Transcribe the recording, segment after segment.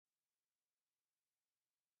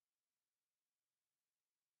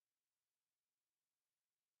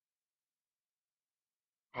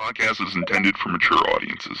Podcast is intended for mature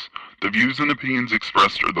audiences. The views and opinions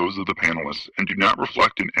expressed are those of the panelists and do not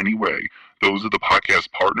reflect in any way those of the podcast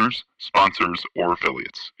partners, sponsors, or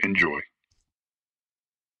affiliates. Enjoy.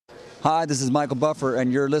 Hi, this is Michael Buffer,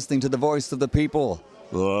 and you're listening to the Voice of the People.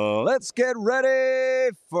 Let's get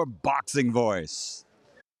ready for Boxing Voice.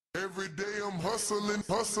 Every day I'm hustling,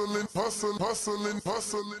 hustling, hustling, hustling,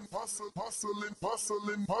 hustling, hustling, hustling,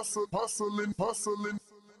 hustling, hustling, hustling, hustling.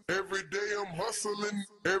 Every day I'm hustling,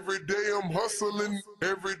 every day I'm hustling,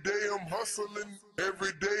 every day I'm hustling,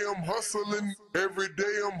 every day I'm hustling, every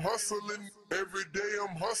day I'm hustling, every day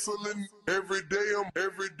I'm hustling, every day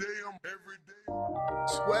I'm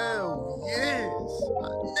 12 years. I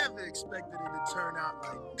never expected it to turn out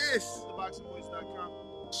like this.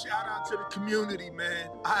 TheBoxingVoice.com. Shout out to the community, man.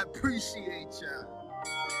 I appreciate y'all.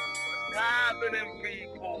 What's happening,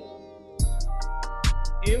 people?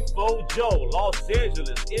 Info Joe, Los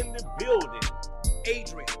Angeles, in the building.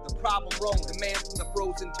 Adrian, the problem wrong, the man from the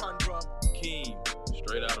frozen tundra. Keem,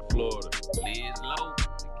 straight out of Florida. Liz Lowe,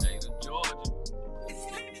 Decatur, Georgia.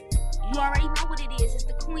 You already know what it is. It's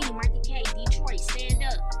the Queen, Martha K, Detroit, stand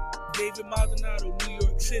up. David Maldonado, New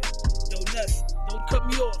York City. Yo, Nuts, don't cut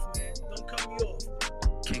me off, man. Don't cut me off.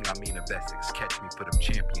 King Amin of Essex, catch me for them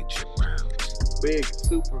championship rounds. Big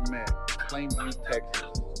Superman, Plainview,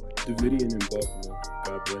 Texas. Davidian in Buffalo.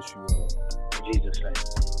 God bless you all. Jesus name.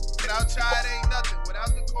 Without Chai, it ain't nothing. Without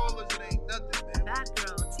the callers, it ain't nothing, man. Bad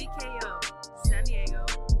Girl, TKO, San Diego,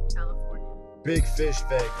 California. Big Fish,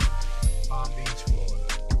 Vegas, Palm Beach, Florida.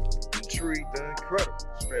 Detroit, the Incredible,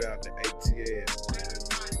 straight out the ATL.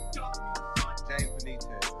 James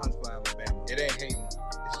Benitez, Huntsville, Alabama. It ain't hating,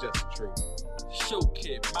 it's just the truth. Show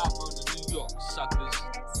Kid, Mount Vernon, New York, suckers.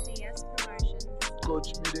 SDS Promotions. Coach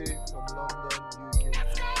Midday from London, UK.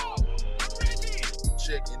 Let's go! I'm ready!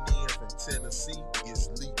 Checking in from Tennessee, it's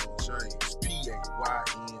Legal James,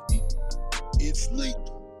 P-A-Y-N-E. It's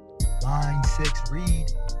legal. Line 6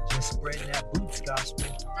 Reed, just spreading that boots gospel.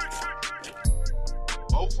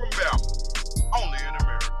 Mo from Bama, only in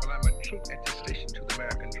America. Well, I'm a true attestation to the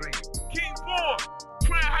American dream. King Boy,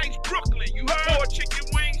 Crown Heights, Brooklyn. You heard? 4 chicken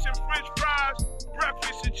wings and french fries,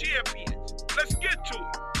 breakfast and champions. Let's get to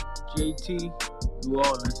it. JT, New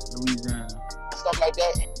Orleans, Louisiana. Stuff like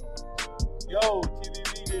that. Yo,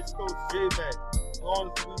 TVV, this Coach J-Mac. New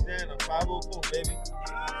Orleans, Louisiana, 504, baby.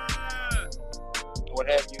 What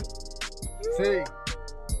have you? See,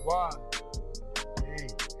 why?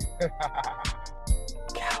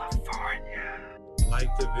 California.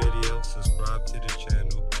 Like the video, subscribe to the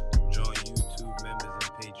channel, join YouTube members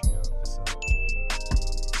and Patreon for some.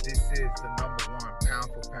 This is the #1 pound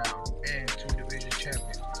for pound and 2-division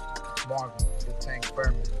champion, Marvin the Tank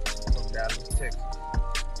Furman from Dallas, Texas.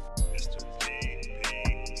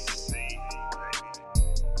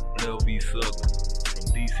 LV Southern, from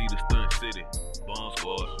DC to Stunt City, Bomb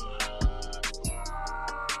Squad.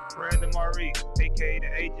 Brandon Maurice, a.k.a. the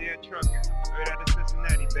AJ Trucker, straight out of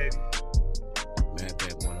Cincinnati, baby.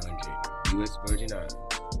 Madback 100, U.S. Virgin Islands.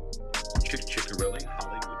 Chick Chickarelli,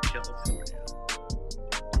 Hollywood, California.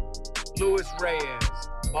 Louis Reyes,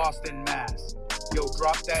 Boston, Mass. Yo,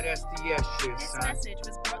 drop that SDS shit, This son. message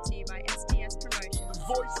was brought to you by SDS Promotions. The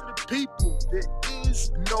voice of the people, there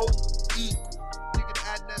is no equal. You can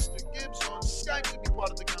add Nestor Gibbs on Skype to be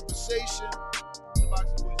part of the conversation.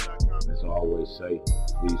 TheBoxingVoice.com. As I always say,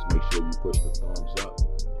 please make sure you push the thumbs up.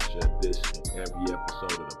 Share this in every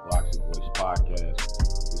episode of the Boxing Voice podcast.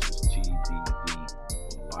 This is TDD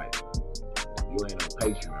for life. If you ain't on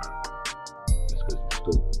Patreon, that's because you're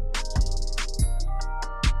stupid.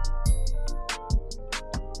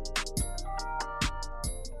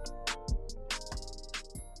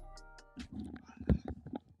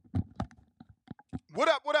 What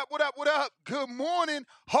up, what up, what up, what up? Good morning,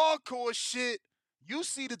 hardcore shit. You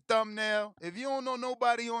see the thumbnail. If you don't know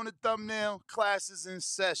nobody on the thumbnail, class is in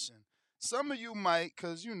session. Some of you might,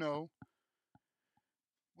 because, you know,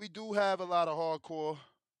 we do have a lot of hardcore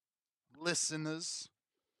listeners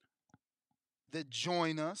that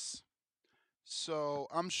join us. So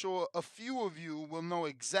I'm sure a few of you will know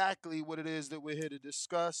exactly what it is that we're here to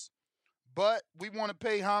discuss. But we want to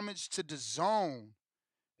pay homage to the zone.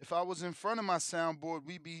 If I was in front of my soundboard,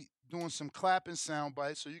 we'd be doing some clapping sound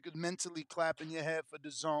bites, so you could mentally clap in your head for the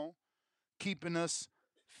zone, keeping us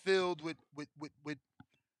filled with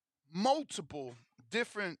multiple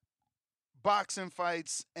different boxing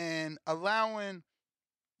fights and allowing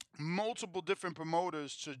multiple different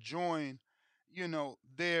promoters to join, you know,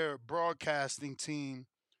 their broadcasting team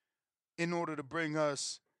in order to bring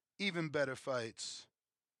us even better fights.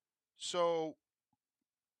 So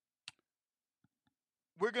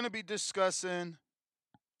we're going to be discussing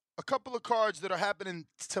a couple of cards that are happening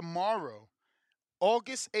tomorrow.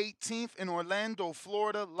 August 18th in Orlando,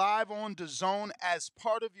 Florida, live on DAZN. As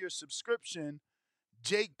part of your subscription,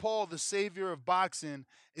 Jake Paul, the savior of boxing,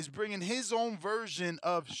 is bringing his own version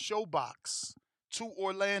of Showbox to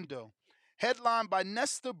Orlando. Headlined by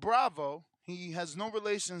Nestor Bravo. He has no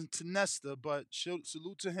relation to Nestor, but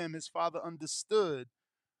salute to him. His father understood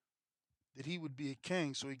that he would be a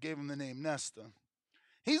king, so he gave him the name Nestor.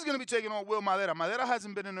 He's going to be taking on Will Malera. Malera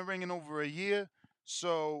hasn't been in the ring in over a year,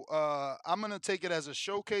 so I'm going to take it as a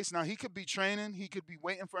showcase. Now, he could be training. He could be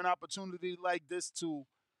waiting for an opportunity like this to,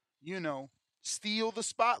 steal the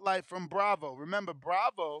spotlight from Bravo. Remember,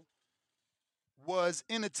 Bravo was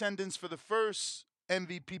in attendance for the first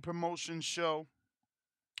MVP promotion show.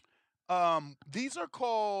 These are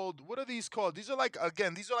called, what are these called? These are like a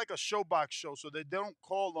showbox show, so they don't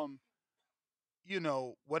call them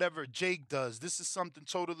whatever Jake does. This is something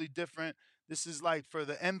totally different. This is like for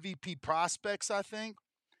the MVP prospects, I think.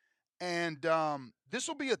 And this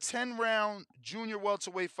will be a 10-round junior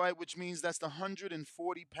welterweight fight, which means that's the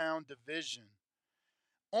 140-pound division.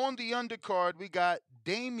 On the undercard, we got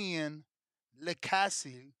Damian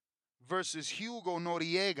Lecassil versus Hugo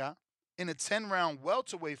Noriega in a 10-round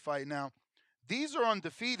welterweight fight. Now, these are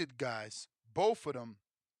undefeated guys, both of them.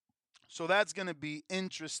 So that's going to be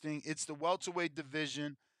interesting. It's the welterweight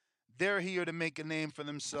division. They're here to make a name for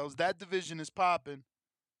themselves. That division is popping.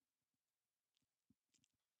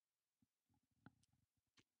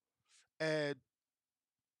 And,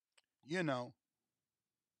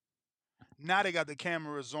 now they got the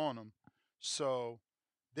cameras on them. So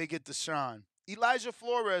they get to shine. Elijah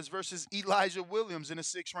Flores versus Elijah Williams in a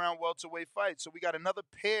 6-round welterweight fight. So we got another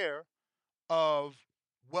pair of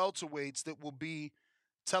welterweights that will be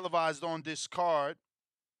televised on this card.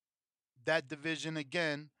 That division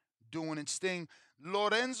again doing its thing.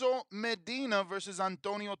 Lorenzo Medina versus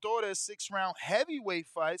Antonio Torres, 6-round heavyweight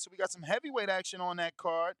fight. So we got some heavyweight action on that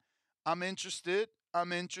card. I'm interested.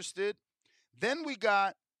 Then we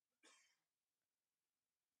got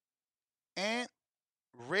Ant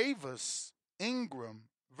Ravus Ingram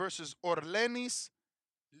versus Orlenis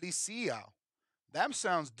Licio. That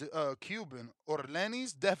sounds Cuban.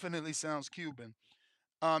 Orlenis definitely sounds Cuban.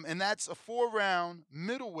 And that's a 4-round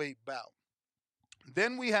middleweight bout.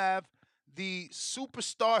 Then we have the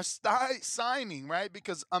superstar signing, right?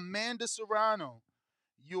 Because Amanda Serrano,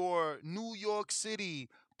 your New York City,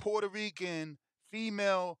 Puerto Rican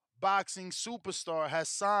female boxing superstar, has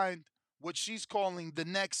signed what she's calling the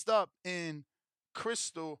next up in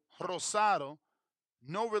Krystal Rosado.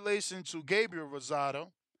 No relation to Gabriel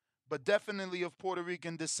Rosado, but definitely of Puerto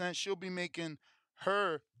Rican descent. She'll be making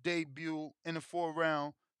her debut in a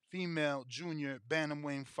 4-round female junior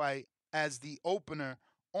bantamweight fight as the opener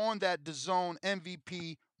on that DAZN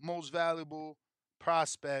MVP Most Valuable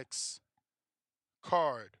Prospects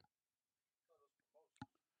card.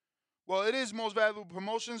 Well, it is Most Valuable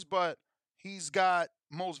Promotions, but he's got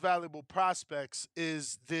Most Valuable Prospects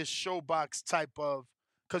is this showbox type of,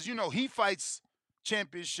 because, he fights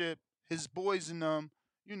championship, his boys in them,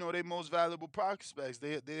 they Most Valuable Prospects.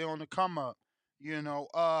 They're on the come up,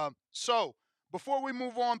 So, before we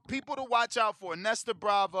move on, people to watch out for. Nestor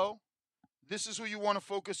Bravo. This is who you want to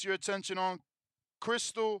focus your attention on.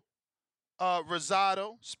 Krystal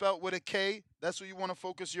Rosado, spelt with a K. That's who you want to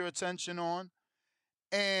focus your attention on.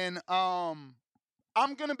 And I'm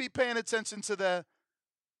going to be paying attention to the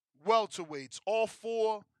welterweights, all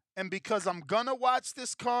 4. And because I'm going to watch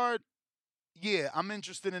this card, yeah, I'm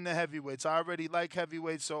interested in the heavyweights. I already like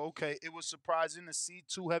heavyweights, so okay, it was surprising to see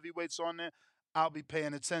 2 heavyweights on there. I'll be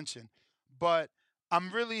paying attention. But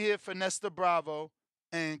I'm really here for Nestor Bravo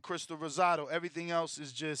and Krystal Rosado. Everything else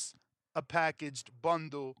is just a packaged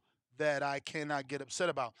bundle that I cannot get upset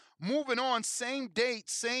about. Moving on, same date,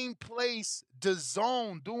 same place,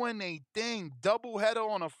 DAZN doing a thing. Doubleheader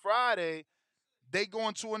on a Friday. They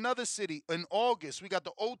going to another city in August. We got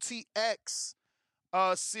the OTX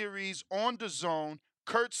series on DAZN.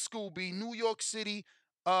 Kurt Scoby, New York City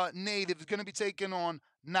native, is going to be taking on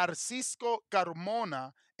Narcisco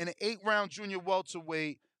Carmona in an 8-round junior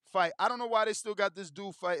welterweight fight. I don't know why they still got this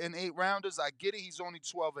dude fighting 8-rounders. I get it. He's only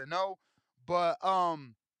 12-0. But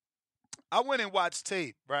I went and watched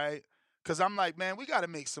tape, right? Because I'm like, man, we got to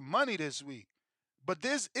make some money this week. But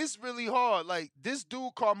it's really hard. Like, this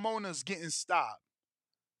dude Carmona's getting stopped.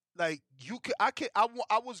 Like,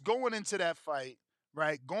 I was going into that fight,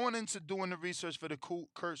 right? Going into doing the research for the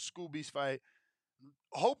Kurt Scooby's fight,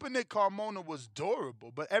 hoping that Carmona was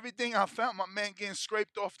durable. But everything I found, my man getting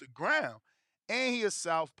scraped off the ground. And he a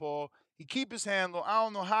southpaw. He keep his hand low. I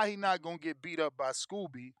don't know how he not going to get beat up by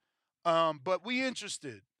Scooby. But we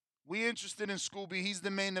interested. We interested in Scoby. He's the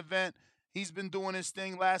main event. He's been doing his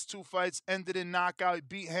thing. Last 2 fights ended in knockout. He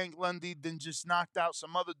beat Hank Lundy, then just knocked out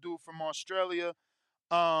some other dude from Australia.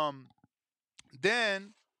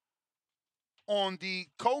 Then on the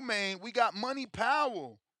co-main, we got Money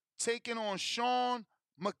Powell taking on Shawn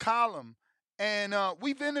McCalman. And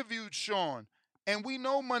we've interviewed Shawn, and we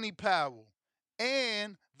know Money Powell.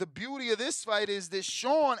 And the beauty of this fight is that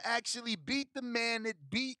Shawn actually beat the man that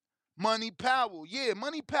beat Money Powell. Yeah,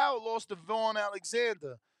 Money Powell lost to Vaughn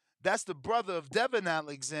Alexander. That's the brother of Devin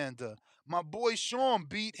Alexander. My boy Shawn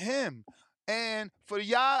beat him. And for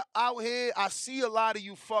y'all out here, I see a lot of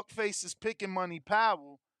you fuck faces picking Money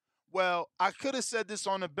Powell. Well, I could have said this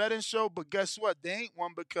on the betting show, but guess what? They ain't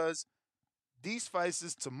one because these fights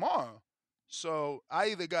is tomorrow. So I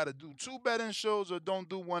either got to do 2 betting shows or don't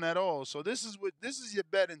do one at all. So this is your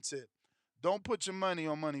betting tip. Don't put your money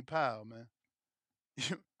on Money Powell, man.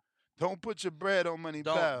 Don't put your bread on Money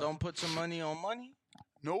Powell. Don't put your money on money?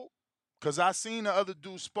 Nope. Cause I seen the other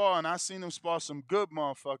dude spar, and I seen him spar some good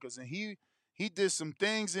motherfuckers, and he did some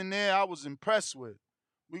things in there I was impressed with.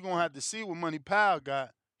 We gonna have to see what Money Powell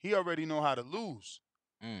got. He already know how to lose.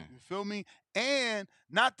 You feel me? And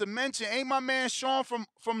not to mention, ain't my man Shawn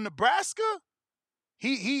from Nebraska?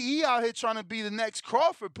 He out here trying to be the next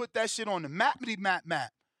Crawford. Put that shit on the map.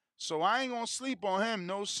 So I ain't gonna sleep on him.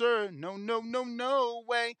 No, sir. No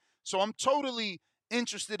way. So I'm totally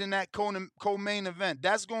interested in that co-main event.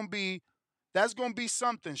 That's gonna be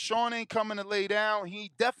something. Shawn ain't coming to lay down.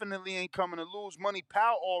 He definitely ain't coming to lose. Money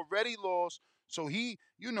Powell already lost. So he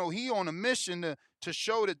on a mission to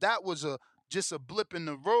show that was just a blip in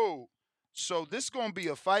the road. So this gonna be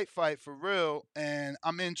a fight for real, and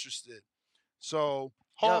I'm interested. So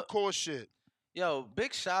hardcore shit. Yo,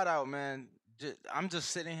 big shout out, man. I'm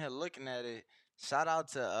just sitting here looking at it. Shout out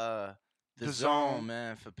to the Zone,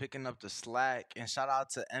 man, for picking up the slack, and shout out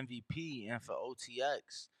to MVP and for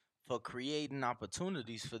OTX for creating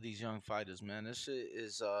opportunities for these young fighters, man. This shit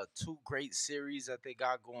is 2 great series that they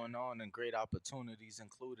got going on and great opportunities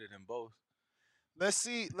included in both. Let's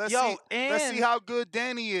see how good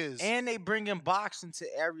Danny is. And they bringing boxing to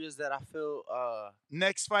areas that I feel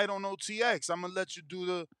next fight on OTX. I'm gonna let you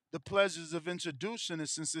do the pleasures of introducing it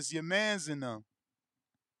since it's your man's in them.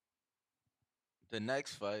 The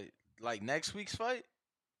next fight, like next week's fight?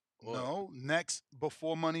 Or? No, next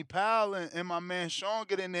before Money Powell and my man Shawn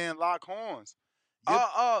get in there and lock horns.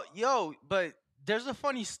 Yo, but there's a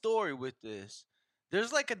funny story with this.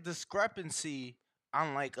 There's like a discrepancy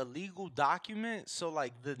on like a legal document, so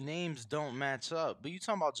like the names don't match up. But you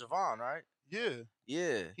talking about Javon, right?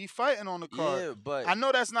 Yeah. He fighting on the card. Yeah, but I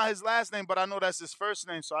know that's not his last name, but I know that's his first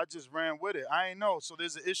name, so I just ran with it. I ain't know. So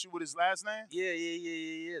there's an issue with his last name? Yeah.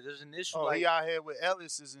 There's an issue. Oh, he out here with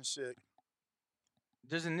aliases and shit.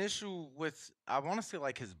 There's an issue with, I want to say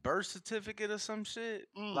like his birth certificate or some shit.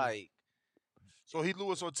 Like, so he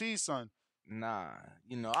Luis Ortiz's son? Nah,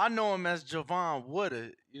 I know him as Javon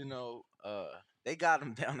Woodard. They got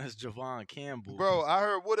him down as Javon Campbell. Bro, I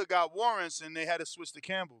heard Woodard got warrants and they had to switch to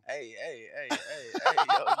Campbell. Hey, yo, you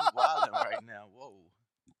wildin' right now. Whoa.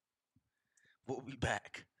 We'll be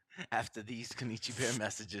back after these Kenichi Bear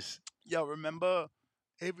messages. Yo, remember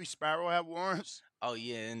Avery Sparrow had warrants? Oh,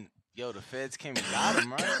 yeah, and yo, the feds came and got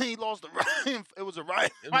him, right? He lost the Ryan. It was a Ryan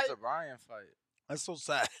fight. It was a Ryan fight. That's so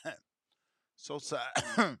sad. So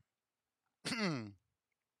sad.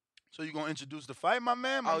 So you gonna introduce the fight, my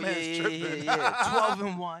man? My man's tripping. Yeah.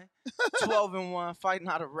 12-1. 12-1, fighting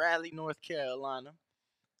out of Raleigh, North Carolina.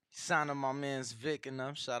 Signing my man's Vic and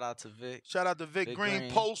them. Shout out to Vic. Shout out to Vic Green.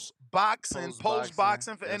 Post Boxing for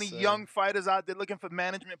any young fighters out there looking for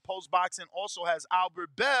management. Post Boxing also has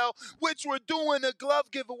Albert Bell, which we're doing a glove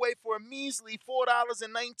giveaway for a measly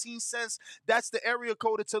 $4.19. That's the area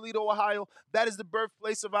code of Toledo, Ohio. That is the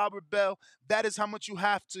birthplace of Albert Bell. That is how much you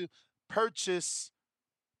have to purchase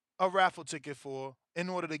a raffle ticket for in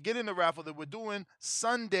order to get in the raffle that we're doing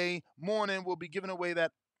Sunday morning. We'll be giving away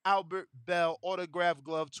that Albert Bell autograph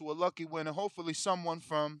glove to a lucky winner, hopefully someone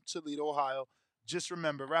from Toledo, Ohio. Just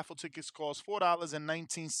remember, raffle tickets cost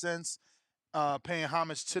 $4.19, paying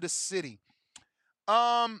homage to the city.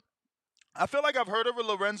 I feel like I've heard of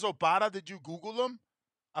Lorenzo Bada. Did you Google him?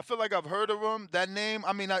 I feel like I've heard of him. That name,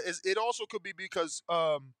 I mean, it also could be because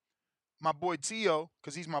my boy Tio,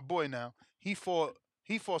 because he's my boy now, he fought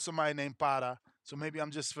somebody named Bada. So maybe I'm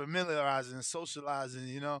just familiarizing and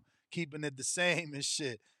socializing, keeping it the same and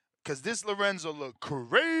shit. Because this Lorenzo look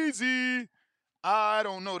crazy. I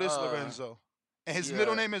don't know this Lorenzo. And his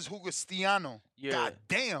middle name is Hugustiano. Yeah. God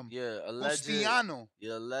damn. Yeah, Hugustiano. The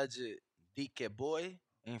alleged Dike boy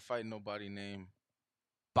ain't fighting nobody named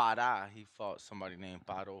Para. He fought somebody named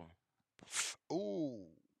Paro. Ooh.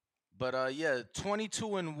 But yeah,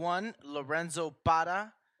 22-1. Lorenzo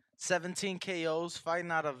Para, 17 KOs, fighting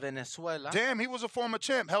out of Venezuela. Damn, he was a former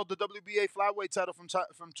champ. Held the WBA flyweight title from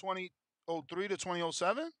 2003 to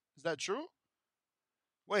 2007. Is that true?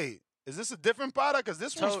 Wait, is this a different product? Because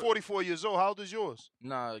this one's 44 years old. How old is yours?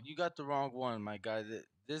 No, you got the wrong one, my guy.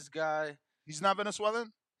 This guy, he's not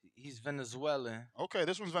Venezuelan. He's Venezuelan. Okay,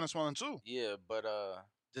 this one's Venezuelan too. Yeah, but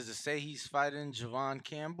does it say he's fighting Javon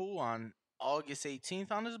Campbell on August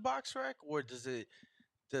 18th on his box rec, or does it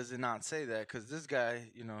not say that? Because this guy,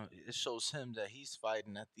 it shows him that he's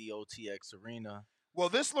fighting at the OTX arena. Well,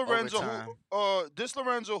 this Lorenzo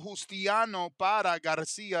Justiano Para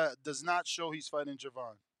Garcia does not show he's fighting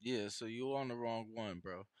Javon. Yeah, so you're on the wrong one,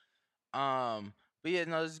 bro. But yeah,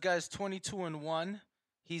 no, this guy's 22-1.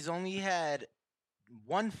 He's only had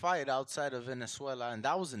one fight outside of Venezuela, and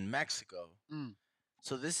that was in Mexico.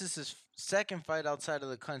 So this is his second fight outside of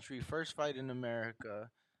the country, first fight in America.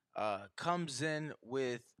 Comes in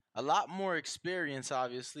with a lot more experience,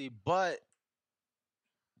 obviously, but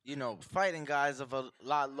fighting guys of a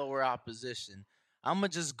lot lower opposition. I'm going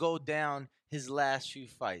to just go down his last few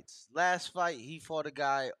fights. Last fight, he fought a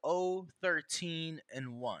guy 0-13-1.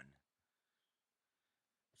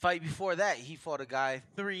 Fight before that, he fought a guy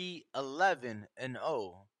 3-11-0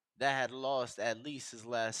 that had lost at least his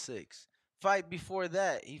last 6. Fight before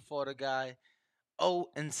that, he fought a guy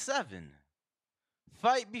 0-7.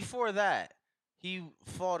 Fight before that, he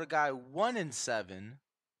fought a guy 1-7,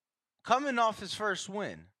 coming off his first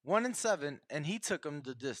win, 1-7, and he took him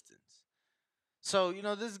the distance. So,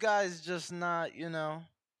 this guy's just not, yeah.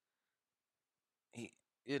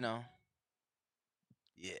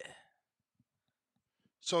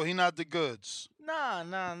 So he not the goods. Nah.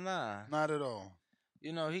 Not at all.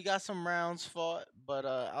 He got some rounds fought, but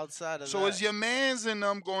outside of that. So is your man's and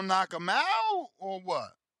them gonna knock him out or what?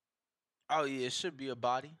 Oh yeah, it should be a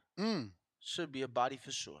body. Should be a body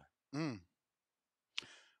for sure.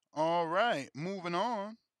 All right, moving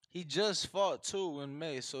on. He just fought too in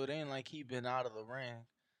May, so it ain't like he been out of the ring.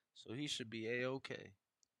 So he should be A-okay.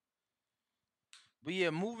 But yeah,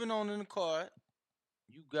 moving on in the card,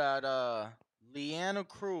 you got Leanna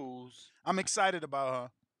Cruz. I'm excited about her.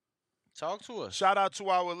 Talk to us. Shout out to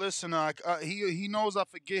our listener. He knows I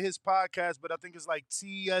forget his podcast, but I think it's like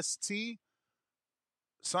TST,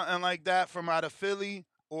 something like that, from out of Philly,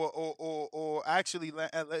 or actually,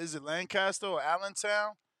 is it Lancaster or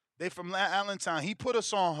Allentown? They from Allentown. He put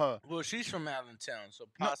us on her. Well, she's from Allentown, so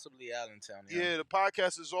possibly Allentown. Yeah, the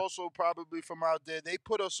podcast is also probably from out there. They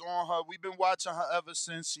put us on her. We've been watching her ever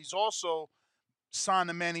since. She's also signed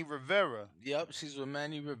to Manny Rivera. Yep, she's with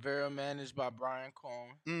Manny Rivera, managed by Brian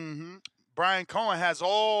Cohen. Brian Cohen has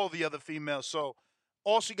all the other females, so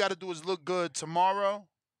all she got to do is look good tomorrow,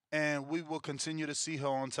 and we will continue to see her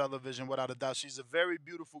on television without a doubt. She's a very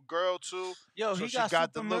beautiful girl too. Yo, so he she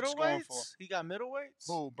got the looks going for. He got middleweights.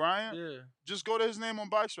 Who, Brian? Yeah. Just go to his name on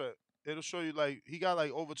BoxRec. It'll show you he got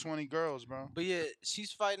over 20 girls, bro. But yeah,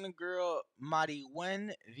 she's fighting a girl,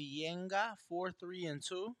 Mariwen Vienga,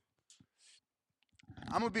 4-3-2.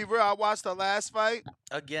 I'm gonna be real. I watched the last fight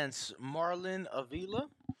against Marlon Avila.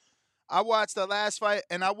 I watched the last fight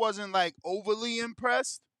and I wasn't overly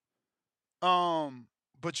impressed.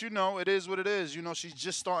 But it is what it is. She's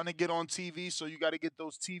just starting to get on TV, so you got to get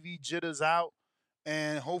those TV jitters out.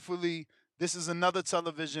 And hopefully, this is another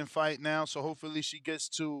television fight now, so hopefully she gets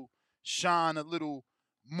to shine a little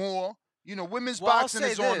more. Women's boxing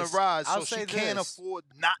is on the rise, so she can't afford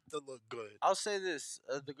not to look good. I'll say this: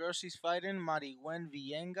 the girl she's fighting, Mariwen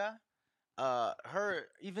Vienga, her,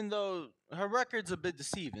 even though her record's a bit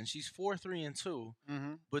deceiving, she's 4-3-2,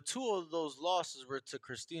 but 2 of those losses were to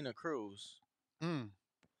Christina Cruz.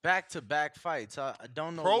 Back-to-back fights. I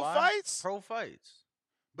don't know why. Pro fights.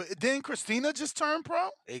 But didn't Christina just turn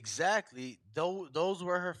pro? Exactly. Those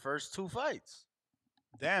were her first 2 fights.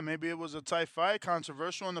 Damn, maybe it was a tight fight,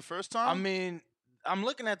 controversial in the first time? I mean, I'm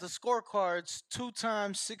looking at the scorecards, 2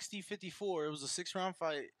 times 60-54. It was a 6-round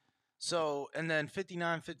fight. So, and then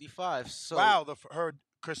 59-55. So wow,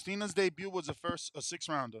 Christina's debut was a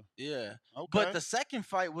 6-rounder. Yeah. Okay. But the second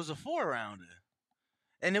fight was a 4-rounder.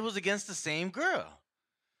 And it was against the same girl.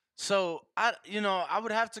 So, I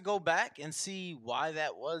would have to go back and see why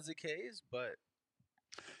that was the case, but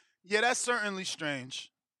yeah, that's certainly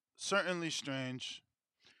strange. Certainly strange.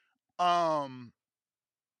 But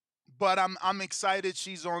I'm excited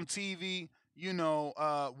she's on TV.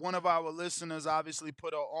 One of our listeners obviously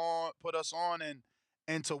put us on,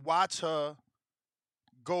 and to watch her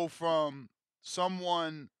go from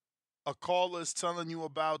someone a caller's telling you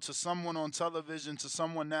about to someone on television to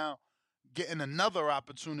someone now getting another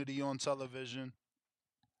opportunity on television.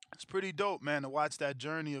 It's pretty dope, man, to watch that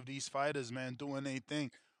journey of these fighters, man, doing their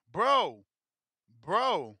thing. Bro,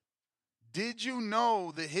 did you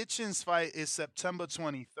know the Hitchens fight is September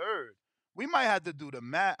 23rd? We might have to do the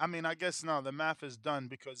math. I mean, I guess no, the math is done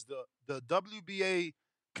because the WBA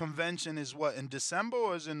convention is what, in December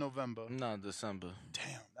or is it November? No, December.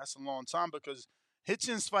 Damn, that's a long time because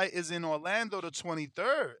Hitchens fight is in Orlando the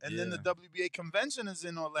 23rd, and then the WBA convention is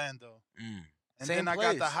in Orlando. And Same then I place.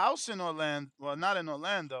 got the house in Orlando. Well, not in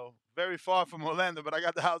Orlando, very far from Orlando, but I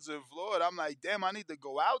got the house in Florida. I'm like, damn, I need to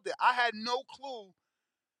go out there. I had no clue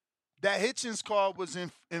that Hitchens card was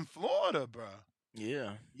in Florida, bro.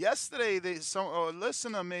 Yeah. Yesterday, a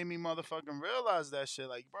listener made me motherfucking realize that shit.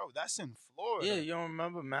 Like, bro, that's in Florida. Yeah, you don't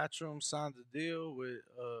remember Matchroom signed a deal with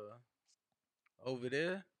over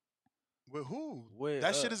there? With who? With,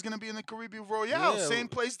 that shit is gonna be in the Caribbean Royale, same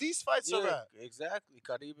place these fights are at. Exactly,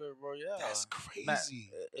 Caribbean Royale. That's crazy.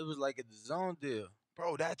 It was like a zone deal.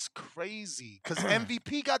 Bro, that's crazy. Because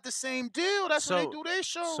MVP got the same deal. That's what they do their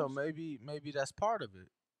shows. So maybe that's part of it.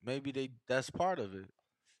 That's part of it.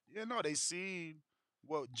 Yeah, no, they see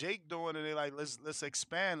what Jake doing and they like, let's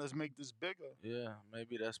expand, let's make this bigger. Yeah,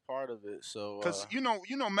 maybe that's part of it. So because you know,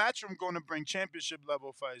 Matchroom going to bring championship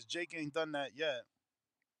level fights. Jake ain't done that yet.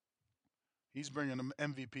 He's bringing them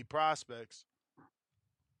MVP prospects.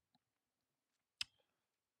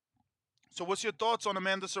 So what's your thoughts on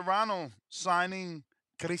Amanda Serrano signing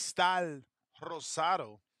Krystal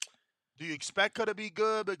Rosado? Do you expect her to be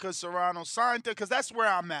good because Serrano signed her? Because that's where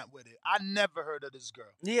I'm at with it. I never heard of this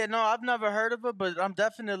girl. Yeah, no, I've never heard of her, but I'm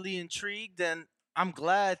definitely intrigued, and I'm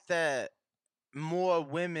glad that more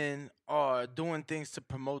women are doing things to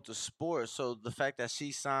promote the sport. So the fact that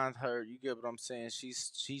she signed her, you get what I'm saying?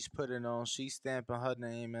 She's putting on, she's stamping her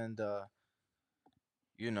name, and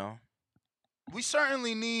you know, we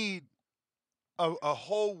certainly need a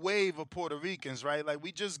whole wave of Puerto Ricans, right? Like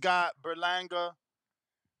we just got Berlanga,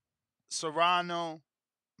 Serrano,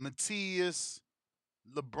 Matias,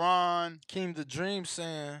 LeBron. Keem the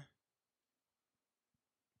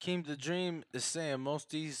Dream is saying most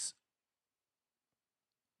these.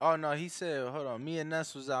 Oh no, he said, hold on. Me and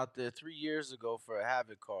Ness was out there 3 years ago for a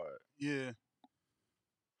Havoc card. Yeah.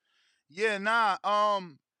 Yeah, nah.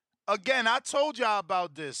 Again, I told y'all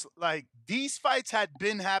about this. Like these fights had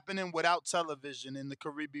been happening without television in the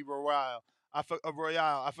Caribbean Royale. I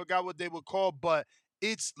forgot what they were called, but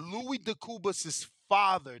it's Louis DeCubas'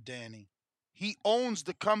 father, Danny. He owns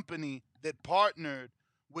the company that partnered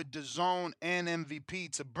with DAZN and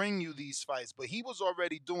MVP to bring you these fights, but he was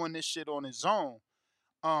already doing this shit on his own.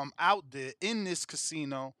 Out there in this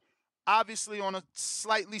casino, obviously on a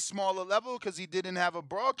slightly smaller level because he didn't have a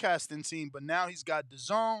broadcasting team, but now he's got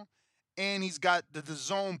DAZN and he's got the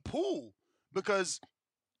DAZN pool because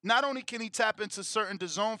not only can he tap into certain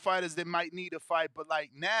DAZN fighters that might need a fight, but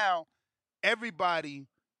like now everybody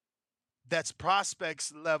that's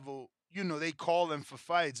prospects level, you know, they call him for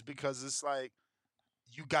fights because it's like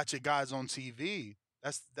you got your guys on TV.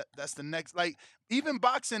 That's the next, like even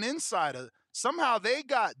Boxing Insider. Somehow they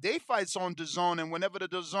fights on DAZN, and whenever the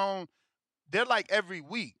DAZN, they're like every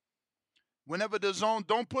week. Whenever DAZN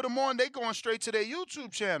don't put them on, they going straight to their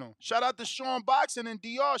YouTube channel. Shout out to Shawn Boxing and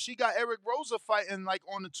DR. She got Eric Rosa fighting like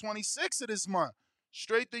on the 26th of this month.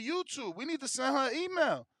 Straight to YouTube. We need to send her an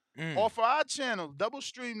email. Off of our channel. Double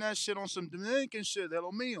stream that shit on some Dominican shit.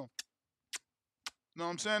 Hello mío. Know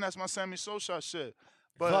what I'm saying? That's my Sammy Sosa shit.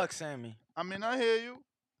 But fuck Sammy. I mean, I hear you.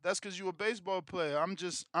 That's because you a baseball player. I'm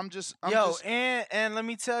just. And let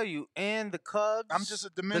me tell you, and the Cubs. I'm just a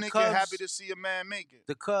Dominican happy to see a man make it.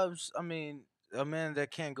 The Cubs, I mean, a man that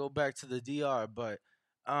can't go back to the DR, but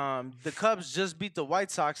the Cubs just beat the White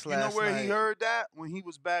Sox last night. You know where he heard that? When he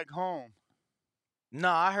was back home. No,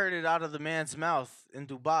 I heard it out of the man's mouth in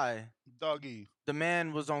Dubai. Doggy. The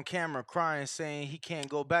man was on camera crying, saying he can't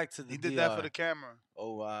go back to the DR. He did that for the camera.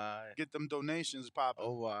 Oh, why? Get them donations popping.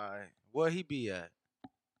 Oh, why? Where he be at?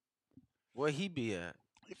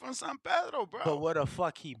 He from San Pedro, bro. But where the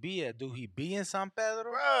fuck he be at? Do he be in San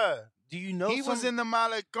Pedro? Bruh. Do you know he was in the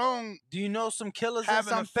Malecon? Do you know some killers in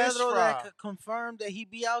San Pedro that could confirm that he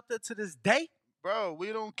be out there to this day? Bro,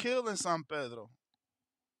 we don't kill in San Pedro.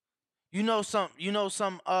 You know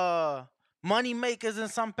some money makers in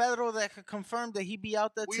San Pedro that could confirm that he be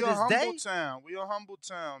out there to this day? We a humble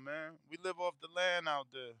town, man. We live off the land out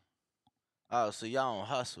there. Oh, so y'all don't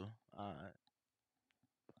hustle. All right.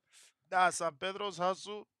 Nah, San Pedro's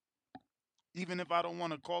hustle, even if I don't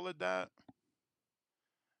want to call it that,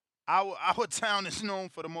 our town is known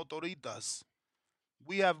for the motoritas.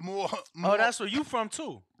 We have more. Oh, that's where you from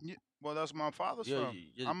too. Yeah, well, that's my father's from.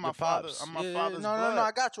 I'm my father's blood. No,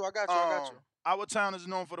 I got you. Our town is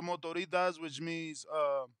known for the motoritas, which means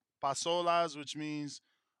pasolas, which means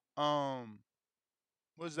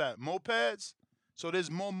what is that? Mopeds. So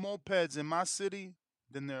there's more mopeds in my city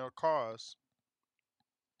than there are cars.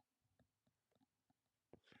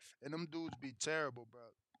 And them dudes be terrible, bro.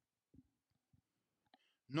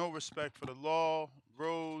 No respect for the law,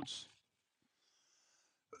 roads.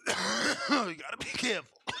 You gotta be careful.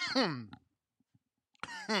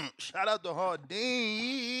 Shout out to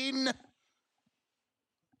Hardin.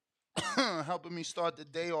 Helping me start the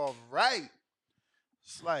day off right.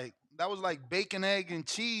 It's like that was like bacon, egg, and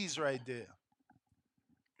cheese right there.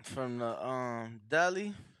 From the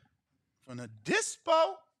deli. From the dispo.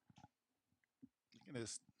 Look at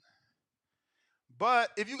this.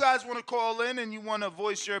 But if you guys want to call in and you want to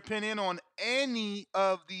voice your opinion on any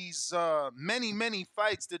of these many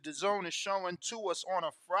fights that the Zone is showing to us on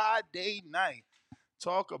a Friday night,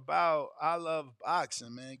 talk about I love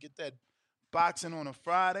boxing, man. Get that boxing on a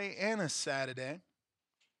Friday and a Saturday.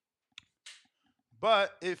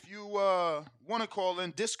 But if you want to call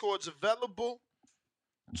in, Discord's available,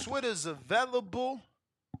 Twitter's available,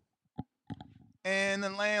 and the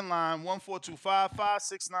landline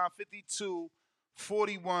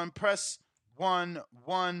 142-556-952-41. Press 1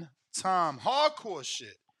 time. Hardcore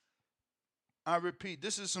shit. I repeat,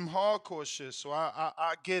 this is some hardcore shit. So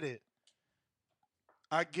I get it.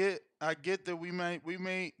 I get that we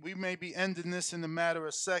may be ending this in a matter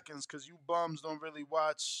of seconds because you bums don't really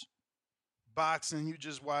watch boxing. You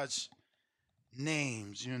just watch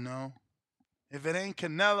names, you know. If it ain't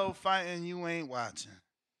Canelo fighting, you ain't watching.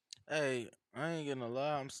 Hey, I ain't gonna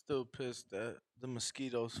lie. I'm still pissed that the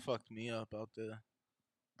mosquitoes fucked me up out there.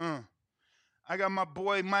 I got my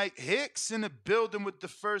boy Mike Hicks in the building with the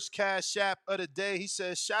first cash app of the day. He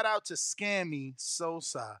says, shout out to Scammy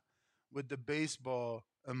Sosa with the baseball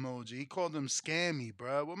emoji. He called him Scammy,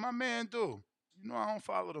 bro. What my man do? You know I don't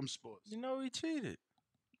follow them sports. You know he cheated.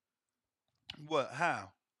 What?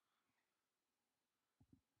 How?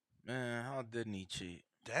 Man, how didn't he cheat?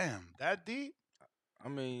 Damn, that deep? I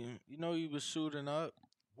mean, you know he was shooting up.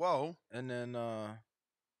 Whoa. And then the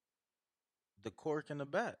cork in the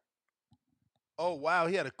bat. Oh, wow.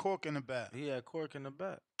 He had a cork in the bat. He had cork in the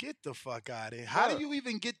bat. Get the fuck out of here. How do you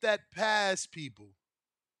even get that past people?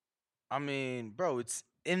 I mean, bro, it's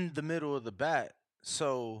in the middle of the bat.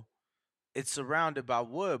 So it's surrounded by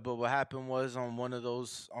wood. But what happened was on one of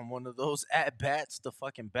those at bats, the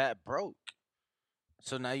fucking bat broke.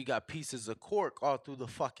 So now you got pieces of cork all through the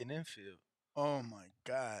fucking infield. Oh my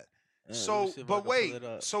God. Yeah, so, but wait,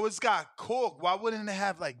 so it's got cork. Why wouldn't it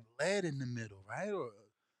have like lead in the middle, right? Or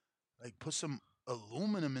like put some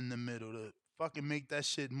aluminum in the middle to fucking make that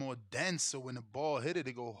shit more dense so when the ball hit it,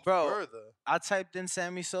 it go further. I typed in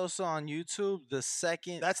Sammy Sosa on YouTube. The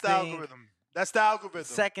second That's the algorithm. That's the algorithm.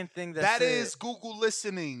 Second thing that is Google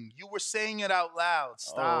listening. You were saying it out loud.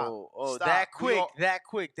 Stop. Oh, Stop. that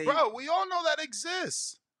quick. Bro, we all know that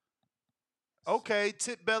exists. Okay,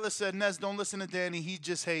 Tip Bella said, Ness, don't listen to Danny. He's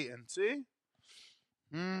just hating. See?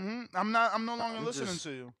 I'm no longer listening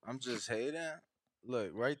to you. I'm just hating.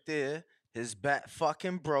 Look, right there. His bat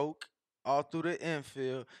fucking broke all through the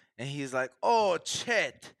infield. And he's like, oh,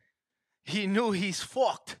 Chet. He knew he's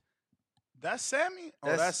fucked. That's Sammy?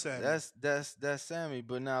 Oh, that's Sammy. That's Sammy.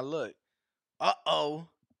 But now look. Uh-oh.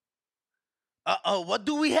 What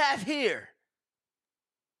do we have here?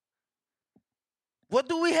 What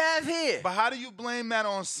do we have here? But how do you blame that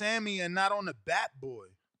on Sammy and not on the bat boy?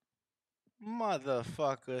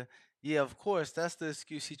 Motherfucker. Yeah, of course. That's the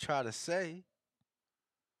excuse he tried to say.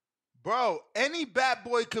 Bro, any bat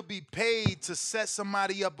boy could be paid to set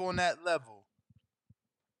somebody up on that level.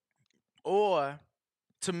 Or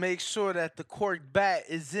to make sure that the cork bat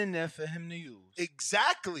is in there for him to use.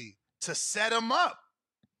 Exactly. To set him up.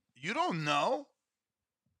 You don't know.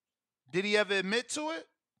 Did he ever admit to it?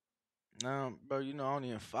 No, bro, you know I don't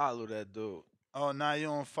even follow that dude. Oh, now you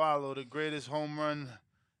don't follow the greatest home run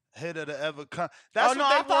hitter to ever come. That's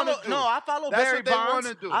what they want to do. No, I follow That's Barry what they Bonds. want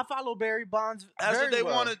to do. I follow Barry Bonds. That's what they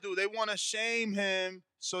want to do. They want to shame him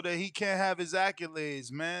so that he can't have his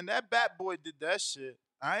accolades, man. That bat boy did that shit.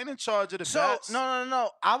 I ain't in charge of the bats. No.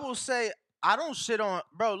 I will say I don't shit on.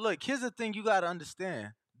 Bro, look, here's the thing you got to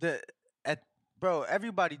understand. Bro,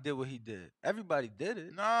 everybody did what he did. Everybody did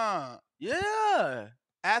it. Nah. Yeah.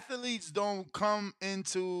 Athletes don't come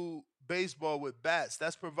into baseball with bats.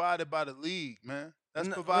 That's provided by the league, man. That's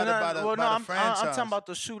provided by the franchise. I'm talking about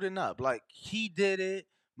the shooting up. Like, he did it.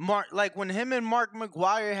 Like, when him and Mark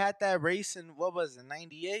McGwire had that race in, what was it,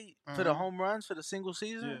 98? For the home runs for the single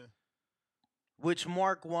season? Yeah. Which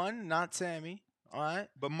Mark won, not Sammy. All right?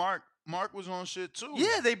 But Mark was on shit, too.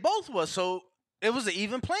 Yeah, they both was. So, it was an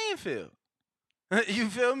even playing field. You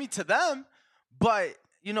feel me? To them. But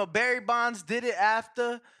Barry Bonds did it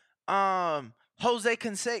after Jose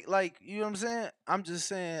Canseco. Like, you know what I'm saying? I'm just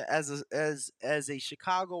saying, as a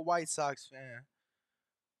Chicago White Sox fan,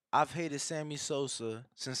 I've hated Sammy Sosa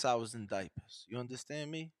since I was in diapers. You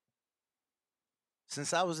understand me?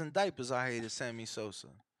 Since I was in diapers, I hated Sammy Sosa,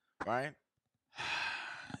 right?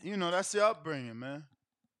 That's your upbringing, man.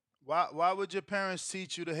 Why would your parents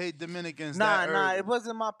teach you to hate Dominicans that Nah, early? it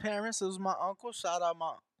wasn't my parents. It was my uncle. Shout out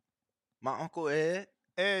my uncle Ed.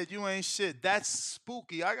 Ed, you ain't shit. That's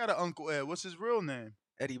spooky. I got an Uncle Ed. What's his real name?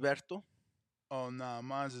 Heriberto. Oh nah,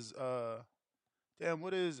 mine's is damn,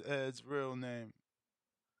 what is Ed's real name?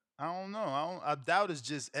 I don't know. I doubt it's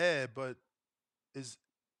just Ed, but it's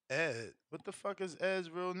Ed. What the fuck is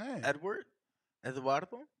Ed's real name? Edward?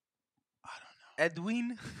 Eduardo? I don't know.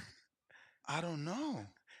 Edwin? I don't know.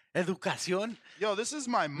 Educación? Yo, this is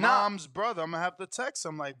my mom's brother. I'm gonna have to text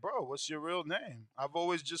him like, bro, what's your real name? I've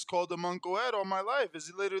always just called him Uncle Ed all my life.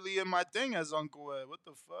 It's literally in my thing as Uncle Ed. What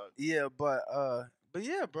the fuck? Yeah, but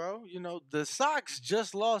yeah, bro. The Sox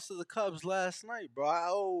just lost to the Cubs last night, bro. I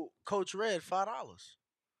owe Coach Red $5.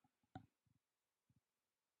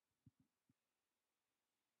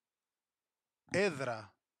 Edra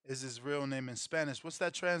is his real name in Spanish. What's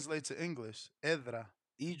that translate to English? Edra.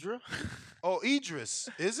 Idra? Oh, Idris.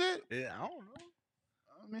 Is it? Yeah, I don't know.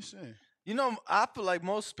 Let me see. I feel like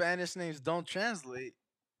most Spanish names don't translate.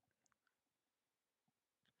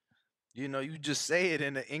 You just say it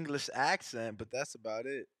in an English accent, but that's about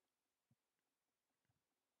it.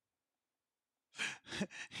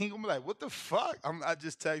 He gonna be like, what the fuck? I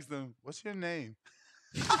just text him, what's your name?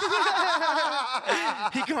 He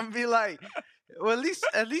gonna be like, well,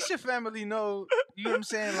 at least your family know. You know what I'm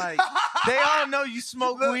saying? Like, they all know you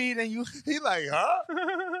smoke weed and you. He like, huh?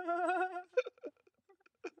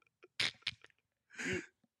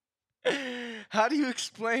 How do you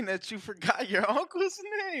explain that you forgot your uncle's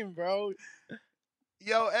name, bro?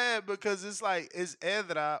 Yo, Ed, because it's like, it's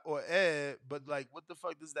Edra or Ed, but like, what the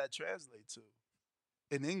fuck does that translate to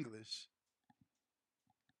in English?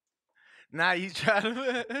 Now you try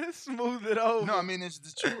to smooth it over. No, I mean, it's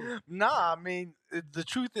the truth. Nah, I mean, the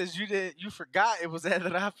truth is you forgot it was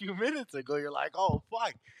Edra a few minutes ago. You're like, oh,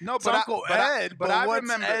 fuck. No, It's but Uncle Ed, but I what's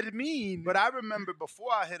remember Ed mean? But I remember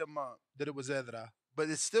before I hit him up that it was Edra. But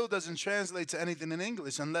it still doesn't translate to anything in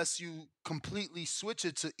English unless you completely switch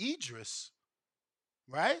it to Idris.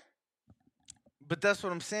 Right? But that's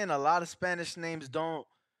what I'm saying. A lot of Spanish names don't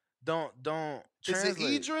translate. Is it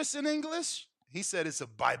Idris in English? He said it's a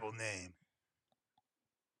Bible name.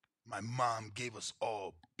 My mom gave us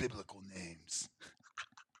all biblical names.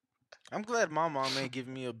 I'm glad my mom ain't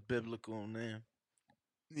giving me a biblical name.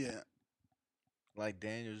 Yeah. Like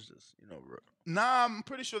Daniel's just, Nah, I'm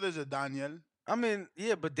pretty sure there's a Daniel. I mean,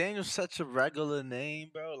 yeah, but Daniel's such a regular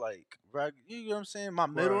name, bro. Like, you know what I'm saying? My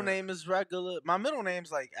middle name is regular. My middle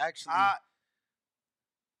name's like actually,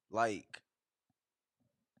 like,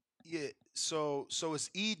 yeah. So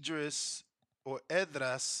it's Idris or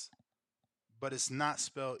Edras, but it's not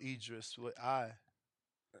spelled Idris with I.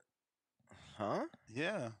 Huh?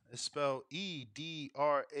 Yeah, it's spelled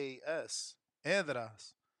Edras,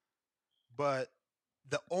 Edras. But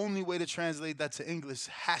the only way to translate that to English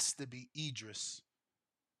has to be Idris,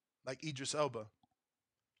 like Idris Elba.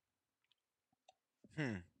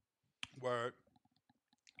 Word.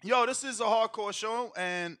 Yo, this is a hardcore show,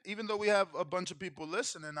 and even though we have a bunch of people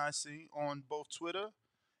listening, I see on both Twitter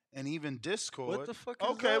and even Discord. What the fuck is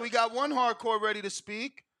Okay, that? we got one hardcore ready to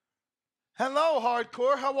speak. Hello,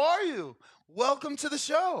 hardcore. How are you? Welcome to the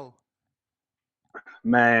show.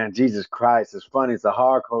 Man, Jesus Christ. It's funny. It's a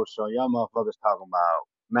hardcore show. Y'all motherfuckers talking about,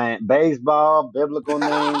 man, baseball, biblical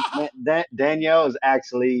names. Man, Danielle is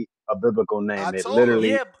actually a biblical name. It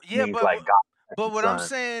literally means but, like God. But what son. I'm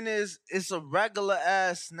saying is, it's a regular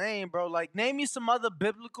ass name, bro. Like, name me some other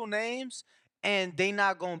biblical names, and they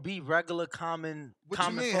not gonna be regular common. What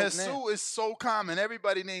common you mean? folk Jesus names. is so common.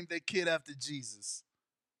 Everybody named their kid after Jesus.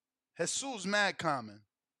 Jesus mad common.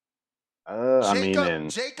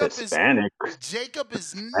 Jacob Hispanic. Jacob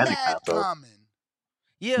is mad common.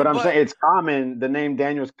 Yeah, but I'm saying it's common. The name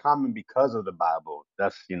Daniel is common because of the Bible.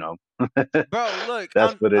 That's Bro, look,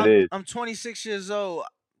 that's what it is. I'm 26 years old.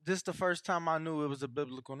 This is the first time I knew it was a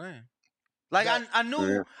biblical name. Like, I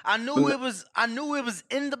knew it was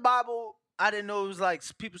in the Bible. I didn't know it was like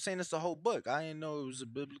people saying it's the whole book. I didn't know it was a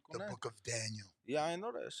biblical name. The book of Daniel. Yeah, I didn't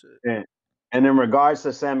know that shit. And in regards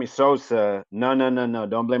to Sammy Sosa, no.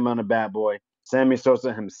 Don't blame it on the bad boy. Sammy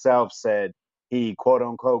Sosa himself said he, quote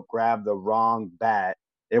unquote, grabbed the wrong bat.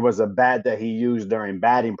 It was a bat that he used during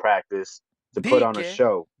batting practice to put on a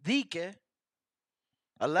show.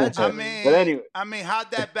 Allegedly. But anyway, I mean,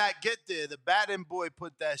 how'd that bat get there? The batting boy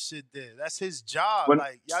put that shit there. That's his job. when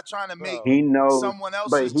Like y'all trying to make he knows, someone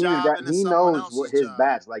but else's job into he someone knows what else's his job.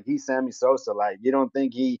 bats like. He's Sammy Sosa. Like you don't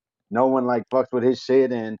think no one like fucks with his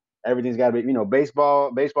shit and everything's got to be.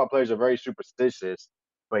 Baseball players are very superstitious.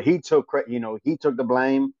 But he took the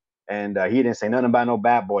blame and he didn't say nothing about no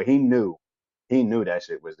bat boy. He knew that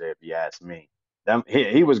shit was there. If you ask me,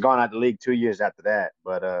 he was gone out the league 2 years after that.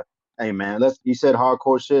 But hey man, you said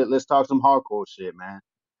hardcore shit. Let's talk some hardcore shit, man.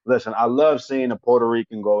 Listen, I love seeing a Puerto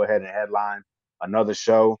Rican go ahead and headline another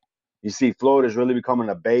show. You see, Florida's really becoming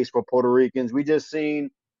a base for Puerto Ricans. We just seen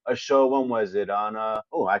a show. When was it on?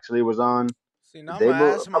 Actually, it was on See, the now I'm day, gonna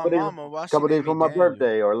a ask my mama why she couple days named me before my Daniel.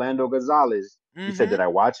 birthday. Orlando Gonzalez. You said, did Mm-hmm. I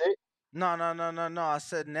watch it? No. I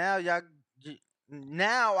said now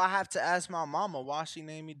I have to ask my mama why she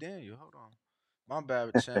named me Daniel. Hold on. My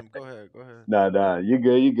bad, champ. Go ahead. Nah, you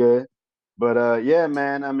good, you good. But yeah,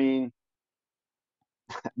 man. I mean,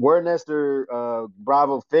 where Nestor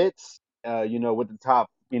Bravo fits, with the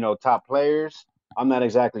top players, I'm not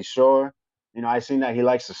exactly sure. I seen that he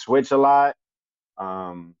likes to switch a lot.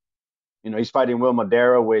 Um, he's fighting Will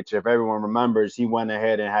Madera, which, if everyone remembers, he went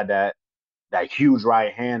ahead and had that huge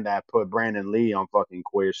right hand that put Brandon Lee on fucking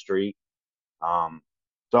Queer Street.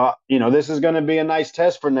 So this is going to be a nice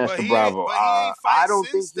test for Nestor Bravo. But he ain't I fight don't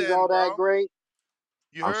think since he's then, all that bro. great.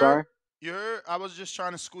 You I'm heard? sorry. You heard? I was just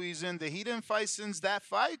trying to squeeze in that he didn't fight since that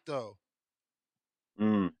fight though.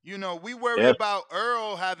 Mm. We worry Yes. about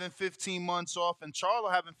Earl having 15 months off and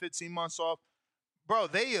Charlo having 15 months off. Bro,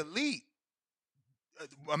 they elite.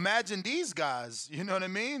 Imagine these guys. You know what I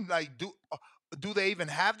mean? Like, do they even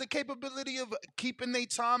have the capability of keeping their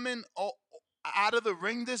time out of the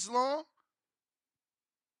ring this long?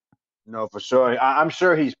 No, for sure. I'm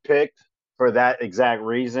sure he's picked for that exact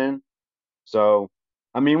reason. So,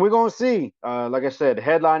 I mean, we're gonna see. Like I said,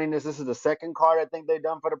 headlining this is the second card I think they've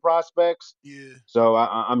done for the prospects. Yeah. So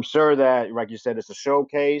I'm sure that, like you said, it's a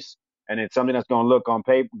showcase and it's something that's gonna look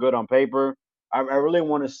good on paper. I really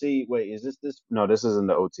want to see. Wait, is this? No, this isn't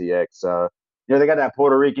the OTX. They got that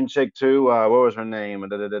Puerto Rican chick too. What was her name?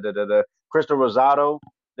 Krystal Rosado.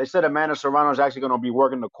 They said Amanda Serrano is actually gonna be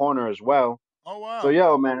working the corner as well. Oh So wow.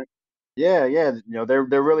 yo, man, yeah. They're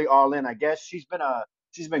really all in. I guess she's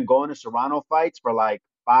been going to Serrano fights for like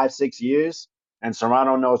 5-6 years, and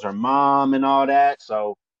Serrano knows her mom and all that.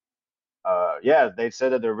 So yeah, they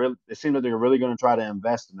said that it seems like they're really going to try to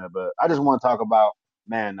invest in it. But I just want to talk about,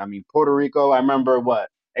 man. I mean, Puerto Rico. I remember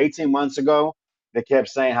 18 months ago, they kept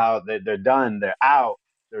saying how they're done, they're out.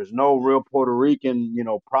 There's no real Puerto Rican,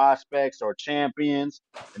 prospects or champions.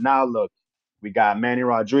 And now look, we got Manny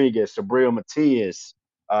Rodriguez, Sabril Matias,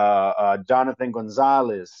 Jonathan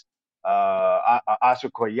Gonzalez, Oscar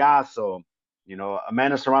Collazo.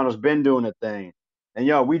 Amanda Serrano's been doing a thing.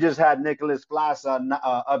 And we just had Nicholas Flasa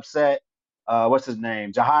upset. What's his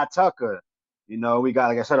name? Jahad Tucker. We got,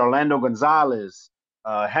 like I said, Orlando Gonzalez,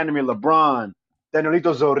 Henry LeBron,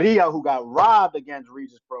 Danielito Zorrilla, who got robbed against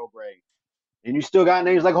Regis Prograis. And you still got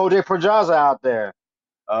names like Jose Pedraza out there.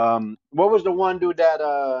 What was the one dude that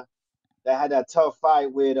had that tough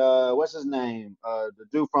fight with what's his name? The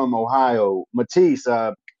dude from Ohio, Matisse.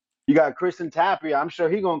 You got Kristen Tapia. I'm sure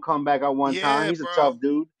he gonna come back at one time. Yeah, He's a bro. tough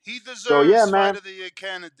dude. He So yeah, deserves fight man. of the year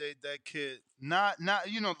candidate, that kid. Not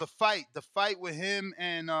the fight with him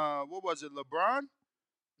and what was it, LeBron?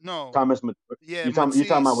 No. Thomas, Yeah, you talking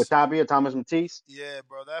about with Matisse. Tapia, Thomas Matisse? Yeah,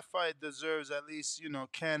 bro. That fight deserves at least,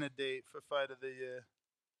 candidate for fight of the year.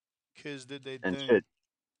 Kids did their And thing. shit.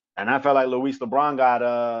 And I felt like Luis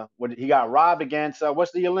LeBron he got robbed against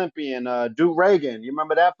what's the Olympian? Duke Reagan. You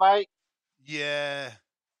remember that fight? Yeah.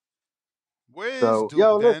 Where is So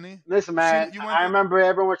Duke, Danny? listen, man. You went I to remember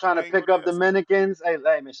everyone was trying you to ain't go pick there up yet? Dominicans. Hey,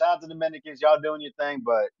 man, shout out to Dominicans. Y'all doing your thing,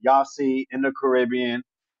 but y'all see in the Caribbean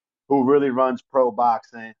who really runs pro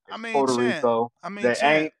boxing. I It's mean, Puerto Rico. There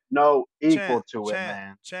champ, ain't no equal champ, to it, champ,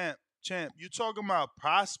 man. champ, champ. You talking about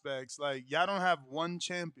prospects? Like y'all don't have one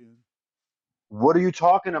champion, What are you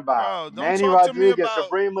talking about? bro. Don't Manny talk to me Rodriguez,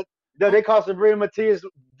 about, they call Sabrina Matias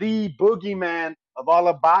the boogeyman of all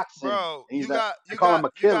of boxing. bro. And they You call him got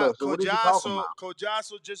a you killer. got So what is he talking about?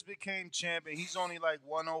 Kojaso just became champion. He's only like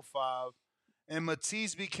 105, and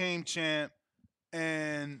Matisse became champ,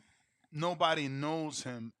 and nobody knows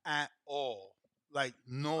him at all. Like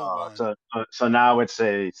no one. So now it's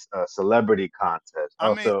a celebrity contest. I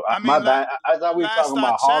Oh, mean, so I my mean, bad. I thought we were last talking I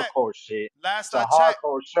about checked, hardcore shit. last It's a I checked,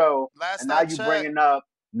 hardcore show, and last now I you checked, bringing up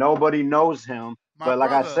nobody knows him. my But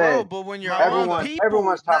like I brother, Bro, said, but when your my own brother, people,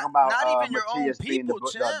 everyone's talking about not even your own Matias being people,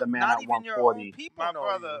 the champ, man not at even your own 140. people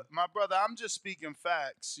know you. my brother, I'm just speaking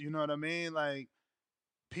facts. You know what I mean? Like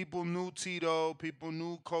people knew Tito, people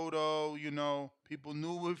knew Cotto, you know, people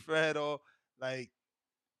knew Wilfredo. Like,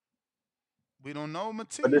 we don't know But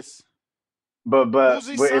this, Matisse. but Who's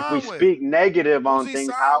he if we signed with? speak negative Who's on he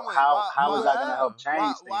things, signed with? Why how is why that going to help why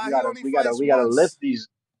change things? why he only fights We gotta once?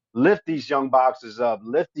 lift these young boxers up,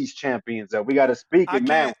 lift these champions up. We gotta speak it,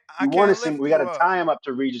 man. I We want to can't see. lift We you gotta up. tie him up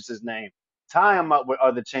to Regis's name, tie him up with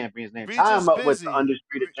other champions' name, tie Regis him up with the busy.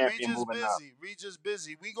 undisputed champion Regis moving up. busy. Regis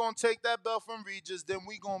busy. We gonna take that belt from Regis, then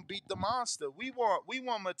we gonna beat the monster. We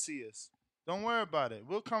want Matias. Don't worry about it.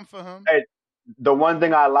 We'll come for him. Hey, the one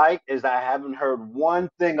thing I like is I haven't heard one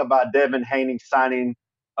thing about Devin Haney signing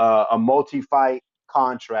a multi-fight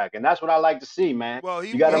contract, and that's what I like to see, man. Well,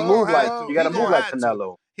 You got to move like he gonna have to.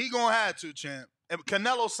 Canelo. He gonna have to, champ. And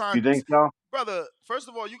Canelo You signed, think so? brother. First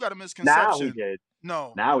of all, you got a Now he misconception. did.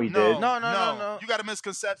 No, Now he did. No. You got a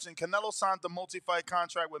misconception. Canelo signed the multi-fight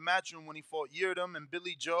contract with Matchroom when he fought Yeardom and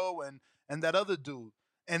Billy Joe and that other dude.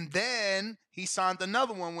 And then he signed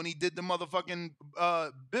another one when he did the motherfucking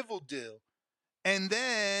Bivol deal. And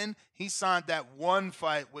then he signed that one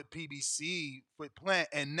fight with PBC with Plant.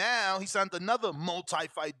 And now he signed another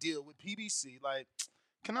multi-fight deal with PBC. Like,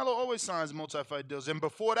 Canelo always signs multi-fight deals. And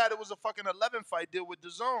before that, it was a fucking 11-fight deal with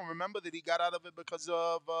DAZN. Remember that he got out of it because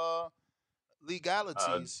of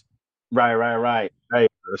legalities. Right. Hey,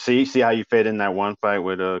 see how you fit in that one fight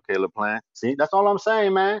with Caleb Plant. See, that's all I'm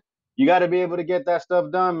saying, man. You got to be able to get that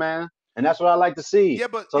stuff done, man, and that's what I like to see. Yeah,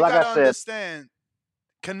 but so you like got to I said, understand,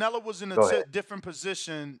 Canelo was in a Go ahead. different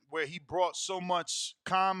position where he brought so much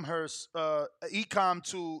ecom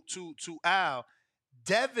to Al.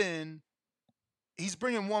 Devin, he's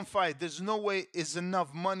bringing one fight. There's no way it's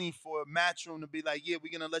enough money for Matchroom to be like, yeah,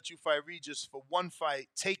 we're going to let you fight Regis for one fight,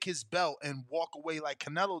 take his belt, and walk away like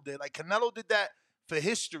Canelo did. Like, Canelo did that for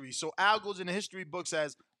history. So Al goes in the history books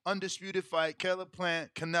as undisputed fight, Caleb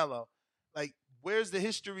Plant, Canelo. Like, where's the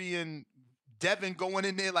history in Devin going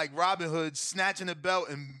in there like Robin Hood, snatching the belt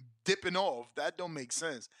and dipping off? That don't make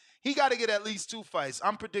sense. He got to get at least 2 fights.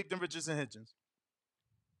 I'm predicting Richardson Hitchens.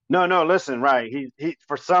 No, listen, right. He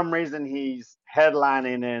for some reason he's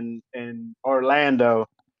headlining in Orlando.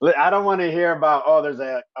 I don't want to hear about there's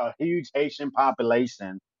a huge Haitian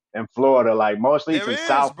population in Florida. Like mostly it's in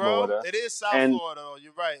South Florida. It is South And Florida.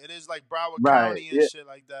 You're right. It is like Broward right, County and shit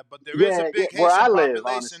like that. But there is a yeah, big where I Haitian live,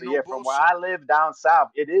 population. honestly, No from bullshit. where I live down south,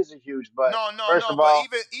 it is a huge. But no. first of But all,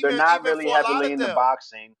 they're even not really Fort heavily into Lauderdale.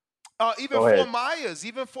 boxing. Even Go ahead.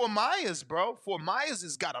 Fort Myers, bro. Fort Myers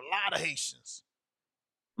has got a lot of Haitians.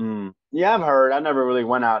 Yeah, I've heard. I never really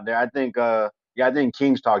went out there. I think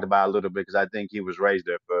King's talked about it a little bit because I think he was raised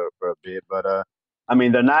there for a bit. But I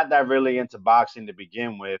mean, they're not that really into boxing to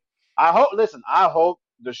begin with. I hope. Listen, I hope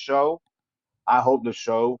the show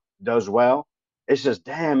does well. It's just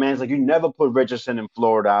damn, man. It's like you never put Richardson in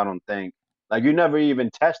Florida. I don't think. Like you never even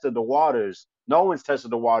tested the waters. No one's tested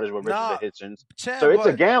the waters with Richardson Hitchens. So it's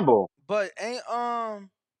a gamble. But ain't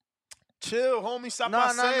chill, homie. Stop.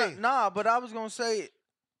 Nah. But I was gonna say.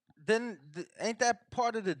 Then ain't that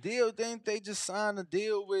part of the deal? Didn't they just sign a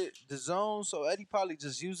deal with DAZN? So Eddie probably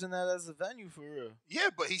just using that as a venue for real. Yeah,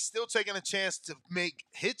 but he's still taking a chance to make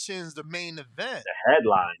Hitchens the main event. The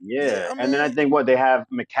headline, yeah. I mean, and then I think what they have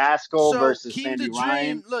McCaskill versus Sandy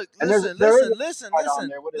Ryan. Look, and listen.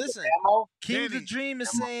 Keem the Dream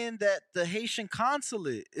is saying that the Haitian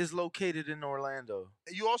consulate is located in Orlando.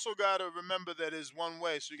 You also gotta remember that it's one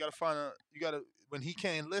way, so you gotta when he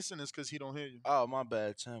can't listen, it's because he don't hear you. Oh, my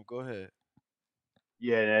bad, champ. Go ahead.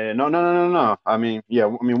 Yeah. No. I mean,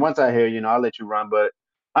 once I hear, I'll let you run. But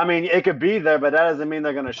I mean, it could be there, but that doesn't mean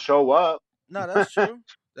they're gonna show up. No, that's true.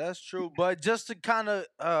 That's true. But just to kind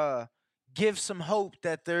of give some hope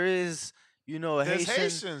that there is, a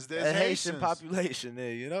Haitian population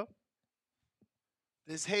there,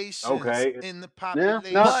 There's Haitians in the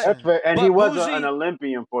population. Yeah, no, that's fair. And he was an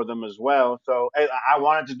Olympian for them as well. So I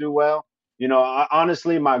wanted to do well.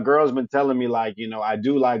 Honestly, my girl's been telling me I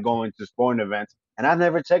do like going to sporting events, and I've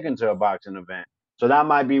never taken to a boxing event. So that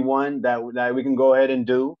might be one that we can go ahead and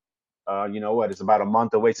do. It's about a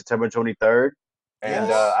month away, September 23rd,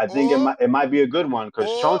 and I think it might be a good one because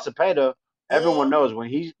Shawn Cepeda, everyone knows when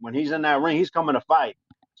he's in that ring, he's coming to fight.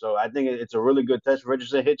 So I think it's a really good test for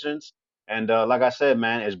Richardson Hitchens, and like I said,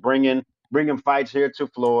 man, it's bringing fights here to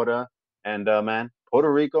Florida, and man,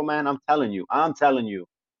 Puerto Rico, man, I'm telling you.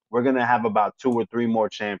 We're gonna have about 2 or 3 more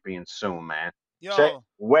champions soon, man.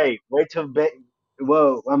 Wait till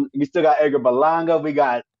we still got Edgar Berlanga, we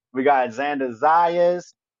got Xander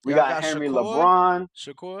Zayas, we got Henry LeBron.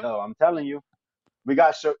 Shakur. No, I'm telling you, we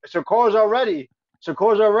got Shakur's already.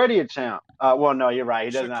 Shakur's already a champ. Well, no, you're right.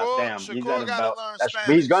 He doesn't have. Damn, he's not Shakur a got to belt. learn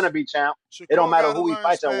He's gonna Spanish. be champ. It don't Shakur matter got to who he learn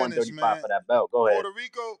fights at Spanish, 135 man. for that belt. Go ahead.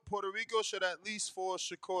 Puerto Rico should at least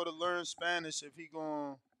force Shakur to learn Spanish if he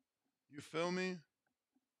going. You feel me?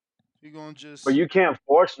 He gonna But just you can't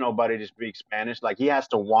force nobody to speak Spanish. Like he has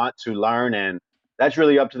to want to learn, and that's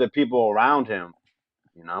really up to the people around him.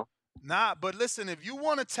 You know. nah. But listen, if you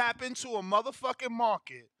want to tap into a motherfucking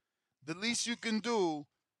market, the least you can do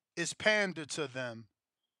is pander to them.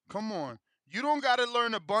 Come on. You don't gotta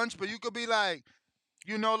learn a bunch, but you could be like,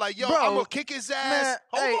 like, yo, I'm gonna Bro, kick his man, ass.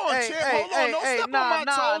 Hold hey, on, hey, champ. hey, Hold on. hey, Don't hey, step on nah, my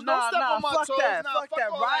nah, toes. Don't nah, step nah, on my fuck toes. that, Nah, fuck fuck that.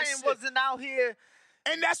 all that Ryan shit. wasn't out here.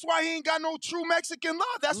 And that's why he ain't got no true Mexican love.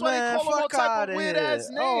 That's why they Man, call him all fuck type out of of weird here. ass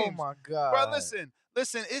Oh names. my Bro, God. listen,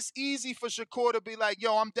 it's easy for Shakur to be like,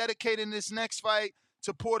 yo, I'm dedicating this next fight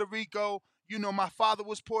to Puerto Rico. My father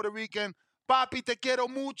was Puerto Rican. Papi, te quiero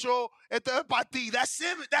mucho. Esto es pa' ti. That's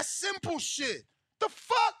simple shit. The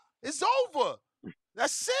fuck? It's over.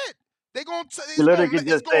 That's it. You literally could It's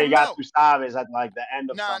just say gonna "Ya melt. tu sabes" at like the end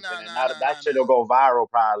of Nah, something, nah, and nah, nah, that nah, shit nah. will go viral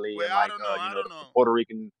probably Wait, in I like don't know. I don't the know. Puerto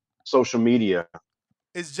Rican social media.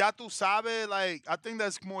 Is Ya Tu Sabe, like, I think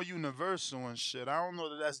that's more universal and shit. I don't know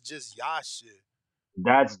that that's just ya shit.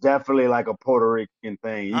 That's definitely like a Puerto Rican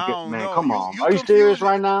thing. You I could, don't man, know. come You on. you Are you serious confusing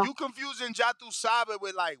right now? you confusing Ya Tu Sabe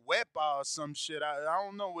with like Wepa or some shit. I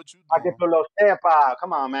don't know what you Pa que doing. tú lo sepas.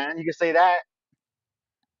 Come on, man. You can say that.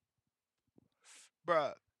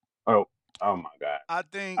 Bruh. Oh, oh my God. I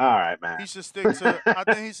think All right, man. he should stick to I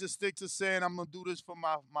think he should stick to saying I'm gonna do this for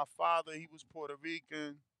my father. He was Puerto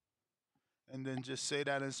Rican. And then just say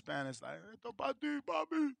that in Spanish, like, esto pa' ti,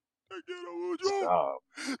 papi. Te quiero mucho. Stop.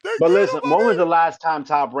 Te But quiero, listen, when was papi. the last time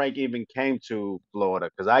Top Rank even came to Florida?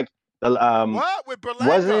 Because What? With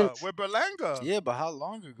wasn't Berlanga. With Berlanga. Yeah, but how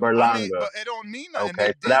long ago? I mean, Berlanga. but it don't mean nothing. Okay, They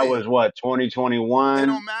so did that it. was what It 2021.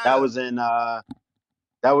 don't That matter. was in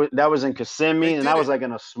that was in They Kissimmee, and did that was it. like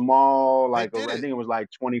in a small, They like did I it. think it was like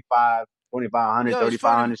 2,500, Yo, it's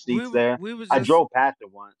funny. 3,500 seats there. We was I just drove past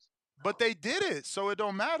it once. But they did it, so it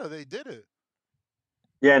don't matter. They did it.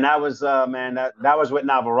 Yeah, and that was man, that was with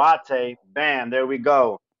Navarrete. Bam, there we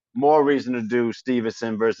go. More reason to do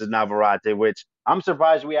Stevenson versus Navarrete, which I'm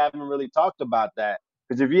surprised we haven't really talked about that.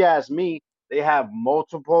 Because if you ask me, they have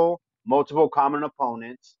multiple common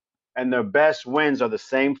opponents, and their best wins are the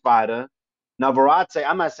same fighter. Navarrete,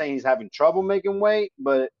 I'm not saying he's having trouble making weight,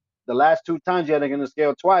 but the last two times you had to get on the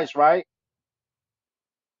scale twice, right?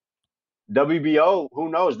 WBO, who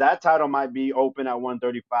knows? That title might be open at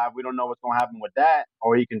 135. We don't know what's going to happen with that,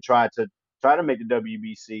 or he can try to make the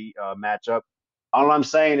WBC matchup. All I'm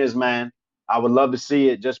saying is, man, I would love to see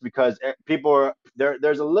it just because people are there.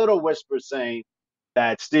 There's a little whisper saying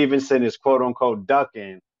that Stevenson is quote unquote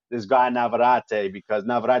ducking this guy Navarrete because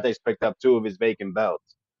Navarrete's picked up 2 of his vacant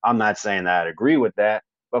belts. I'm not saying that I agree with that,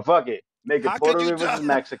 but fuck it, make it How could Puerto you Rico versus duck? How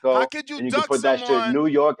Mexico, could you and you can duck put that shit someone, New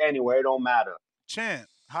York anywhere. It don't matter. champ?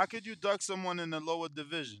 How could you duck someone in the lower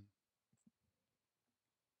division?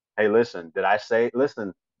 Hey, listen, did I say,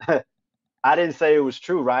 listen, I didn't say it was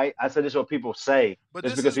true, right? I said this is what people say. But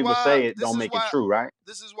Just this because is people why. say it, This don't is make it why. true, right?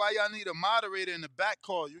 This is why y'all need a moderator in the back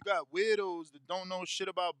call. You got weirdos that don't know shit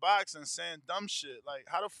about boxing saying dumb shit. Like,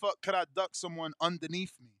 how the fuck could I duck someone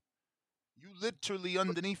underneath me? You literally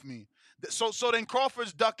underneath me. So then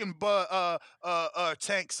Crawford's ducking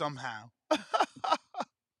Tank somehow.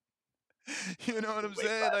 You know what I'm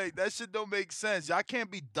saying? Like that shit don't make sense. Y'all can't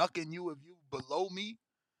be ducking you if you below me.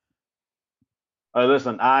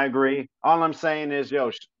 Listen, I agree. All I'm saying is,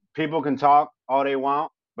 yo, people can talk all they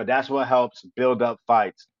want, but that's what helps build up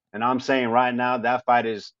fights. And I'm saying right now, that fight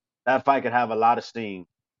could have a lot of steam,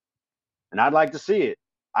 and I'd like to see it.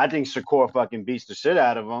 I think Shakur fucking beats the shit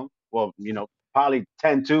out of him. Well, probably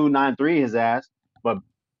 10-2, 9-3 his ass. But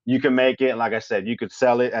you can make it, like I said, you could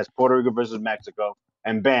sell it as Puerto Rico versus Mexico,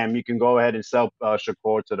 and bam, you can go ahead and sell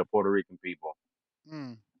Shakur to the Puerto Rican people.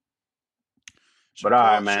 Mm. But all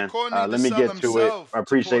right, man. Shakur need to Let me sell get to it. himself I to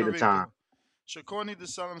appreciate Puerto the time. Rico. Shakur need to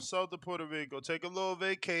sell himself to Puerto Rico. Take a little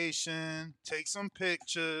vacation. Take some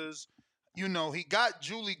pictures. He got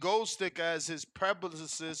Julie Goldstick as his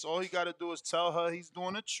publicist. All he got to do is tell her he's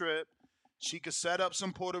doing a trip. She could set up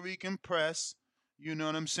some Puerto Rican press. You know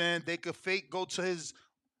what I'm saying? They could fake go to his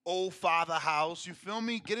old father house. You feel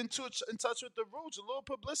me? Get in touch with the roots. A little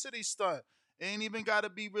publicity stunt. It ain't even got to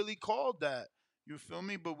be really called that. You feel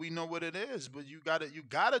me? But we know what it is. But you gotta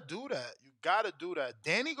do that. You gotta do that.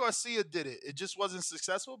 Danny Garcia did it. It just wasn't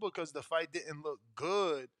successful because the fight didn't look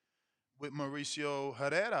good with Mauricio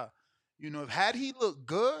Herrera. Had he looked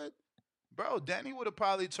good, bro, Danny would have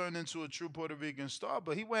probably turned into a true Puerto Rican star.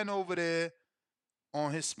 But he went over there.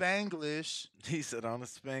 on his Spanglish. He said on the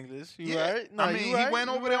Spanglish. You Yeah, right? No, I mean, you he right. went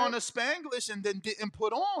you over there right. on the Spanglish and then didn't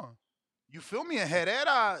put on. You feel me? And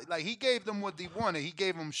Herrera, like he gave them what they wanted. He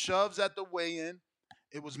gave them shoves at the weigh-in.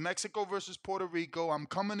 It was Mexico versus Puerto Rico. I'm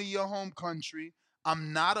coming to your home country.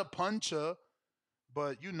 I'm not a puncher,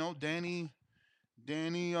 but you know, Danny,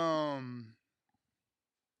 damn,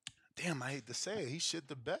 I hate to say it, he shit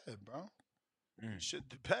the bed, bro. He shit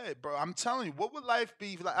the bed, bro. I'm telling you, what would life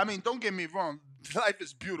be like? I mean, don't get me wrong, life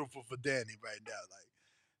is beautiful for Danny right now. Like,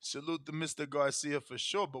 salute to Mr. Garcia for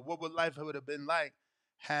sure. But what would life have been like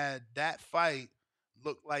had that fight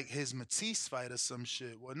looked like his Matisse fight or some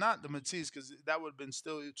shit? Well, not the Matisse, because that would have been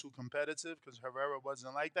still too competitive. Because Herrera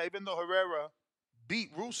wasn't like that. Even though Herrera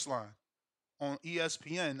beat Ruslan on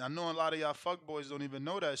ESPN. I know a lot of y'all fuckboys don't even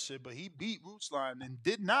know that shit, but he beat Ruslan and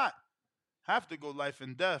did not have to go life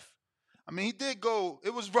and death. I mean, he did go.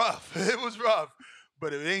 It was rough. It was rough,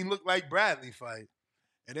 but it ain't look like Bradley fight.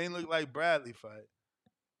 It ain't look like Bradley fight.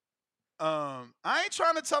 I ain't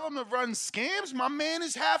trying to tell him to run scams. My man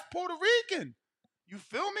is half Puerto Rican. You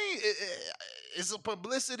feel me? It's a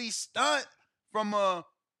publicity stunt from a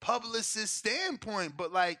publicist standpoint,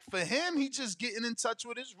 but like for him, he just getting in touch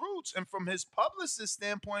with his roots, and from his publicist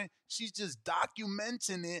standpoint, she's just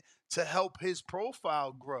documenting it to help his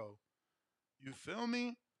profile grow. You feel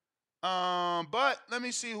me? But let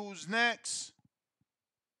me see who's next.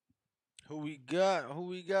 Who we got? Who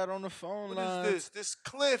we got on the phone line? What is this? This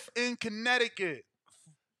Cliff in Connecticut.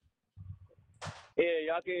 Yeah,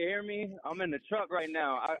 y'all can hear me? I'm in the truck right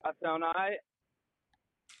now. I sound all right?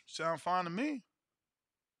 Sound fine to me.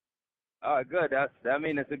 All right, good. That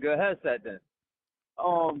means it's a good headset then.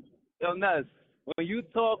 Yo, Ness, when you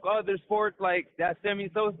talk other sports like that Sammy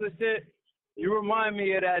Sosa shit, you remind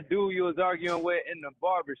me of that dude you was arguing with in the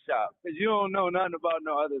barbershop, because you don't know nothing about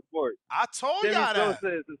no other sports. I told Sammy y'all that.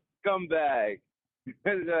 Sosa is a scumbag.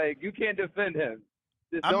 Like, you can't defend him.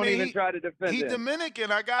 Just don't even try to defend him. He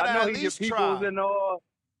Dominican. I gotta I know at he's your least people's try. and all,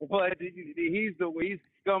 but he's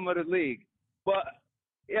scum of the league. But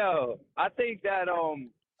yo, I think that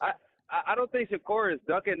I don't think Shakur is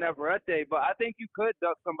ducking Navarrete, but I think you could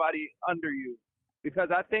duck somebody under you, because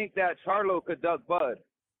I think that Charlo could duck Bud.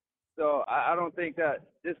 So I don't think that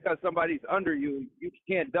just because somebody's under you, you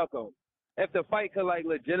can't duck them. If the fight could like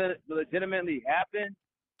legitimately happen,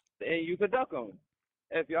 then you could duck them.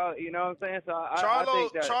 If y'all, you know what I'm saying? So I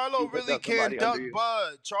think that Charlo you could really duck somebody can't duck under you.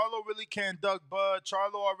 Bud. Charlo really can't duck Bud.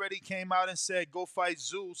 Charlo already came out and said, go fight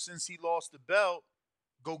Zeus since he lost the belt.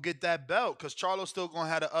 Go get that belt, because Charlo's still going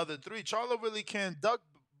to have the other three. Charlo really can't duck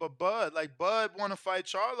but Bud. Like, Bud want to fight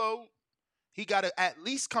Charlo. He got to at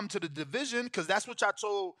least come to the division, because that's what y'all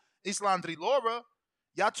told Islandri Laura.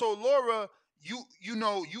 Y'all told Laura, you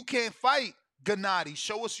know, you can't fight Gennady.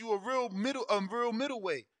 Show us you a real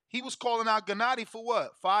middleweight. He was calling out Gennady for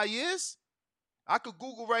what, 5 years? I could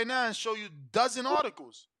Google right now and show you a dozen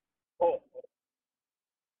articles. Oh,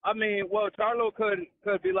 I mean, well, Charlo could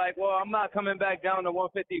be like, well, I'm not coming back down to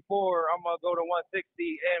 154. I'm gonna go to 160,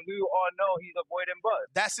 and we all know he's avoiding Bud.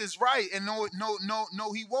 That's his right, and no,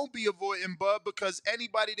 he won't be avoiding Bud, because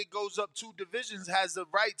anybody that goes up 2 divisions has the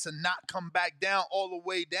right to not come back down all the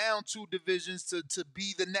way down 2 divisions to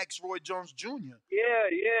be the next Roy Jones Jr. Yeah.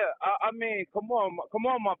 I mean, come on,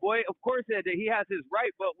 my boy. Of course that he has his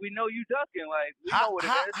right, but we know you ducking. Like, we know what it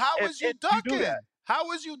is. How is you ducking? You do that.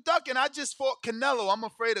 How is you ducking? I just fought Canelo. I'm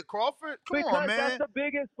afraid of Crawford. Come on, man. That's the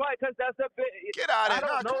biggest fight. Because that's the big. Get out of here.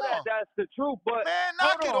 I don't know that that's the truth, but man,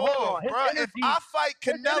 knock it off, bro. If I fight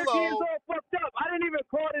Canelo, his energy is all fucked up. I didn't even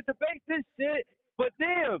call it debate this shit, but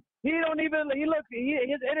damn, his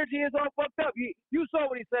energy is all fucked up. You saw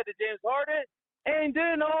what he said to James Harden, and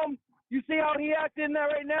then you see how he acted in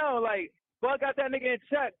that right now. Like, Bud got that nigga in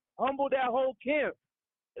check, humbled that whole camp.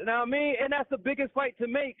 You know what I mean? And that's the biggest fight to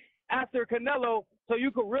make after Canelo, so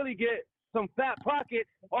you could really get some fat pocket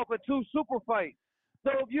off of 2 super fights.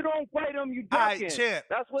 So if you don't fight him, you ducking. Champ,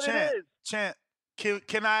 that's what it is. Champ,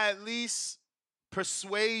 can I at least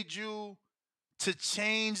persuade you to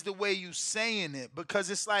change the way you saying it? Because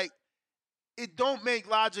it's like, it don't make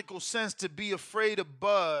logical sense to be afraid of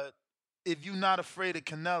Bud if you're not afraid of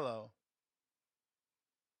Canelo.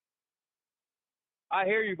 I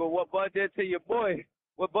hear you, but what Bud did to your boy,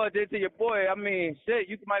 I mean, shit,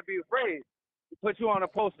 you might be afraid. Put you on a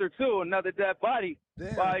poster too, another dead body.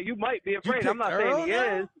 You might be afraid. I'm not saying he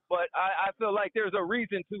is, but I feel like there's a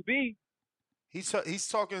reason to be. He's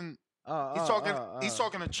talking to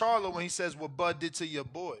Charlo when he says what Bud did to your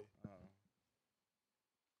boy.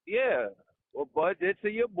 Yeah, what Bud did to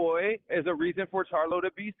your boy is a reason for Charlo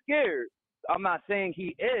to be scared. I'm not saying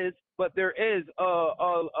he is, but there is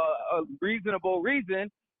a reasonable reason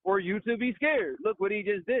for you to be scared. Look what he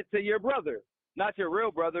just did to your brother. Not your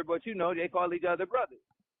real brother, but you know, they call each other brothers.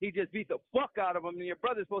 He just beat the fuck out of him, and your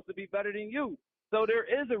brother's supposed to be better than you. So there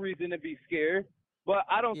is a reason to be scared. But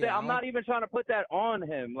I don't think, I'm not even trying to put that on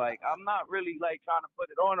him. Like, I'm not really, like, trying to put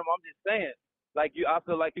it on him. I'm just saying, like, I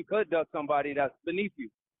feel like you could duck somebody that's beneath you.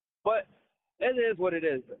 But it is what it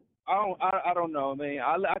is. I don't know, man.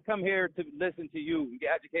 I come here to listen to you and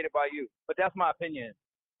get educated by you. But that's my opinion.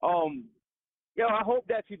 I hope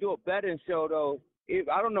that you do a betting show, though.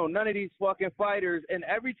 I don't know none of these fucking fighters, and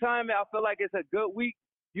every time I feel like it's a good week,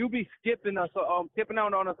 you be skipping out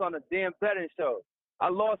on us on a damn betting show. I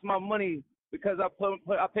lost my money because I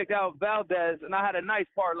picked out Valdez, and I had a nice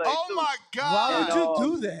parlay. Oh my God! Why would you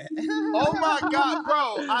do that? Oh my God,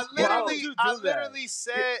 bro! I that? literally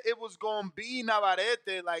said it was gonna be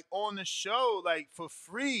Navarrete, like on the show, like for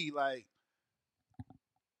free, like.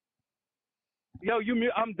 Yo,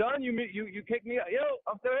 I'm done. You kicked me out. Yo,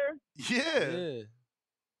 I'm still here. Yeah.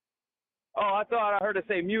 Oh, I thought I heard it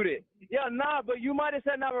say muted. Yeah, nah, but you might have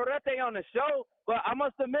said Navarrete on the show, but I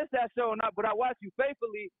must have missed that show. But I watched you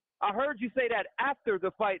faithfully. I heard you say that after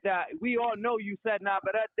the fight that we all know you said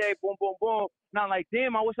Navarrete, boom, boom, boom. And I'm like,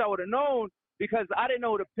 damn, I wish I would have known because I didn't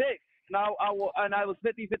know the pick. Now I was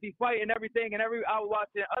 50-50 fight and everything, and I was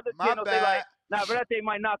watching other channels. They like Navarrete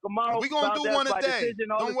might knock him out. We're gonna do one a day.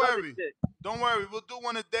 Don't worry. Shit. Don't worry. We'll do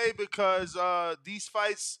one a day because these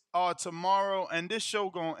fights are tomorrow, and this show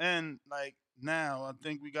gonna end like now. I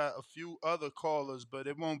think we got a few other callers, but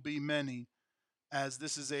it won't be many, as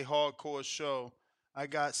this is a hardcore show. I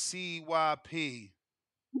got CYP.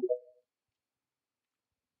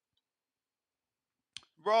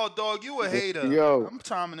 Raw dog, you a hater. Yo. I'm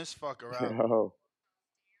timing this fucker out.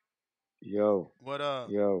 Yo. What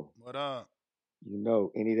up? Yo. What up? You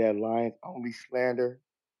know, any of that Lions only slander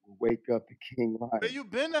will wake up the King Lion. Where you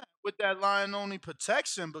been at with that lion only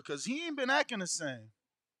protection? Because he ain't been acting the same.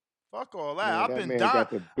 Fuck all that. Man,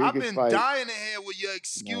 I've been dying to hear with your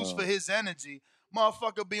excuse for his energy.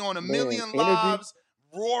 Motherfucker be on a million lives,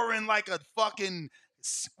 roaring like a fucking.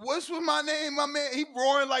 What's with my name, my man? He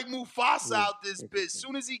roaring like Mufasa out this bitch.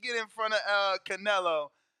 Soon as he get in front of Canelo,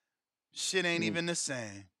 shit ain't even the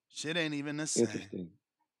same. Shit ain't even the same.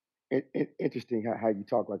 Interesting how you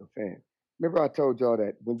talk like a fan. Remember I told y'all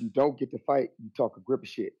that when you don't get to fight, you talk a grip of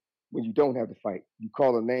shit. When you don't have to fight, you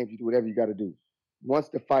call the names, you do whatever you got to do. Once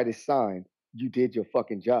the fight is signed, you did your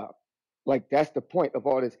fucking job. Like that's the point of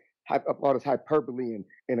all this hyperbole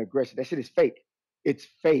and aggression. That shit is fake. It's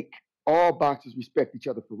fake. All boxers respect each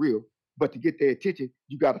other for real, but to get their attention,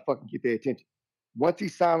 you got to fucking get their attention. Once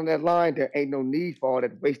he's signed on that line, there ain't no need for all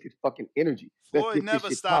that wasted fucking energy. Floyd never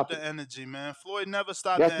stopped the energy, man. Floyd never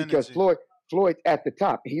stopped the energy. That's because Floyd's at the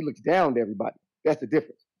top and he looks down to everybody. That's the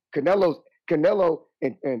difference. Canelo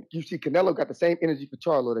and you see Canelo got the same energy for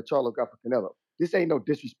Charlo that Charlo got for Canelo. This ain't no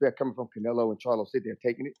disrespect coming from Canelo and Charlo sitting there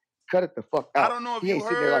taking it. Cut it the fuck out. I don't know if you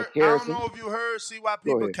heard. I don't know if you heard CYP,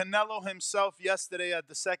 but Canelo himself yesterday at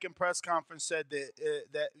the second press conference said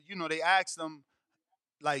that they asked him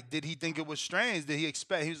like, did he think it was strange? Did he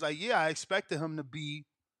expect? He was like, yeah, I expected him to be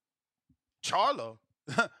Charlo,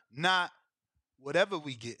 not whatever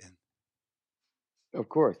we getting. Of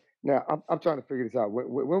course. Now I'm trying to figure this out.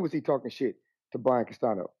 When was he talking shit to Brian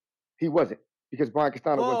Castano? He wasn't. Because Brian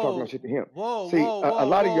Castano wasn't talking no shit to him. A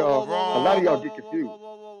lot of y'all get confused.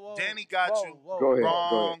 Danny got you.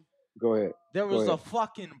 Go ahead. There was a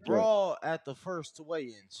fucking brawl at the first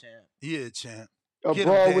weigh-in, champ. Yeah, champ. A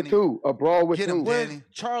brawl with who? A brawl with who? With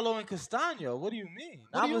Charlo and Castano. What do you mean?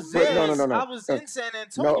 No. I was in San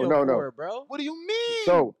Antonio for it, bro. What do you mean?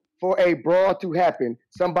 So for a brawl to happen,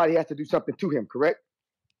 somebody has to do something to him, correct?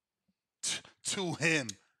 To him.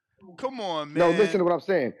 Come on, man. No, listen to what I'm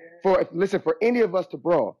saying. For any of us to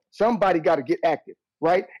brawl, somebody got to get active,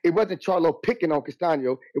 right? It wasn't Charlo picking on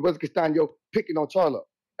Castano. It wasn't Castano picking on Charlo.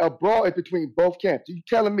 A brawl is between both camps. You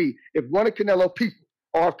telling me if one of Canelo people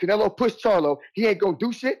or if Canelo pushed Charlo, he ain't gonna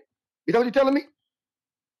do shit? Is that what you're telling me?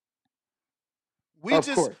 We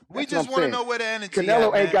just want to know where the energy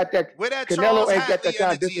Canelo at, ain't got that. Where that Canelo Charles ain't got that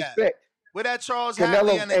kind of energy disrespect. Where that Charles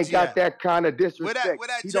Canelo energy ain't got at? that kind of disrespect. Where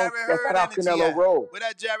that Jarrett Hurd that's energy not how Canelo at? roll. Where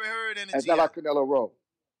that Jarrett Hurd energy That's not how Canelo roll.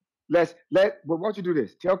 Why don't you do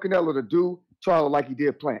this? Tell Canelo to do Charlo like he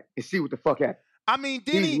did Plant and see what the fuck happens. I mean,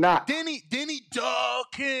 didn't he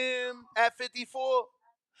duck him at 54?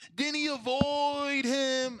 Didn't he avoid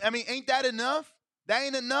him? I mean, ain't that enough? That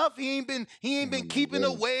ain't enough. He ain't been keeping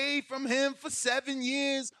away from him for 7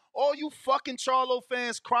 years. All you fucking Charlo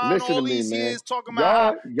fans crying all these years talking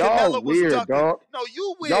about how Canelo was ducking. Dog. No,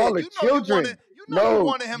 you weird. Y'all are you children. You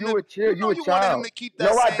wanted him to keep that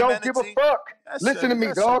same I don't energy. give a fuck. Listen to me,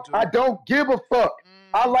 dog. I don't give a fuck.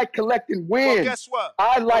 I like collecting Well, wins. guess what?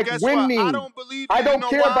 I Well, like guess what? I winning. don't believe I you. You don't know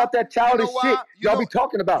care why? about that You know childish shit why? y'all be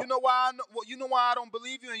talking about. You know why? Well, you know why I don't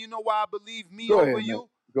believe you, and you know why I believe me Go over ahead, man. you?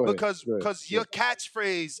 Go ahead. Because Go ahead. your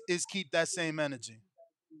catchphrase is keep that same energy,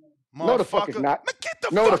 No, the fuck it's motherfucker. not. Man, get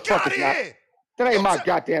the No, the fuck fuck out it's of not. here. That ain't You my tell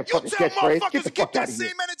goddamn you fucking tell catchphrase. Get motherfuckers the to keep fuck that out of here.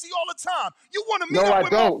 same energy all the time. You want to meet No, up I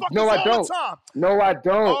with don't. No, motherfuckers I all the don't. time. No, I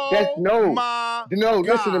don't. That's Oh no. my No,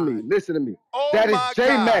 listen to God. me. Listen to me. Oh That is my J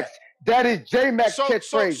God. Max. That is J Max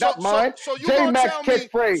catchphrase, not mine. So you J gonna Max tell me?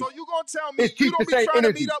 catchphrase So you gonna tell me is you keep the don't be same trying to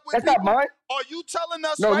meet energy. up with That's not people? mine. Are you telling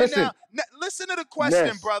us No, right listen. now? Listen to the question,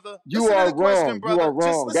 Ness, brother. you Listen to are the question, wrong. You brother. are Just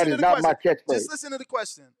wrong. That listen to is the not my question. catchphrase. Just listen to the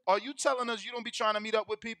question. Are you telling us you don't be trying to meet up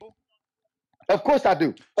with people? Of course I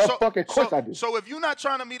do. Of fucking course I do. So if you're not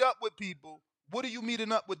trying to meet up with people, what are you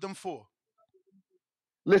meeting up with them for?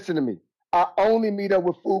 Listen to me. I only meet up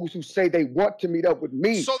with fools who say they want to meet up with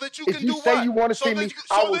me. So that you If can you do say what? you want to see me,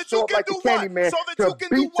 I will show up like the Candyman to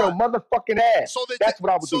beat your motherfucking ass. That's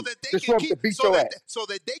what I would do. They To can show up to keep beat your ass. so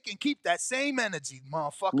that they can keep that same energy,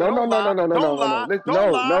 motherfucker. No, no, Don't no, no, lie. no, no, Don't no, no, no. lie. Listen, Don't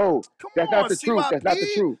no, lie. no. Come That's not on, the truth. That's not the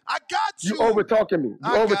CYP. truth. I got You you. over talking me. You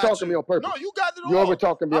I over got talking me you. on purpose. No, you got it You over all.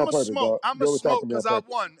 talking me I'm on a purpose, smoke. dog. I'm You a over smoke talking me on because I purpose.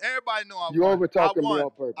 won. Everybody know I You won. over I talking me won. on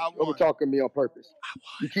purpose. I You over won. talking me on purpose.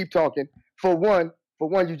 You keep talking. For one,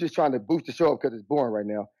 you just trying to boost the show up because it's boring right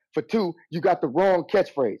now. For two, you got the wrong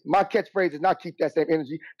catchphrase. My catchphrase is not keep that same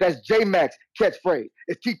energy. That's J Max catchphrase.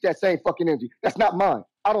 It's keep that same fucking energy. That's not mine.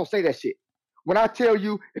 I don't say that shit. When I tell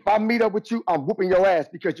you, if I meet up with you, I'm whooping your ass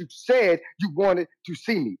because you said you wanted to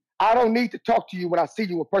see me. I don't need to talk to you when I see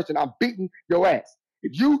you in person. I'm beating your ass.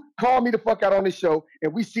 If you call me the fuck out on this show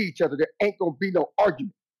and we see each other, there ain't gonna be no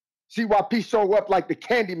argument. CYP show up like the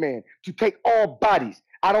Candyman to take all bodies.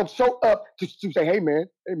 I don't show up to say, hey man,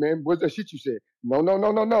 what's that shit you said? No, no,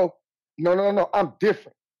 no, no, no. No, no, no, no. I'm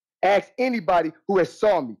different. Ask anybody who has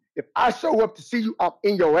saw me. If I show up to see you, I'm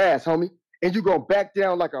in your ass, homie. And you gonna back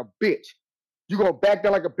down like a bitch. You gonna back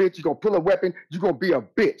down like a bitch. You gonna pull a weapon. You gonna be a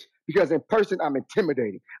bitch. Because in person, I'm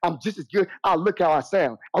intimidating. I'm just as good. I look how I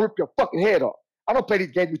sound. I rip your fucking head off. I don't play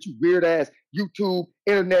these games with you weird ass YouTube,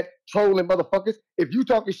 internet, trolling motherfuckers. If you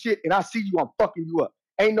talking shit and I see you, I'm fucking you up.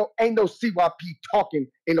 Ain't no CYP talking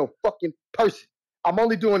in no fucking person. I'm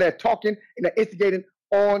only doing that talking and that instigating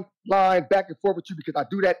online back and forth with you because I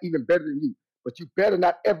do that even better than you. But you better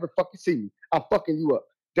not ever fucking see me. I'm fucking you up.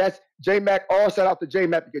 That's J Mac. All shout out to J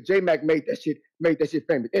Mac because J Mac made that shit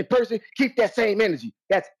famous. In person, keep that same energy.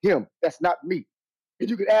 That's him. That's not me. And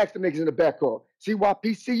you can ask the niggas in the back call.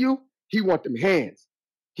 CYP see you? He want them hands.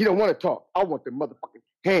 He don't want to talk. I want them motherfucking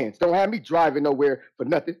hands. Don't have me driving nowhere for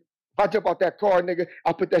nothing. If I jump out that car, nigga,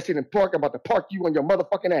 I'll put that shit in park. I'm about to park you on your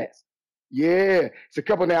motherfucking ass. Yeah. It's a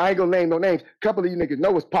couple now. I ain't gonna name no names. A couple of you niggas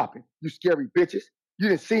know what's popping. You scary bitches. You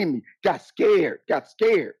didn't see me. Got scared.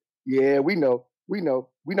 Yeah, we know. We know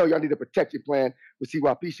y'all need a protection plan when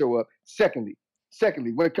CYP show up. Secondly,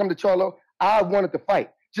 when it comes to Charlo, I wanted to fight.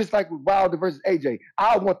 Just like with Wilder versus AJ.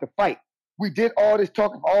 I want to fight. We did all this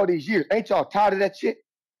talking for all these years. Ain't y'all tired of that shit?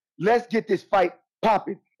 Let's get this fight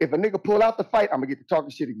popping. If a nigga pull out the fight, I'm gonna get to talking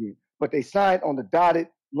shit again. But they signed on the dotted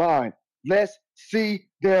line. Let's see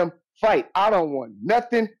them fight. I don't want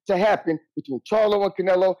nothing to happen between Charlo and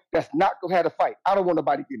Canelo that's not gonna have a fight. I don't want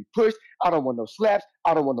nobody getting pushed. I don't want no slaps.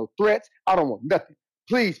 I don't want no threats. I don't want nothing.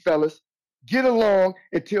 Please, fellas, get along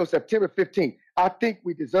until September 15th. I think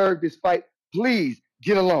we deserve this fight. Please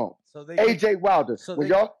get along. So they AJ Wilder, when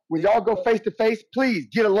y'all go face to face, please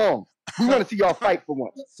get along. We want to see y'all fight for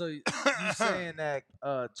once. So you saying that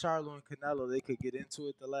Charlo and Canelo they could get into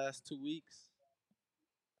it the last 2 weeks?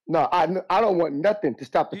 No, I don't want nothing to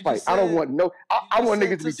stop the fight. I don't want no. I want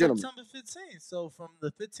niggas to be gentlemen. September 15th. So from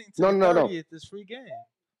the 15th to No, the no, no. 30th is free game.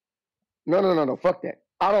 No. Fuck that.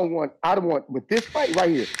 I don't want with this fight right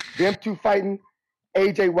here. Them two fighting,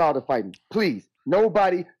 AJ Wilder fighting. Please,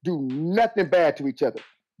 nobody do nothing bad to each other.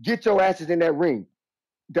 Get your asses in that ring.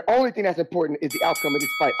 The only thing that's important is the outcome of this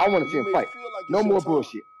fight. I want to see him fight. No more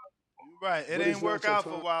bullshit. Right, it ain't work out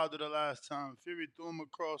for Wilder the last time. Fury threw him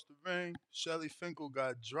across the ring. Shelly Finkel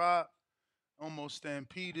got dropped, almost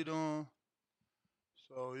stampeded on.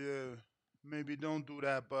 So yeah, maybe don't do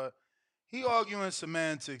that. But he arguing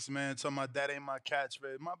semantics, man. Talking about that ain't my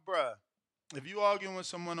catchphrase. My bruh, if you arguing with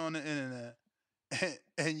someone on the internet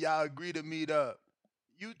and y'all agree to meet up,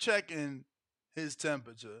 you checking his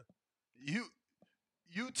temperature.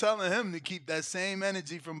 You telling him to keep that same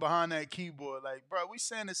energy from behind that keyboard. Like, bro, we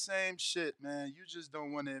saying the same shit, man. You just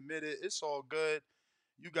don't want to admit it. It's all good.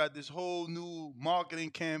 You got this whole new marketing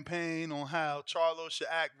campaign on how Charlo should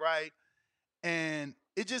act right. And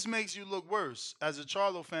it just makes you look worse as a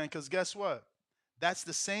Charlo fan, because guess what? That's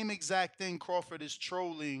the same exact thing Crawford is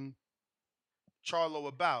trolling Charlo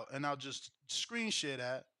about, and I'll just screen share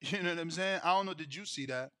that. You know what I'm saying? I don't know. Did you see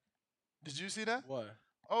that? Did you see that? What?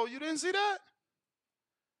 Oh, you didn't see that?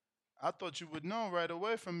 I thought you would know right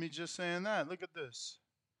away from me just saying that. Look at this.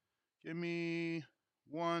 Give me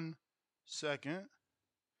 1 second.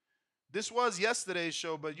 This was yesterday's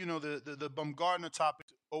show, but you know the Bumgardner topic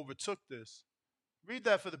overtook this. Read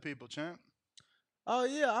that for the people, champ. Oh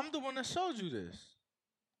yeah, I'm the one that showed you this.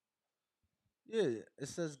 Yeah, it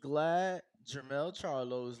says glad Jermel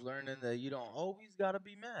Charlo is learning that you don't always gotta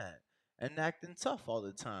be mad and acting tough all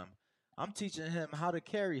the time. I'm teaching him how to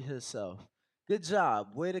carry himself. Good job.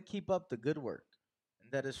 Way to keep up the good work.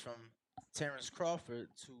 And that is from Terrence Crawford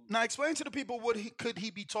to Now explain to the people what could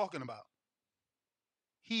he be talking about.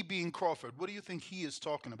 He being Crawford. What do you think he is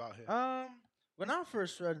talking about here? When I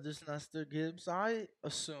first read this, Nestor Gibbs, I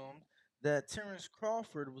assumed that Terrence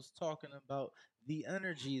Crawford was talking about the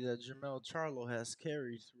energy that Jermel Charlo has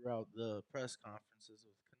carried throughout the press conferences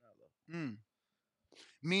with Canelo.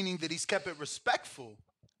 Meaning that he's kept it respectful.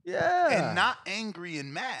 Yeah. And not angry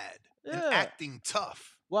and mad. Yeah. And acting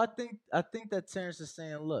tough. Well, I think that Terrence is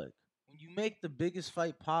saying, look, when you make the biggest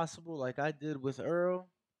fight possible, like I did with Earl,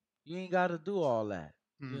 you ain't got to do all that,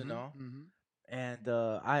 you know. And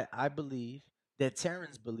I believe that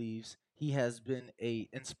Terrence believes he has been a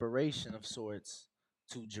inspiration of sorts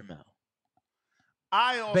to Jermel.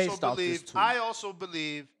 I also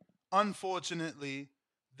believe, unfortunately,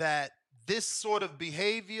 that this sort of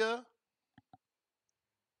behavior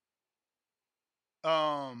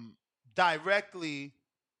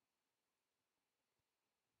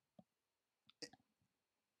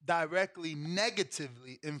directly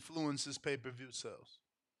negatively influences pay-per-view sales.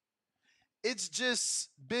 It's just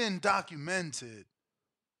been documented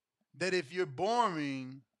that if you're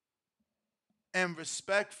boring and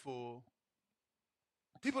respectful,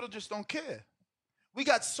 people just don't care. We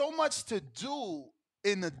got so much to do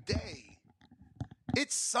in a day.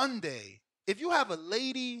 It's Sunday. If you have a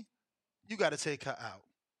lady, you got to take her out.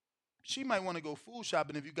 She might want to go food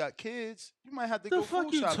shopping. If you got kids, you might have to go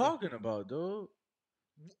food shopping. The fuck you talking about, dude?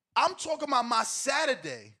 I'm talking about my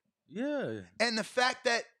Saturday. Yeah. And the fact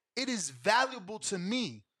that it is valuable to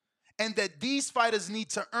me and that these fighters need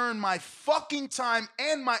to earn my fucking time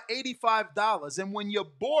and my $85. And when you're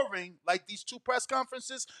boring, like these two press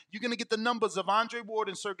conferences, you're going to get the numbers of Andre Ward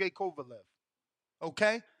and Sergey Kovalev.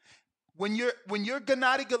 Okay? When you're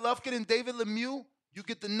Gennady Golovkin and David Lemieux, you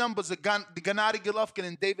get the numbers of Gennady Golovkin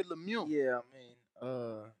and David Lemieux. Yeah, I mean,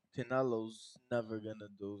 Canelo's never gonna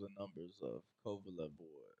do the numbers of Kovalev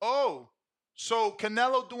Ward. Oh, so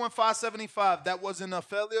Canelo doing 575, that wasn't a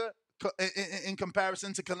failure in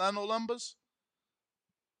comparison to Canelo numbers?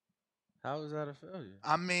 How is that a failure?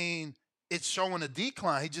 I mean, it's showing a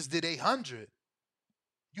decline. He just did 800.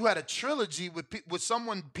 You had a trilogy with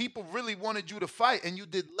someone people really wanted you to fight, and you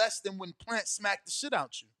did less than when Plant smacked the shit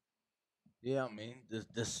out you. Yeah, I mean,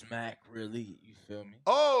 the smack really, you feel me?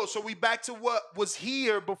 Oh, so we back to what was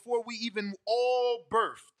here before we even all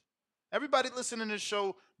birthed. Everybody listening to the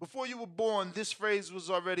show, before you were born, this phrase was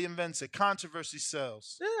already invented. Controversy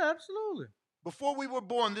sells. Yeah, absolutely. Before we were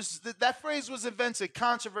born, that phrase was invented.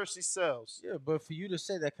 Controversy sells. Yeah, but for you to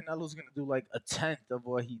say that Canelo's going to do like a tenth of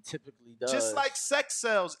what he typically does. Just like sex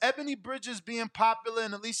sells. Ebony Bridges being popular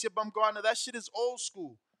and Alicia Baumgartner, that shit is old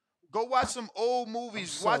school. Go watch some old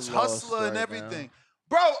movies. Watch Hustler and everything. Now.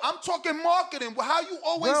 Bro, I'm talking marketing. How you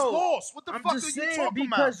always lost? What the fuck are you talking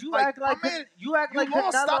about? Because you act like you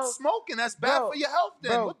lost. Canelo. Stop smoking. That's bad for your health.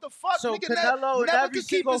 Then what the fuck? So nigga, Canelo in every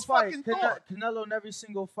single fight. thought. Canelo in every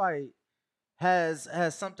single fight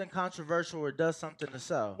has something controversial or does something to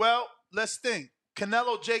sell. Well, let's think.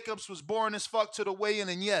 Canelo Jacobs was boring as fuck to the weigh-in,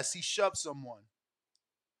 and yes, he shoved someone.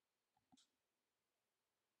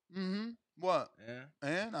 What? Yeah.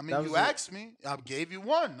 And I mean, you asked me. I gave you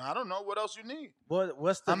one. I don't know what else you need.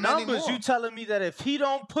 What's the numbers? You telling me that if he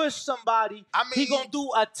don't push somebody, he gonna do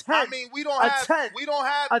a 10. I mean, we don't have 10%.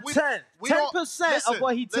 10% of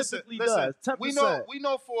what he typically does. 10%. We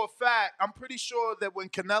know for a fact. I'm pretty sure that when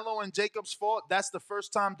Canelo and Jacobs fought, that's the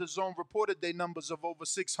first time the Zone reported their numbers of over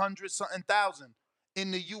 600-something thousand in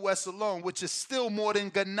the U.S. alone, which is still more than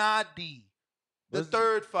Gennady, the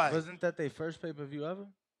third fight. Wasn't that their first pay-per-view ever?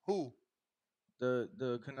 Who?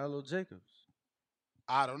 The Canelo Jacobs.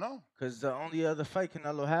 I don't know. Because the only other fight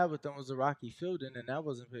Canelo had with them was the Rocky Fielding, and that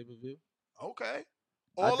wasn't pay-per-view. Okay.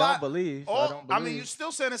 I don't believe. I mean, you're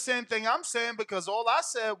still saying the same thing I'm saying because all I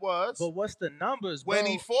said was. But what's the numbers, bro? When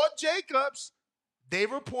he fought Jacobs, they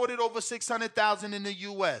reported over 600,000 in the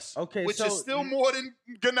U.S. Okay, which is still more than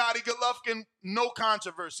Gennady Golovkin. No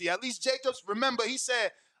controversy. At least Jacobs, remember, he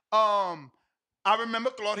said, I remember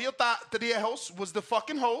Claudio Trejos was the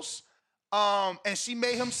fucking host. And she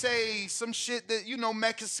made him say some shit that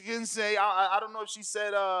Mexicans say. I don't know if she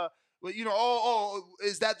said but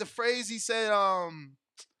is that the phrase he said?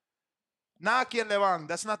 Nah, ¿quién le van?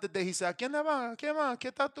 That's not the day he said, ¿quién le van? ¿Quién van?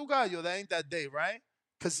 ¿Qué tal tu gallo? That ain't that day, right?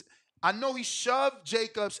 Because I know he shoved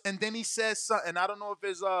Jacobs and then he said something. I don't know if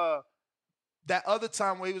it's that other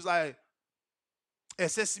time where he was like,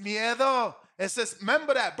 ese es miedo.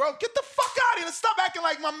 Remember that, bro. Get the fuck out of here. Stop acting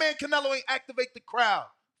like my man Canelo ain't activate the crowd.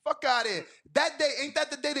 Fuck out of here. That day, ain't that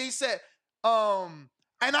the day that he said,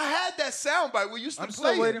 and I had that soundbite. We used to I'm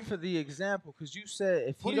play still waiting it. for the example because you said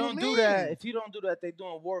if What he do you don't do mean? that, they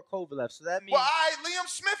doing War Kovalev. So that means Well, Liam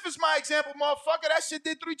Smith is my example, motherfucker. That shit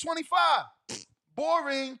did 325.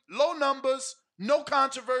 Boring, low numbers, no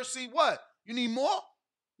controversy. What? You need more?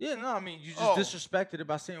 yeah, no, I mean you just disrespected it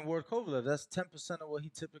by saying War Kovalev. That's 10% of what he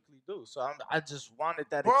typically do. So I just wanted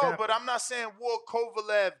that example. Bro, but I'm not saying War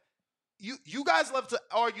Kovalev. You guys love to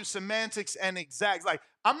argue semantics and exacts. Like,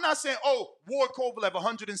 I'm not saying, War Kovalev,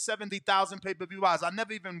 170,000 pay-per-view buys. I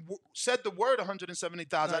never even said the word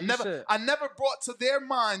 170,000. No, I never brought to their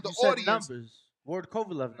mind the you said audience. Numbers. Ward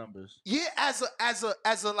Kovalev numbers. Yeah, as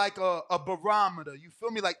a like a barometer. You feel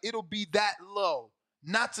me? Like, it'll be that low.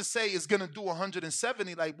 Not to say it's gonna do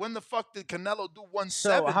 170. Like, when the fuck did Canelo do 170?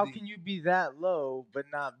 So how can you be that low but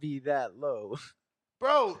not be that low?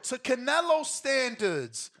 Bro, to Canelo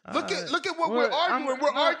standards, look at what we're arguing. We're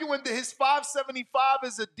arguing that his 575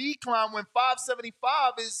 is a decline when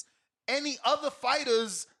 575 is any other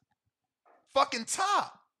fighter's fucking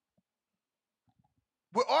top.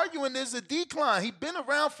 We're arguing there's a decline. He's been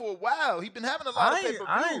around for a while. He's been having a lot of pay-per-views.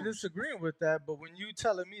 I ain't disagreeing with that, but when you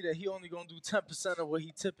telling me that he only gonna do 10% of what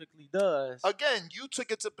he typically does. Again, you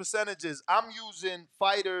took it to percentages. I'm using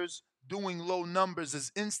fighters doing low numbers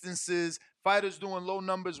as instances, fighters doing low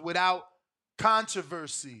numbers without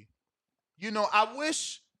controversy. I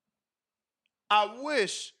wish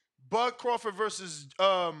Bud Crawford versus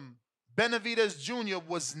Benavidez Jr.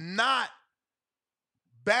 was not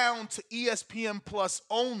bound to ESPN Plus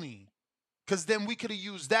only, because then we could have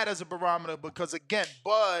used that as a barometer, because, again,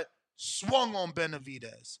 Bud swung on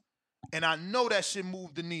Benavidez. And I know that shit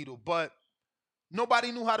moved the needle, but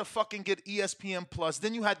nobody knew how to fucking get ESPN Plus.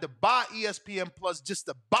 Then you had to buy ESPN Plus just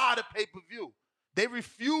to buy the pay-per-view. They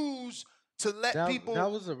refused to let people.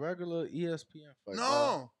 That was a regular ESPN fight.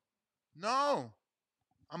 No.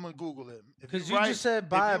 I'm gonna Google it. Because you just said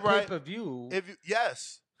buy a pay-per-view.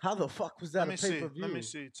 Yes. How the fuck was that a pay-per-view? Let me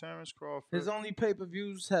see. Terrence Crawford. His only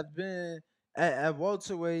pay-per-views have been at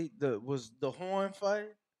welterweight. Was the Horn fight,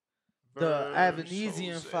 the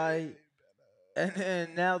Avanesian fight, and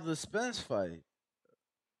then now the Spence fight.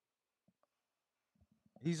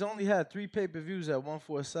 He's only had 3 pay-per-views at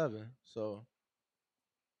 147. So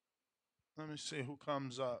let me see who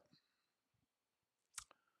comes up.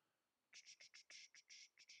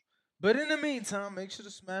 But in the meantime, make sure to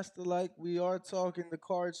smash the like. We are talking the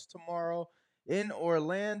cards tomorrow in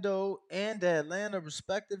Orlando and Atlanta,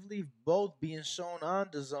 respectively, both being shown on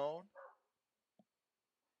DAZN.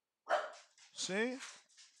 See?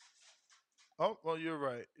 Oh, well, you're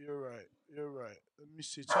right. Let me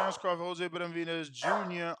see. Terrence Crawford, Jose Benavidez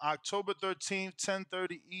Jr., October 13th,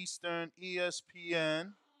 10:30 Eastern,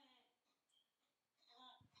 ESPN.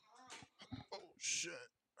 Oh, shit.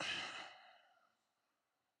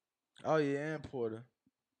 Oh, yeah, and Porter.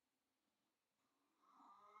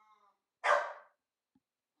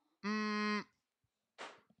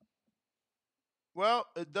 Well,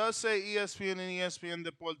 it does say ESPN and ESPN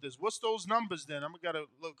Deportes. What's those numbers then? I'm going to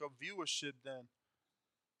look up viewership then.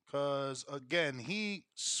 Because, again, he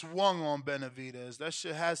swung on Benavidez. That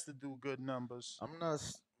shit has to do good numbers. I'm not...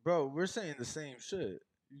 Bro, we're saying the same shit.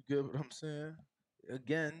 You get what I'm saying?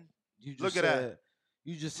 Again, you just look at said... that.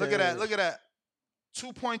 You just look said... Look at that.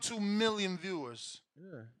 2.2 million viewers.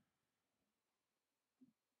 Yeah.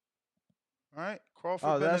 All right.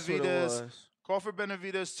 Crawford that's what it was. Crawford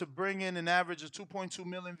Benavidez to bring in an average of 2.2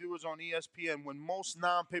 million viewers on ESPN when most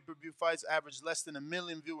non-pay-per-view fights average less than 1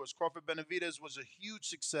 million viewers. Crawford Benavidez was a huge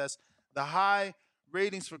success. The high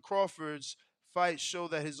ratings for Crawford's fight show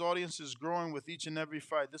that his audience is growing with each and every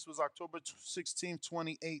fight. This was October 16,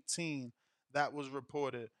 2018 that was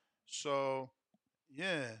reported. So,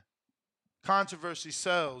 yeah. Controversy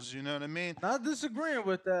sells, you know what I mean? Not disagreeing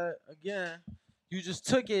with that. Again, you just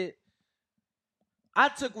took it. I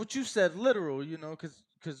took what you said literal, because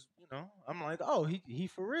I'm like, oh, he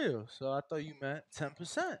for real. So I thought you meant 10%.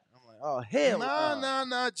 I'm like, oh, hell no.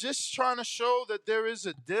 Nah. Just trying to show that there is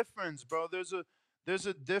a difference, bro. There's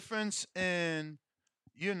a difference in,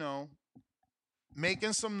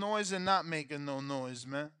 making some noise and not making no noise,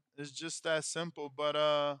 man. It's just that simple. But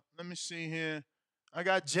let me see here. I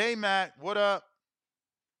got J Mac. What up?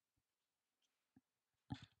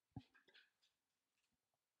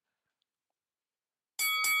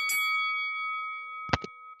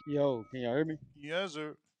 Yo, can y'all hear me? Yes,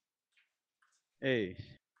 sir. Hey,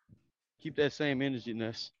 keep that same energy,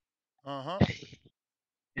 Ness. Uh-huh.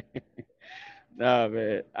 Nah,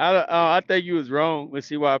 man. I think you was wrong with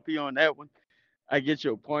CYP on that one. I get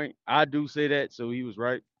your point. I do say that, so he was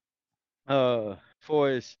right. For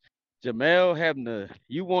as Jamel having to,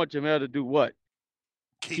 you want Jamel to do what?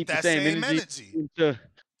 Keep Keep the that same same energy energy. to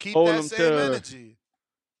Keep hold that him same to energy.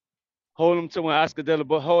 hold him to when Oscar De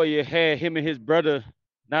La Hoya had him and his brother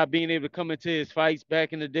not being able to come into his fights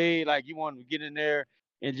back in the day. Like you want him to get in there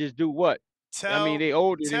and just do what? I mean, Tell they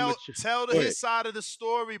older than tell mature. tell Go ahead. his side of the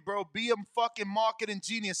story, bro. Be a fucking marketing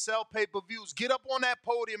genius. Sell pay-per-views. Get up on that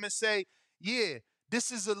podium and say, yeah,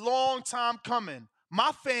 this is a long time coming.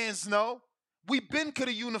 My fans know. We been could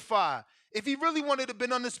have unified. If he really wanted to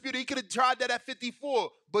been undisputed, he could have tried that at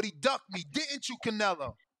 54, but he ducked me, didn't you,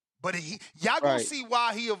 Canelo? But y'all gonna Right, see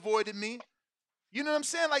why he avoided me. You know what I'm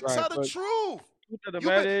saying? Like, right. tell the But truth. truth of the You've been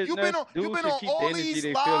matter is, you've been Ness, on you've dudes been should on keep the all energy these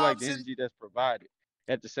they feel like the lives and energy that's provided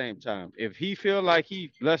at the same time. If he feel like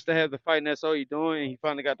he blessed to have the fight and that's all he doing and he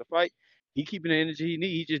finally got the fight, he keeping the energy he need.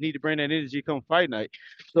 He just need to bring that energy come fight night.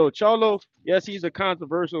 So Charlo, yes, he's a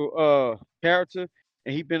controversial character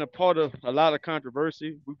and he been a part of a lot of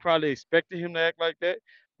controversy. We probably expected him to act like that.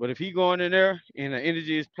 But if he going in there and the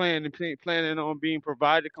energy is planning on being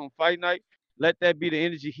provided come fight night, let that be the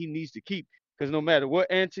energy he needs to keep. Because no matter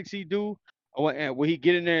what antics he do, or what he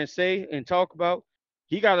get in there and say and talk about,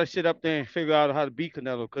 he got to sit up there and figure out how to beat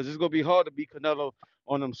Canelo. Because it's gonna be hard to beat Canelo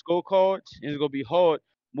on them scorecards, and it's gonna be hard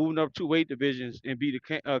moving up 2 weight divisions and beat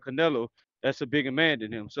Canelo. That's a bigger man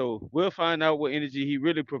than him. So we'll find out what energy he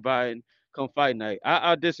really providing come fight night.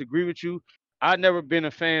 I disagree with you. I've never been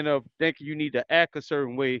a fan of thinking you need to act a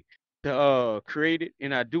certain way to create it,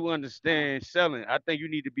 and I do understand selling. I think you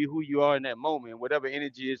need to be who you are in that moment. Whatever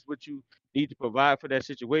energy is what you need to provide for that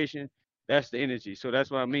situation, that's the energy. So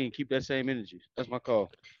that's what I mean. Keep that same energy. That's my call.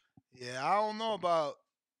 yeah, I don't know about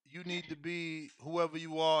you need to be whoever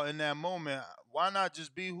you are in that moment. Why not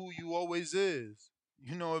just be who you always is?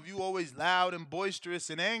 You know, if you always loud and boisterous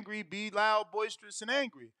and angry, be loud, boisterous, and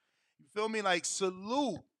angry. You feel me? Like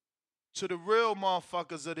salute to the real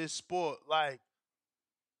motherfuckers of this sport, like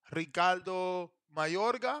Ricardo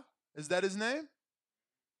Mayorga. Is that his name?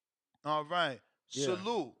 All right. Yeah.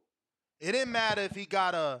 Salute. It didn't matter if he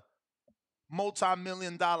got a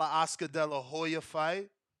multi-million-dollar Oscar De La Hoya fight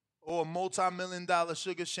or a multi-million-dollar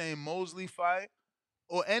Sugar Shane Mosley fight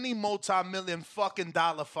or any multi-million fucking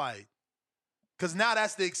dollar fight. Because now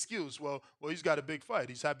that's the excuse. Well, he's got a big fight.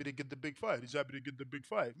 He's happy to get the big fight. He's happy to get the big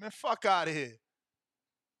fight. Man, fuck out of here.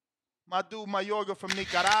 My dude Mayorga from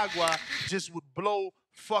Nicaragua just would blow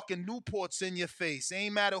fucking Newports in your face.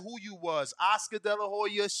 Ain't matter who you was. Oscar De La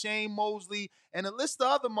Hoya, Shane Mosley, and a list of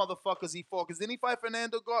other motherfuckers he fought. Because didn't he fight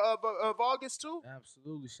Fernando Vargas too?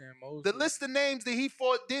 Absolutely, Shane Mosley. The list of names that he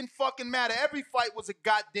fought didn't fucking matter. Every fight was a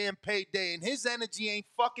goddamn payday, and his energy ain't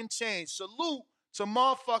fucking changed. Salute to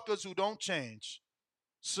motherfuckers who don't change.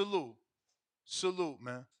 Salute. Salute,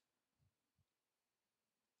 man.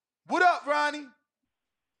 What up, Ronnie?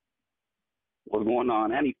 What's going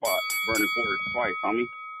on? And he fought Vernon Forrest twice, homie.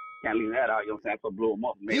 Can't leave that out, you know what I'm saying? So blew him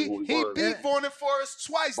up, made him who he He was. beat Vernon Forrest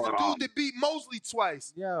twice. The But dude that beat Mosley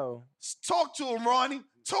twice. Yo. Talk to him, Ronnie.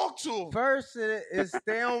 Talk to him. First is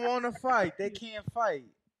they don't want to fight. They can't fight.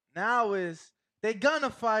 Now is they gonna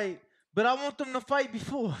fight, but I want them to fight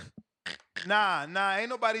before. Nah, ain't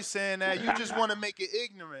nobody saying that. You just want to make it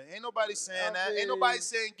ignorant. Ain't nobody saying that. Ain't nobody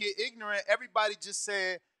saying get ignorant. Everybody just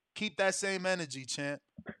saying keep that same energy, champ.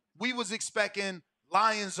 We was expecting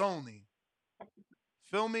Lions only.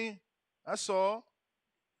 Feel me? That's all.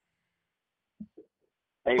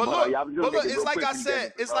 hey, But look, yeah, I was gonna make it it's real like quick I for you, said.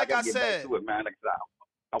 Dennis, It's but like I I gotta get back said. to it, man. Like I said,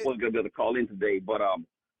 I wasn't gonna be able to call in today, but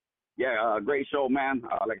yeah, great show, man.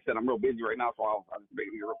 Like I said, I'm real busy right now, so I'll just make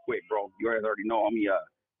it real quick, bro. You guys already know me.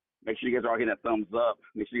 Make sure you guys are all hitting that thumbs up.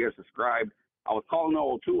 Make sure you guys subscribe. I was calling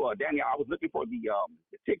too, Daniel. I was looking for the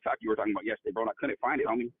TikTok you were talking about yesterday, bro, and I couldn't find it,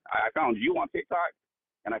 homie. I found you on TikTok,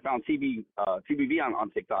 and I found TBV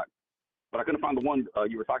on TikTok, but I couldn't find the one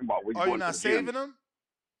you were talking about. Where Are you going not to the gym. saving them?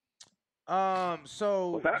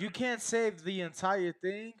 So you can't save the entire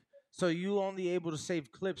thing. So you only able to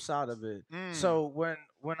save clips out of it. So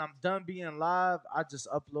when I'm done being live, I just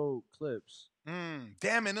upload clips.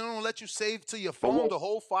 Damn it! They don't let you save to your phone the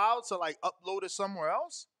whole file to like upload it somewhere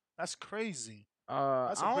else. That's crazy.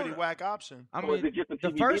 That's a pretty whack option. I mean,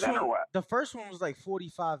 the first one was like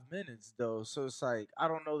 45 minutes though, so it's like I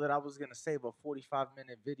don't know that I was gonna save a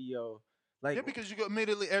 45-minute video Like, yeah, because you go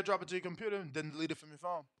immediately airdrop it to your computer and then delete it from your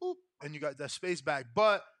phone. Boop, and you got that space back.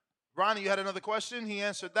 But Ronnie, you had another question. He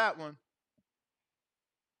answered that one.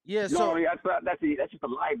 yeah, No, so that's just a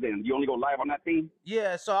live. Then you only go live on that team.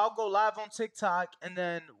 yeah, so I'll go live on TikTok, and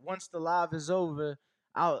then once the live is over,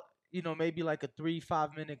 I'll maybe like a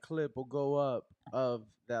 3-5 minute clip will go up of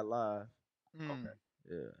that live. Hmm.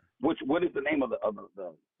 Yeah. What is the name of the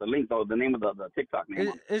link though? The name of the TikTok name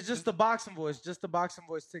on it? It's just the boxing voice,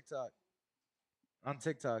 TikTok on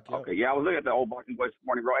TikTok. Yep. Okay, yeah, I was looking at the old boxing voice this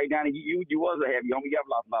morning, bro. Hey, Danny, you was a heavy homie. You have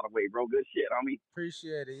lost a lot of weight, bro. Good shit, homie.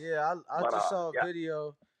 Appreciate it. Yeah, I But just saw a yeah.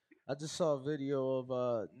 video. I just saw a video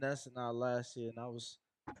of Ness and I last year, and I was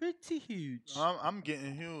pretty huge. I'm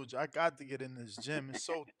getting huge. I got to get in this gym. It's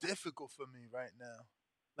so difficult for me right now.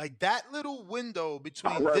 Like that little window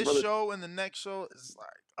between All right, this brother. show and the next show is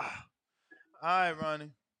like, all right,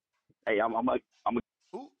 Ronnie. Hey, I'm a.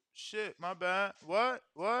 Ooh, shit, my bad. What?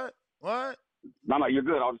 No, you're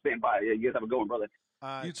good. I was just saying bye. Yeah, you guys have a good one, brother. All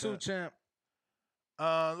right, You too, champ.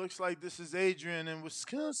 Looks like this is Adrian in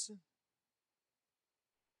Wisconsin.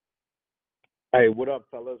 Hey, what up,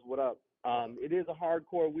 fellas? What up? It is a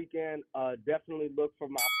hardcore weekend. Definitely look for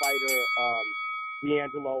my fighter,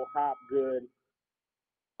 D'Angelo Hopgood,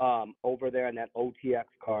 over there in that OTX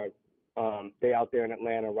card. They out there in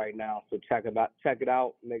Atlanta right now, so check it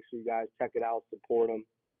out. Make sure you guys check it out. Support them.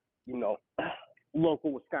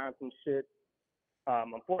 Local Wisconsin shit.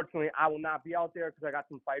 Unfortunately, I will not be out there because I got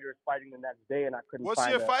some fighters fighting the next day, and I couldn't What's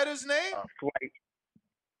find your fighter's name? flight.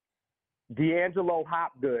 D'Angelo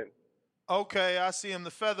Hopgood. Okay, I see him,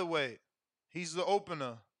 the featherweight. He's the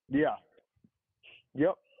opener. Yeah.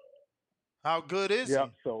 Yep. How good is he?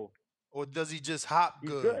 So. Or does he just hop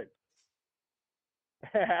He's good?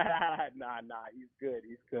 good. Nah, he's good.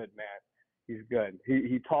 He's good, man. He's good.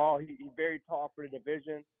 He tall. He very tall for the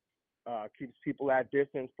division. Keeps people at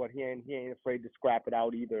distance, but he ain't afraid to scrap it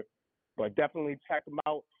out either. But definitely check him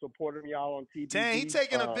out. Support him, y'all, on TV. Dang, he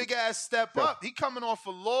taking a big ass step up. He coming off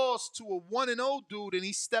a loss to a 1-0 dude, and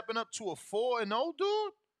he's stepping up to a 4-0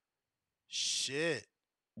 dude. Shit.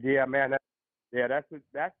 Yeah, man. That's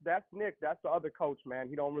Nick. That's the other coach, man.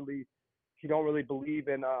 He don't really believe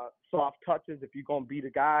in soft touches. If you're gonna beat a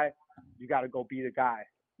guy, you got to go beat a guy.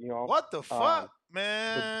 You know. What the fuck,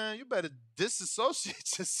 man? You better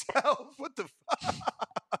disassociate yourself. What the fuck?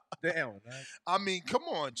 Damn, man. I mean, come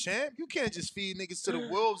on, champ. You can't just feed niggas to the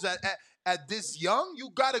wolves at this young.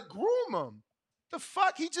 You gotta groom them. The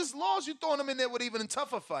fuck? He just lost. You throwing him in there with even a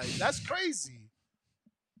tougher fight. That's crazy.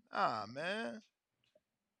 Ah, man.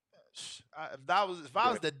 If I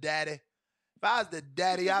was the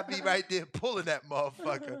daddy, I'd be right there pulling that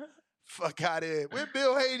motherfucker. Fuck out of here. Where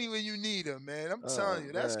Bill Haney when you need him, man? I'm telling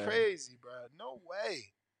you, that's crazy, bro. No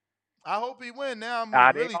way. I hope he win. Now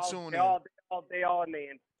I'm really tuning in. They all in the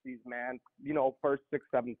infancies, man. First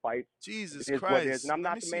 6-7 fights. Jesus it is Christ. What it is. And I'm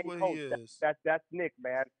not Let me the main see what coach. he is. That's Nick,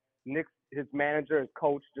 man. Nick's his manager, his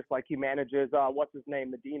coach, just like he manages what's his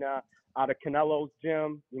name, Medina, out of Canelo's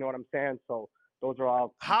gym. You know what I'm saying? So those are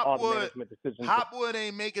all the management decisions. Hopwood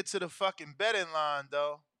ain't make it to the fucking betting line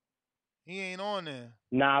though. He ain't on there.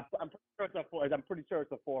 Nah, I'm pretty sure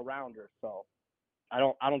it's a 4-rounder. So I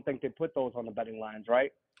don't think they put those on the betting lines,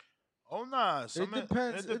 right? Oh nah, It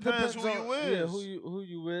depends who you with. Yeah, who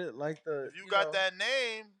you with? Like if you got that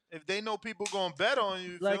name, if they know people gonna bet on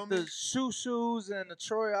you, like feel the me? Shoes and the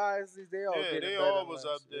Troy Isleys, they all get they betting always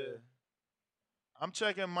lines. up there. I'm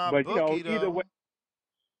checking my But bookie though.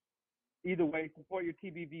 Either way, support your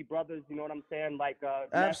TBV brothers. You know what I'm saying? Like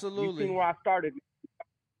absolutely. You seen where I started?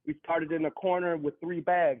 We started in a corner with 3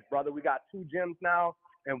 bags, brother. We got 2 gyms now,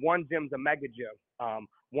 and 1 gym's a mega gym.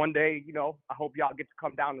 One day, I hope y'all get to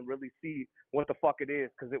come down and really see what the fuck it is,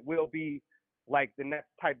 because it will be like the next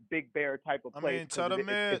type Big Bear type of place. I mean, tell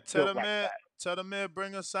the mayor,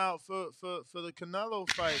 bring us out for the Canelo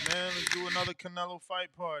fight, man. Let's do another Canelo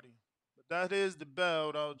fight party. But that is the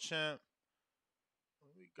bell, though, champ.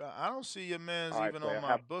 I don't see your man's even on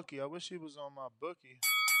my bookie. I wish he was on my bookie.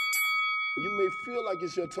 You may feel like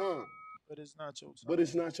it's your time, but it's not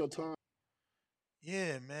your time.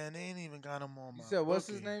 Yeah, man, they ain't even got him on my. You said what's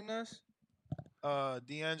his name, Ness?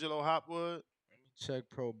 D'Angelo Hopwood. Let me check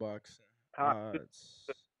pro boxing.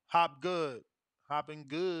 Hopgood, hopping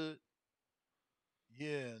good.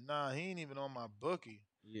 Yeah, nah, he ain't even on my bookie.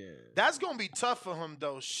 Yeah, that's gonna be tough for him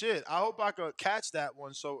though. Shit, I hope I could catch that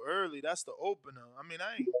one so early. That's the opener. I mean,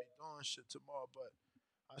 I ain't gonna be doing shit tomorrow, but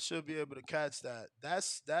I should be able to catch that.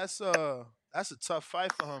 That's a tough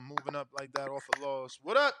fight for him moving up like that off a loss.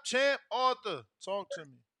 What up, champ? Arthur, talk to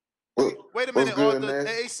me. Wait a minute, good, Arthur.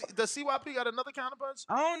 Hey, does CYP got another counterpunch?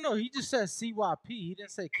 I don't know. He just said CYP. He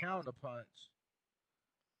didn't say counterpunch.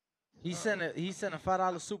 He sent a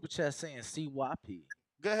 $5 super chat saying CYP.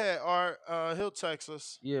 Go ahead, Art. He'll text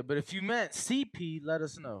us. Yeah, but if you meant CP, let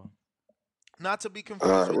us know. Not to be All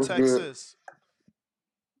confused right, with what's good? Texas.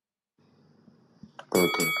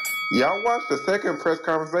 Okay. Y'all watched the second press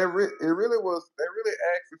conference. They really asked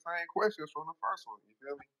the same questions from the first one. You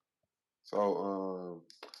feel me? So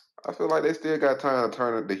I feel like they still got time to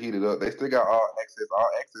turn it to heat it up. They still got all access. All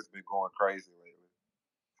access been going crazy lately.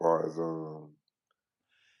 Far as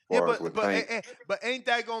Yeah, with Tank. but ain't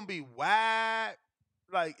that gonna be whack?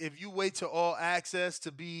 Like if you wait to all access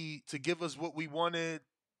to give us what we wanted,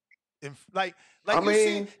 and like I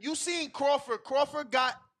mean, you seen Crawford. Crawford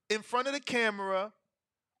got in front of the camera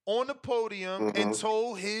on the podium and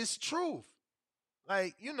told his truth.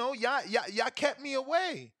 Like y'all kept me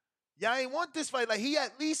away. Y'all ain't want this fight. Like he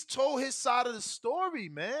at least told his side of the story,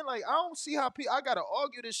 man. Like I don't see how I gotta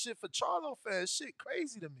argue this shit for Charlo fans. Shit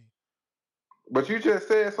crazy to me. but you just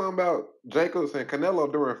said something about Jacobs and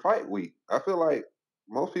Canelo during fight week. I feel like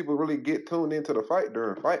most people really get tuned into the fight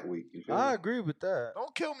during fight week. You feel me? I agree with that.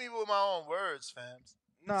 Don't kill me with my own words, fams.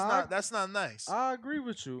 No, that's not nice. I agree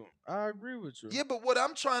with you. Yeah, but what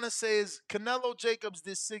I'm trying to say is Canelo Jacobs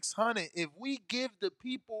did 600. If we give the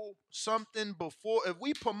people something before, if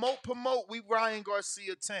we promote, we Ryan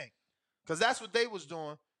Garcia tank. Because that's what they was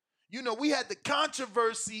doing. You know, we had the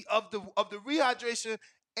controversy of the rehydration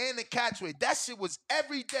and the catch weight. That shit was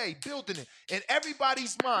every day building it in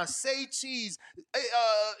everybody's mind. Say Cheese,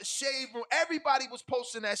 Shave Room, everybody was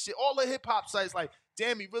posting that shit. All the hip hop sites like,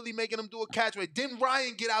 damn, he really making them do a catch weight. Didn't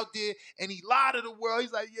Ryan get out there and he lied to the world?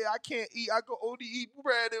 He's like, yeah, I can't eat. I can only eat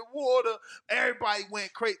bread and water. Everybody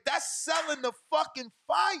went crazy. That's selling the fucking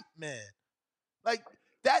fight, man. Like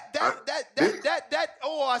that.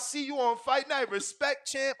 Oh, I see you on Fight Night. Respect,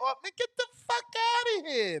 champ. Oh, man, get the fuck out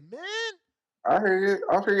of here, man. I hear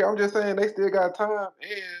you. I'm just saying they still got time.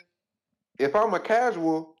 And if I'm a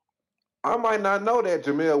casual, I might not know that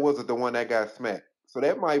Jamel wasn't the one that got smacked. So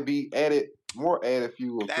that might be more added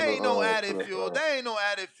fuel. That ain't no added fuel. That ain't no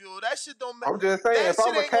added fuel. That shit don't make. I'm just saying, That if shit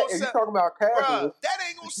I'm a ain't gonna if you sell. talking about casuals, Bruh, that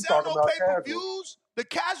ain't gonna if you sell talking no about pay-per-views. The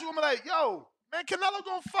casual be like, yo, man, Canelo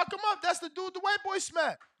gonna fuck him up. That's the dude the white boy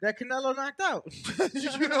smacked. That Canelo knocked out.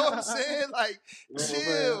 You know what I'm saying? Like,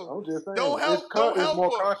 chill. I'm just saying, Don't help it's more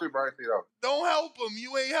him. controversy though. Don't help him.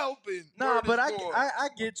 You ain't helping. Nah, Word but is I born.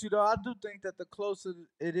 get you though. I do think that the closer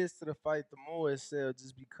it is to the fight, the more it sells,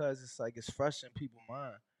 just because it's like it's fresh in people's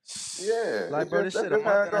mind. Yeah, Like, bro, this that's shit a just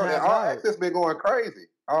how month it and a goes. And half all out. access been going crazy.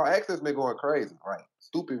 All access been going crazy. Like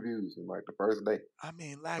stupid views in like the first day. I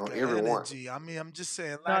mean, lack on of everyone. energy. I mean, I'm just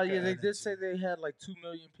saying, No, lack yeah, of they energy. did say they had like 2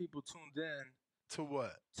 million people tuned in. To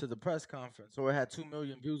what? To the press conference, or it had 2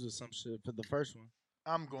 million views or some shit for the first one.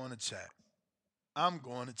 I'm going to check.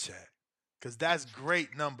 Cause that's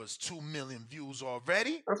great numbers. 2 million views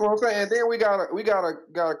already. That's what I'm saying. And then we gotta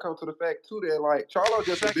come to the fact too that like Charlo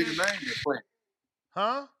just a bigger name than Plant.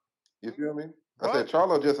 Huh? You feel me? What? I said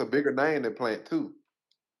Charlo just a bigger name than Plant too.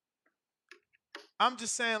 I'm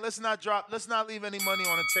just saying, let's not leave any money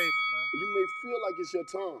on the table, man. You may feel like it's your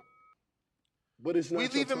time, but it's not We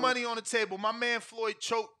your leaving time. money on the table. My man Floyd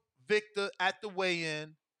choked Victor at the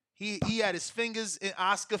weigh-in. He had his fingers in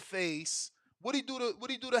Oscar face. What he do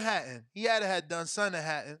to Hatton? He had done something to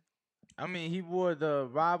Hatton. I mean, he wore the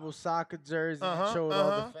rival soccer jersey and showed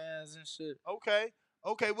all the fans and shit.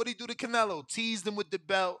 Okay, what he do to Canelo? Teased him with the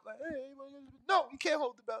belt. Like, hey, no, you can't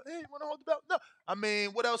hold the belt. Hey, you want to hold the belt? No. I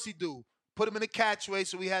mean, what else he do? Put him in a catchway,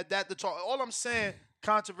 so we had that to talk. All I'm saying,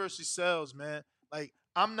 controversy sells, man. Like,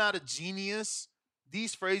 I'm not a genius.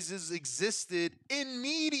 These phrases existed in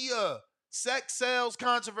media. Sex sells,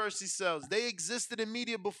 controversy sells. They existed in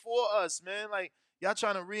media before us, man. Like, y'all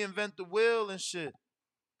trying to reinvent the wheel and shit.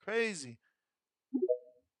 Crazy.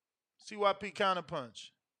 CYP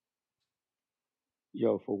counterpunch.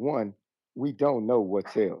 Yo, for one, we don't know what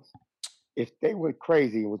sells. If they went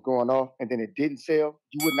crazy and was going off and then it didn't sell,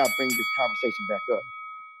 you would not bring this conversation back up.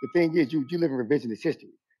 The thing is, you live in revisionist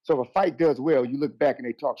history. So if a fight does well, you look back and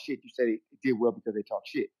they talk shit. You say it did well because they talk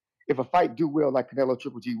shit. If a fight do well like Canelo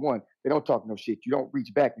Triple G won, they don't talk no shit. You don't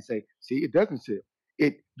reach back and say, see, it doesn't sell.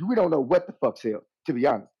 We don't know what the fuck sells, to be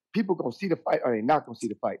honest. People gonna see the fight or they not gonna see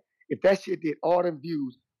the fight. If that shit did all them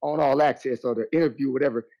views on All Access or the interview or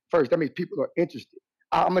whatever, first, that means people are interested.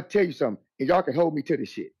 I'm gonna tell you something, and y'all can hold me to this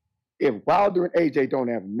shit. If Wilder and AJ don't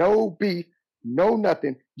have no beef, no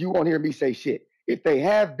nothing, you won't hear me say shit. If they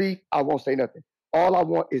have beef, I won't say nothing. All I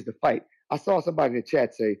want is the fight. I saw somebody in the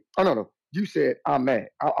chat say, "Oh no, you said I'm mad.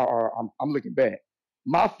 I'm looking bad."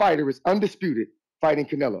 My fighter is undisputed fighting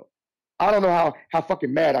Canelo. I don't know how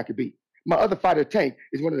fucking mad I could be. My other fighter, Tank,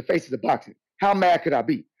 is one of the faces of boxing. How mad could I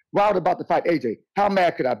be? Wilder about to fight AJ. How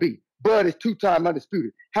mad could I be? Bud is 2-time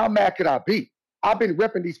undisputed. How mad could I be? I've been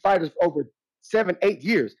repping these fighters for over 7, 8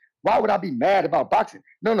 years. Why would I be mad about boxing?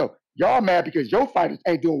 No. Y'all mad because your fighters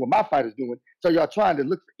ain't doing what my fighters doing. So y'all trying to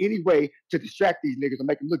look for any way to distract these niggas and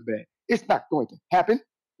make them look bad. It's not going to happen.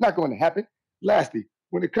 Not going to happen. Lastly,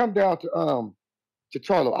 when it comes down to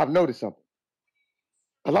Charlo, I've noticed something.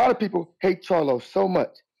 A lot of people hate Charlo so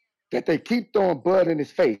much that they keep throwing Bud in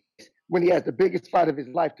his face when he has the biggest fight of his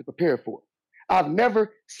life to prepare for. I've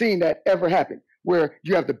never seen that ever happen, where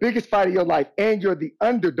you have the biggest fight of your life and you're the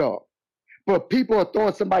underdog. But people are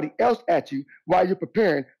throwing somebody else at you while you're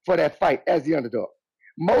preparing for that fight as the underdog.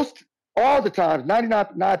 All the times,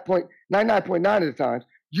 99.9 of the times,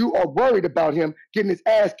 you are worried about him getting his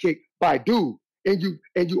ass kicked by dude. And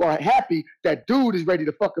you are happy that dude is ready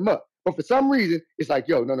to fuck him up. But for some reason, it's like,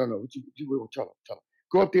 yo, no. You will tell him.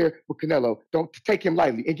 Go up there with Canelo. Don't take him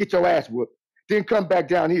lightly and get your ass whooped. Then come back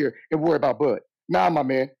down here and worry about Bud. Nah, my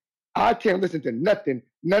man. I can't listen to nothing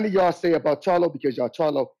none of y'all say about Charlo because y'all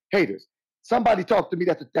Charlo haters. Somebody talk to me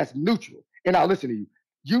that's neutral, and I'll listen to you.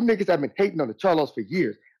 You niggas have been hating on the Charlos for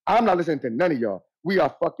years. I'm not listening to none of y'all. We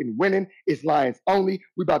are fucking winning. It's Lions only.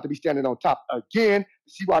 We about to be standing on top again.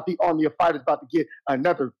 The CYP Army of Fighters about to get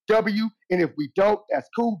another W. And if we don't, that's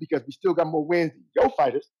cool because we still got more wins than your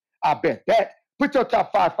fighters. I bet that. Put your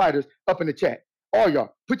top 5 fighters up in the chat. All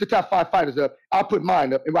y'all, put your top 5 fighters up. I'll put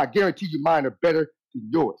mine up, and I guarantee you mine are better than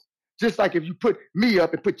yours. Just like if you put me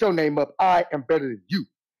up and put your name up, I am better than you.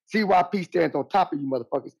 CYP stands on top of you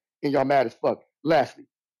motherfuckers, and y'all mad as fuck. Lastly,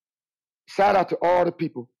 shout out to all the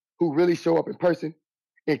people who really show up in person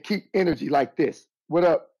and keep energy like this. What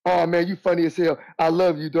up? Oh man, you funny as hell. I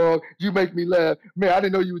love you, dog. You make me laugh. Man, I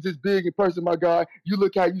didn't know you was this big in person, my guy. You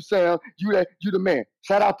look how you sound. You the man.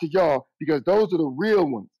 Shout out to y'all because those are the real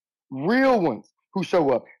ones who show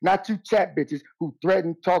up. Not you chat bitches who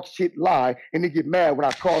threaten, talk shit, lie, and then get mad when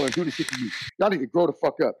I call and do the shit to you. Y'all need to grow the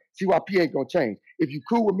fuck up. CYP ain't gonna change. If you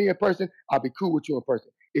cool with me in person, I'll be cool with you in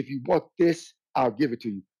person. If you want this, I'll give it to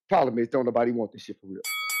you. Problem is, don't nobody want this shit for real.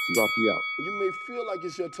 CYP out. You may feel like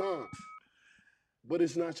it's your time, but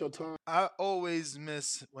it's not your time. I always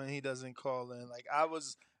miss when he doesn't call in. Like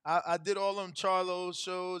I did all them Charlo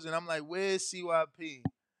shows, and I'm like, where's CYP?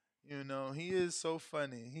 You know, he is so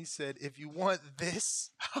funny. He said, if you want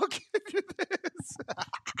this, I'll give you this.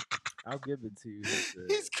 I'll give it to you.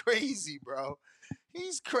 He's crazy, bro.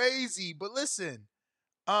 He's crazy. But listen,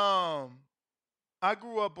 I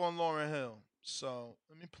grew up on Lauryn Hill, so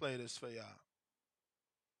let me play this for y'all.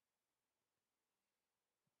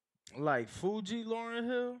 Like Fuji, Lauryn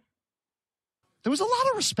Hill. There was a lot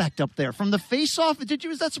of respect up there from the face-off.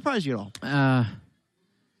 Does that surprise you at all?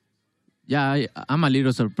 Yeah, I'm a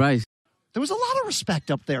little surprised. There was a lot of respect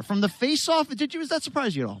up there from the face-off. Does that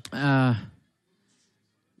surprise you at all?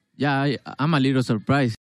 Yeah, I'm a little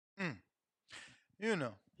surprised. You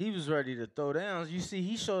know. He was ready to throw down. You see,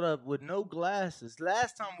 he showed up with no glasses.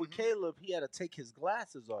 Last time with Caleb, he had to take his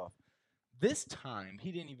glasses off. This time,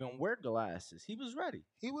 he didn't even wear glasses. He was ready.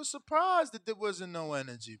 He was surprised that there wasn't no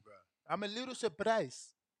energy, bro. I'm a little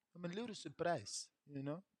surprised. You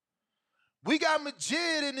know? We got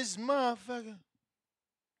Majid in this motherfucker.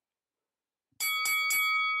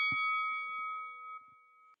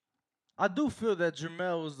 I do feel that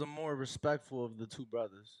Jermel was the more respectful of the two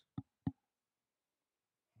brothers.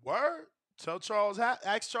 Word? Tell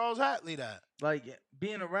ask Charles Hatley that. Like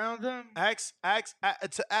being around them. Ask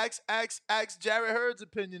Jared Hurd's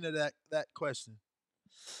opinion of that question.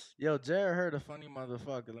 Yo, Jared Hurd a funny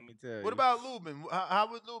motherfucker. Let me tell you. What about Lubin? How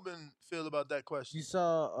would Lubin feel about that question? You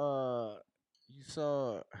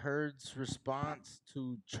saw Hurd's response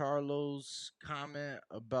to Charlo's comment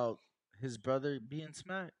about his brother being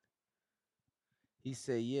smacked. He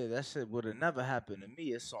said, yeah, that shit would have never happened to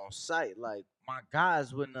me. It's on sight. Like, my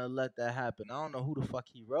guys wouldn't have let that happen. I don't know who the fuck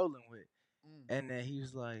he rolling with. And then he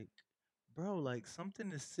was like, bro, like,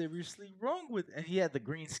 something is seriously wrong with... And he had the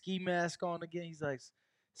green ski mask on again. He's like,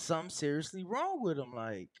 something seriously wrong with him.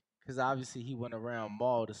 Like, because obviously he went around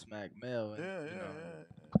Maul to smack Mel. And,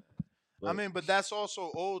 Yeah. I mean, but that's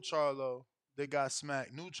also old Charlo that got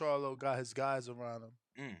smacked. New Charlo got his guys around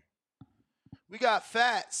him. We got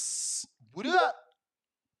Fats. What up?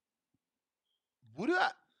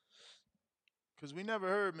 Because we never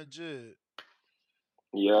heard Majid.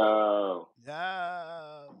 Yo.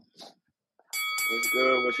 Yeah. What's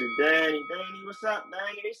good with you, Danny? Danny, what's up,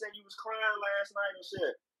 Danny? They said you was crying last night and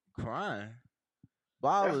shit. Crying?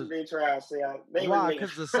 That's what they try to say. Why?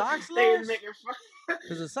 Because the Sox lost?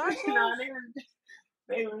 Because the Sox lost?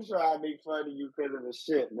 They was trying to make fun of you because of the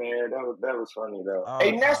shit, man. That was funny, though.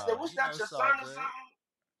 Hey, Nestor, what's that, your son or something?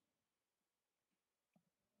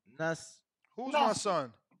 That's Who's my Nestor.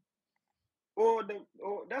 son? Or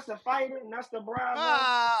that's a fighter, Nestor Bravo.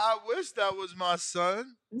 I wish that was my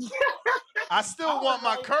son. I still I was want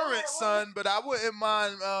my like, current man, son, but I wouldn't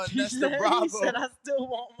mind he Nestor said. Bravo. He said, "I still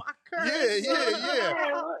want my current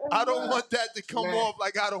Yeah. I don't want that to come Man. off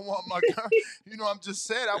like I don't want my current. I'm just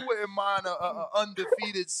saying I wouldn't mind a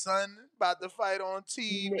undefeated son about to fight on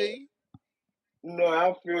TV. No,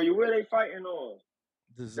 I feel you. Where they fighting on?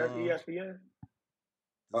 The That's Zone. ESPN.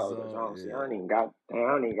 The Oh, the Zone. Zone. See, Yeah. I don't even got that app. I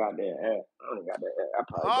don't even got that app. I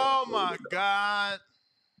probably Oh downloaded my it though. God.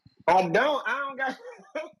 I don't got.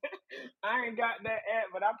 I ain't got that app,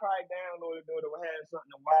 but I probably downloaded it to have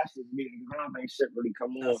something to watch this meeting because I don't think shit really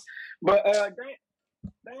come on. But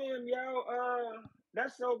damn, yo,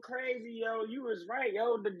 that's so crazy, yo. You was right,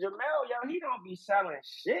 yo. The Jamel, yo, he don't be selling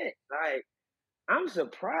shit. Like, I'm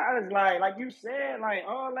surprised. Like you said, like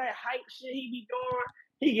all that hype shit he be doing.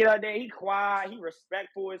 He get out there, he quiet, he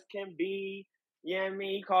respectful as can be. You know what I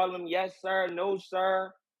mean? He call him yes sir, no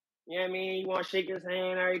sir. You know what I mean? He want to shake his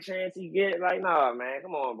hand every chance he get. Like, nah, man,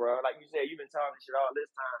 come on, bro. Like you said, you've been talking shit all this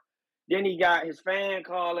time. Then he got his fan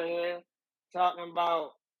calling in, talking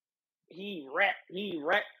about he rep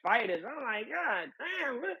fighters. I'm like, God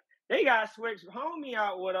damn, they got switched homie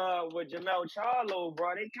out with Jamel Charlo,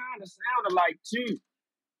 bro. They kind of sounded like two.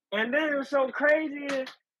 And then it was so crazy.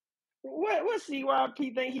 What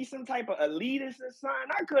CYP think he's some type of elitist or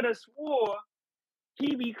something? I could have swore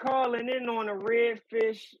he be calling in on the red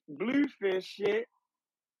fish, blue fish shit.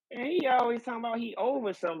 And he always talking about he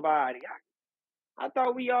over somebody. I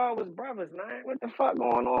thought we all was brothers, man. What the fuck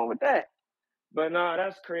going on with that? But nah,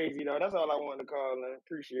 that's crazy though. That's all I wanted to call in.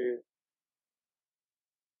 Appreciate it.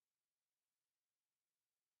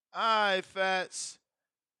 All right, Fats.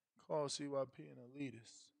 Call CYP an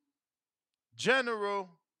elitist. General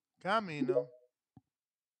Camino.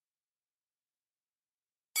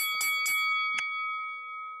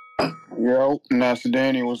 Yo, Nasty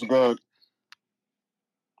Danny, what's good?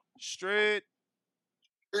 Straight.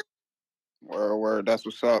 Word, that's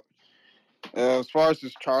what's up. As far as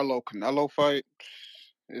this Charlo Canelo fight,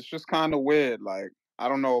 it's just kind of weird. Like, I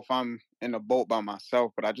don't know if I'm in a boat by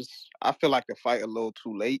myself, but I feel like the fight a little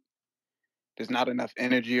too late. There's not enough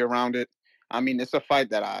energy around it. I mean, it's a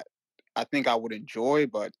fight that I think I would enjoy,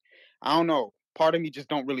 but I don't know. Part of me just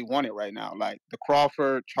don't really want it right now. Like the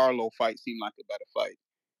Crawford Charlo fight seemed like a better fight.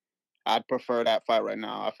 I'd prefer that fight right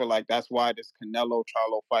now. I feel like that's why this Canelo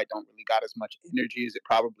Charlo fight don't really got as much energy as it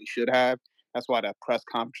probably should have. That's why the press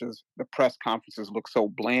conferences look so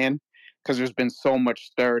bland because there's been so much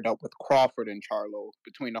stirred up with Crawford and Charlo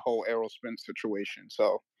between the whole Errol Spence situation.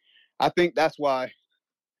 So I think that's why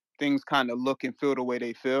things kind of look and feel the way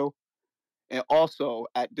they feel. And also,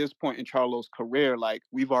 at this point in Charlo's career, like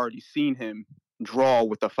we've already seen him draw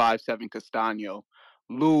with a 5-7 Castano,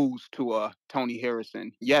 lose to a Tony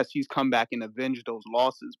Harrison. Yes, he's come back and avenged those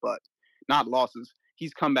losses, but not losses.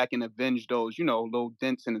 He's come back and avenged those, little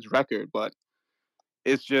dents in his record. But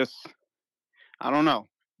it's just, I don't know.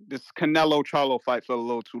 This Canelo Charlo fight felt a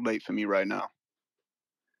little too late for me right now.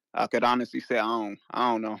 I could honestly say I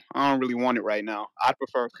don't know. I don't really want it right now. I'd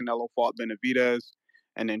prefer if Canelo fought Benavidez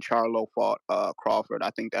and then Charlo fought Crawford.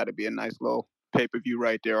 I think that'd be a nice little pay-per-view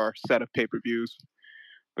right there, or set of pay-per-views.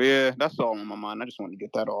 But yeah, that's all on my mind. I just wanted to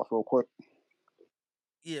get that off real quick.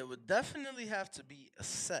 Yeah, it would definitely have to be a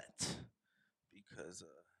set because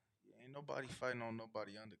ain't nobody fighting on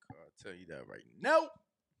nobody undercard. I'll tell you that right now.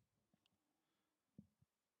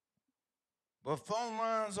 But phone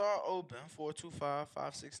lines are open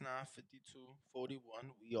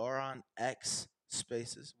 425-569-5241. We are on X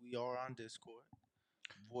Spaces. We are on Discord.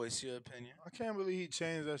 Voice your opinion. I can't believe he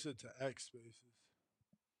changed that shit to X Spaces.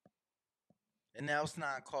 And now it's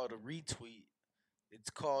not called a retweet. It's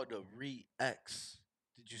called a re-X.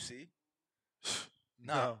 Did you see?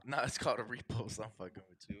 No, it's called a repost. I'm fucking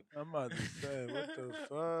with you. I'm about to say, what the A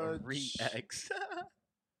fudge? re-X.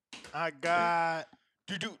 I got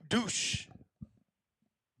douche.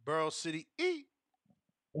 Burrow City E.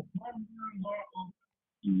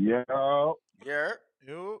 Yo. Yeah.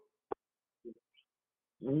 Yo.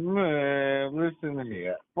 Man, listen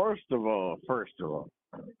here. First of all,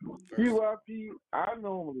 QIP, I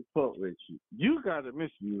normally fuck with you. You gotta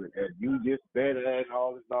miss you and you just better ass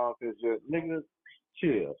all this nonsense. Just niggas,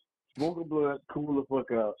 chill. Smoke a blunt, cool the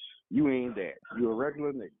fuck out. You ain't that. You a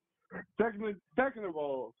regular nigga. Second of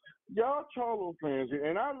all, y'all Charlo fans,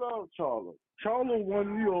 and I love Charlo. Charlo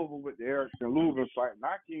won me over with the Erickson Lubin fight, and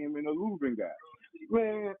I came in a Lubin guy.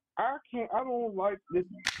 Man, I don't like this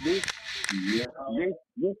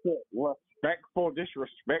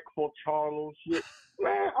disrespectful Charlo shit.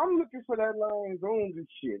 Man, I'm looking for that line zones and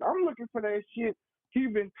shit. I'm looking for that shit he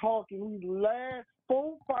been talking these last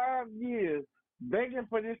 4-5 years begging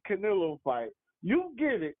for this Canelo fight. You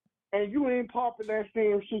get it, and you ain't popping that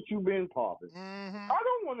same shit you been popping. I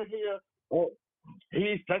don't want to hear, oh,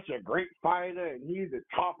 he's such a great fighter and he's the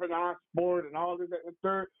top of our sport and all this, that, and the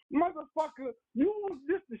third. Motherfucker, you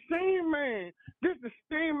this the same man. This the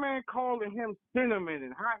same man calling him Cinnamon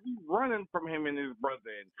and how he's running from him and his brother.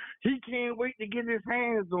 And he can't wait to get his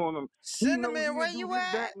hands on him. Cinnamon, where you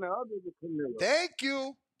at? That and the other with Canelo. Thank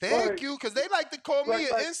you. Thank you, because they like to call me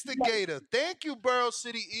an instigator. Thank you, Burrow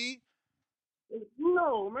City E.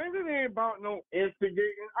 No, man, it ain't about no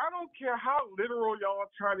instigating. I don't care how literal y'all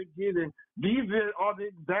try to get in. These are the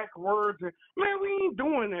exact words. Man, we ain't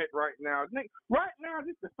doing that right now. Right now,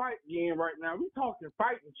 this is the fight game right now. We talking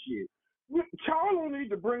fighting shit. Shawn don't need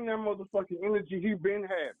to bring that motherfucking energy he been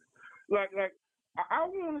having. Like, I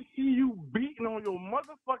want to see you beating on your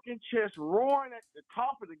motherfucking chest, roaring at the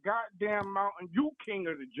top of the goddamn mountain. You king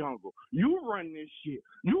of the jungle. You run this shit.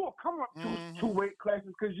 You will come up to 2 weight classes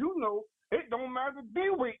because you know it don't matter the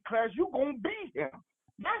weight class. You gonna beat him.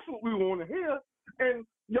 That's what we want to hear. And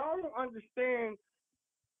y'all don't understand.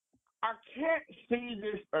 I can't say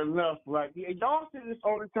this enough. Like, y'all say this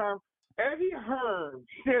all the time. Eddie Hearn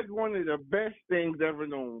said one of the best things ever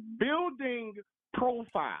known: building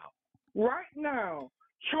profile. Right now,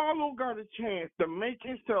 Charlo got a chance to make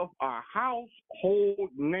himself a household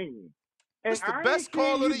name. And It's the I best ain't saying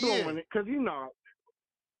call of he the year. doing it because he's not.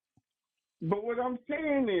 But what I'm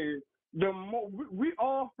saying is, we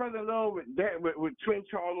all fell in love with that with Twin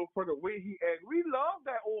Charlo for the way he acted. We love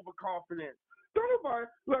that overconfidence. Don't nobody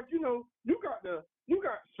like you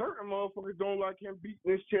got certain motherfuckers don't like him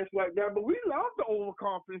beating his chest like that, but we love the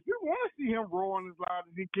overconfidence. We want to see him roaring as loud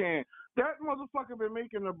as he can. That motherfucker been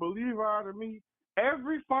making a believer out of me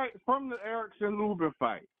every fight from the Erickson Lubin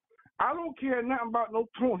fight. I don't care nothing about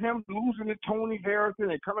him losing to Tony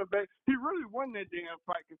Harrison and coming back. He really won that damn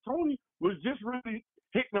fight because Tony was just really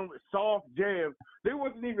hitting him with soft jabs. They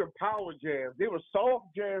wasn't even power jabs. They were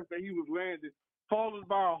soft jabs that he was landing, followed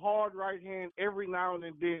by a hard right hand every now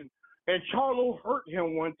and then. And Charlo hurt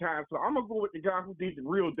him one time, so I'm going to go with the guy who did the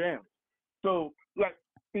real damage. So, like,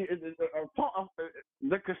 the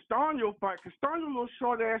Castano fight, Castano little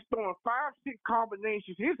short ass throwing 5-6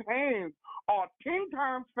 combinations. His hands are 10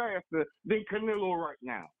 times faster than Canelo right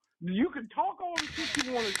now. You can talk all the shit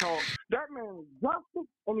you want to talk. That man dropped it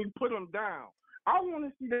and he put him down. I want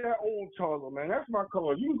to see that old Charlo, man. That's my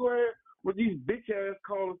color. You can go ahead with these bitch ass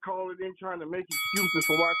callers calling in trying to make excuses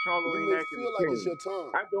for why Charlo You ain't may acting feel the like it's same. your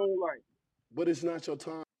time, I don't like it. but it's not your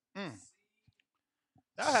time.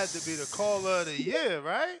 That had to be the caller of the year,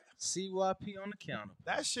 right? CYP on the counter.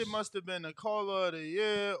 That shit must have been the caller of the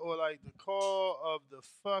year or like the call of the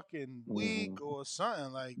fucking week or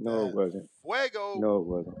something like that. No, it wasn't. Fuego. No, it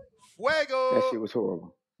wasn't. Fuego. That shit was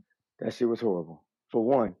horrible. That shit was horrible. For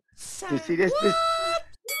one, see this is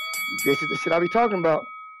the shit I be talking about.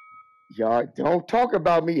 Y'all don't talk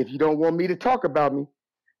about me if you don't want me to talk about me.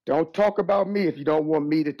 Don't talk about me if you don't want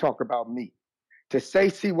me to talk about me. To say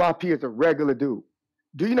CYP is a regular dude.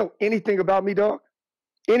 Do you know anything about me, dog?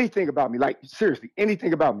 Anything about me? Like, seriously,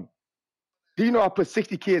 anything about me? Do you know I put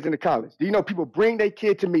 60 kids into college? Do you know people bring their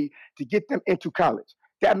kid to me to get them into college?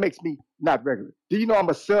 That makes me not regular. Do you know I'm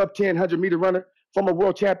a sub 10 100-meter runner from a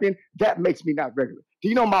world champion? That makes me not regular. Do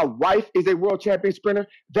you know my wife is a world champion sprinter?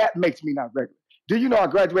 That makes me not regular. Do you know I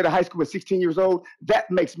graduated high school at 16 years old?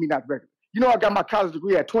 That makes me not regular. You know I got my college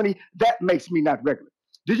degree at 20? That makes me not regular.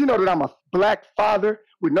 Did you know that I'm a black father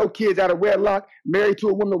with no kids out of wedlock, married to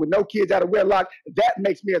a woman with no kids out of wedlock? That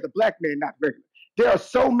makes me as a black man not regular. There are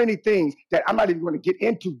so many things that I'm not even going to get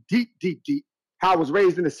into deep. How I was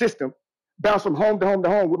raised in the system, bounced from home to home to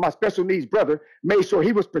home with my special needs brother, made sure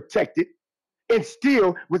he was protected, and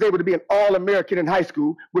still was able to be an All-American in high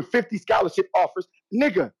school with 50 scholarship offers.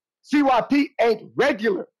 Nigga, CYP ain't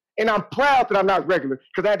regular. And I'm proud that I'm not regular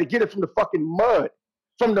because I had to get it from the fucking mud.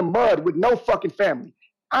 From the mud with no fucking family.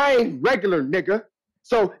 I ain't regular, nigga.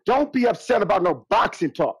 So don't be upset about no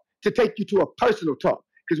boxing talk to take you to a personal talk.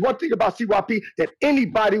 Because one thing about CYP that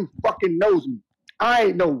anybody who fucking knows me, I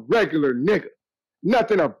ain't no regular nigga.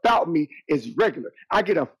 Nothing about me is regular. I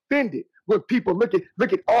get offended when people look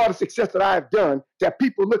at all the success that I have done, that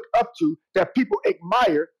people look up to, that people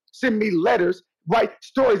admire, send me letters, write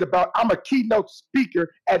stories about. I'm a keynote speaker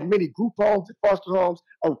at many group homes and foster homes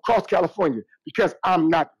across California because I'm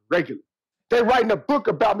not regular. They're writing a book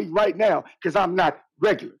about me right now because I'm not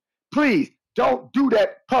regular. Please don't do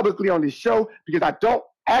that publicly on this show because I don't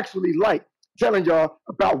actually like telling y'all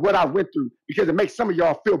about what I went through because it makes some of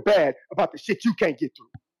y'all feel bad about the shit you can't get through.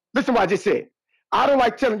 Listen to what I just said. I don't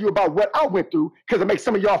like telling you about what I went through because it makes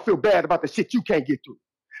some of y'all feel bad about the shit you can't get through.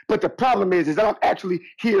 But the problem is that I'm actually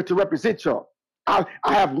here to represent y'all. I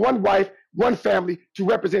have one wife, one family to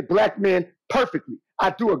represent black men perfectly. I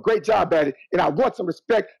do a great job at it, and I want some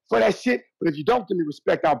respect for that shit. But if you don't give me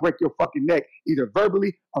respect, I'll break your fucking neck, either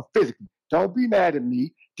verbally or physically. Don't be mad at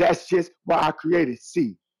me. That's just why I created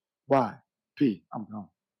CYP. I'm gone.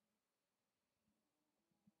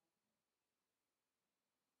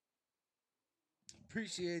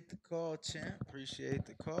 Appreciate the call, champ. Appreciate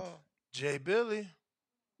the call. Jay Billy.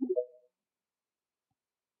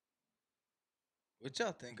 What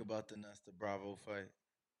y'all think about the Nestor Bravo fight?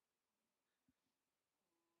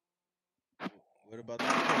 What about the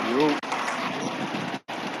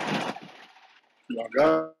Y'all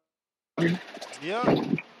got me? Yep.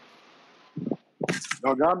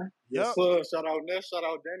 Y'all got me? Yep. Yes, sir. Shout out Ness. Shout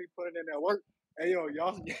out Danny putting in that work. Hey, yo,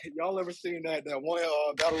 y'all ever seen that one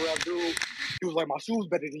battle rap dude? He was like, my shoes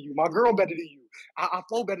better than you. My girl better than you. I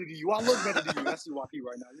flow better than you. I look better than you. That's CYP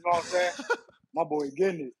right now. You know what I'm saying? My boy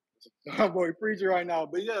getting it. My boy preacher right now.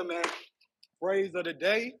 But yeah, man, phrase of the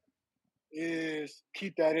day is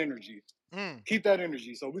keep that energy. Keep that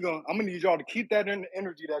energy. So I'm gonna need y'all to keep that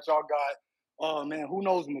energy that y'all got. Oh man, who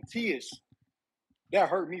knows Matthias? That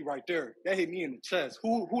hurt me right there. That hit me in the chest.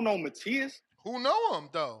 Who know Matthias? Who know him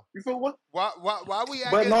though? You feel what? Why we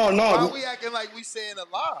acting? But no. Why we acting like we saying a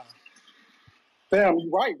lie? Fam,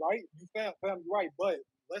 you right? You fam, you right. But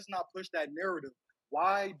let's not push that narrative.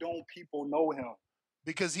 Why don't people know him?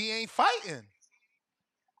 Because he ain't fighting.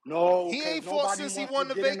 No, he ain't fought since he won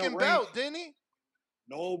the vacant belt, didn't he?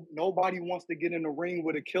 No, nobody wants to get in the ring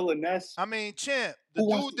with a killer Ness. I mean, champ, the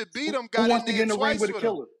dude that beat him got in there twice with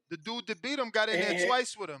him. The dude that beat him got in there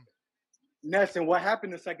twice with him. Ness, and what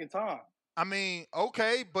happened the second time? I mean,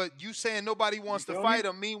 okay, but you saying nobody wants to fight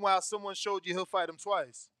him. Meanwhile, someone showed you he'll fight him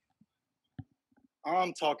twice.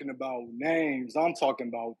 I'm talking about names. I'm talking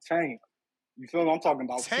about Tank. You feel me? I'm talking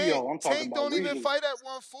about Tio. I'm talking Tank about don't Regis. even fight at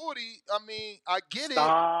 140. I mean, I get it.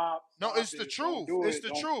 Stop. No, it's the truth. It's the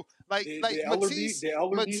truth. Like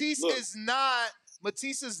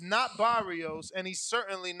Matisse is not Barrios, and he's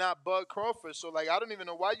certainly not Bud Crawford. So like, I don't even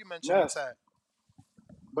know why you mentioned Tank.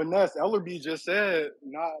 But Ness, Ellerby just said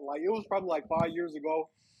it was probably like 5 years ago.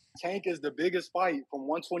 Tank is the biggest fight from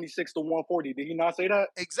 126 to 140. Did he not say that?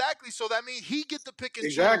 Exactly. So that means he get to pick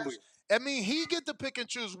and choose. I mean, he get to pick and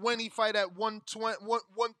choose when he fight at 120,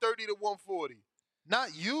 130 to 140.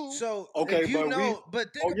 Not you. So if you know,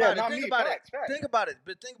 but think about it. Think about it.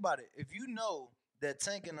 But think about it. If you know that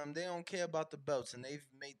Tank and them, they don't care about the belts, and they've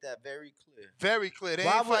made that very clear. Very clear. They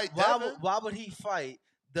ain't fight Devin. Why would he fight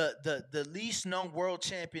the least known world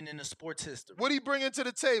champion in the sports history? What he bringing to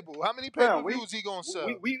the table? How many pay-per-views he gonna sell?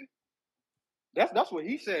 That's what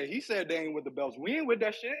he said. He said they ain't with the belts. We ain't with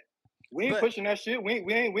that shit. We ain't pushing that shit. We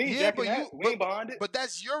ain't jacking that. We ain't behind it. But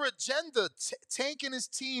that's your agenda. Tank and his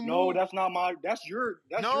team. No, that's not my. That's your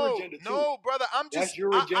agenda too. No, brother. That's your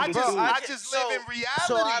agenda too. I just live in reality.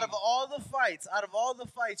 So out of all the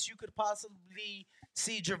fights you could possibly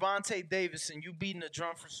see Gervonta Davis and you beating the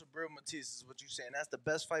drum for Subriel Matisse is what you saying. That's the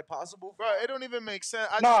best fight possible? Bro, it don't even make sense.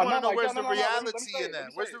 I just want to know where's the reality in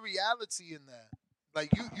that. Where's the reality in that?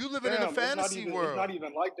 Like you living in a fantasy world. It's not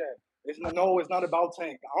even like that. It's not about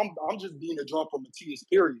Tank. I'm just being a drum for Matisse,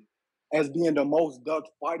 period, as being the most ducked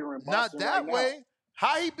fighter in boxing. Not that right way. Now.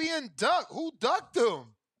 How he being ducked? Who ducked him?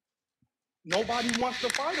 Nobody wants to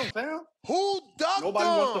fight him, fam. Who ducked him? Nobody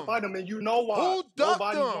wants to fight him, and you know why. Who ducked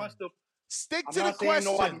nobody him? Wants to. Stick I'm to not the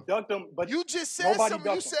question. Nobody ducked him, but you just said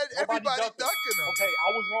something. You said everybody ducking him. Okay, I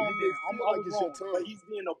was wrong. I was wrong. But he's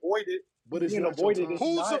being avoided. But he's being avoided.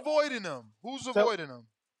 Who's avoiding him? Who's avoiding him?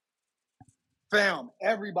 Fam,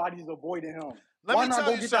 everybody's avoiding him. Let me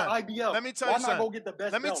tell you something. Let me tell you something. Why not go get the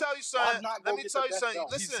best Let me belt? tell you something. Let me tell you something.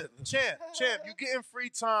 Listen, champ, you getting free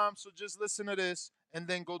time, so just listen to this and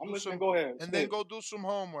then go do some. Go ahead. And then go do some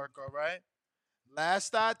homework. All right.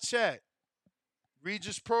 Last I checked,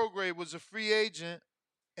 Regis Prograis was a free agent,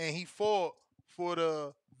 and he fought for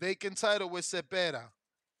the vacant title with Cepeda.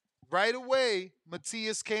 Right away,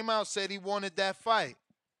 Matias came out, said he wanted that fight.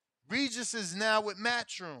 Regis is now with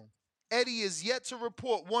Matchroom. Eddie is yet to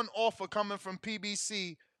report one offer coming from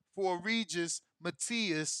PBC for Regis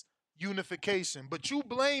Matias unification. But you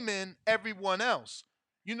blaming everyone else.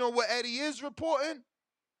 You know what Eddie is reporting?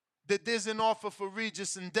 That there's an offer for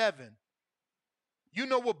Regis and Devin. You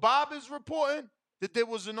know what Bob is reporting? That there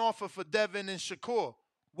was an offer for Devin and Shakur.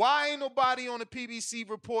 Why ain't nobody on the PBC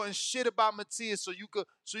reporting shit about Matias so you could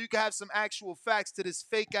have some actual facts to this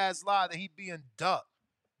fake ass lie that he being ducked?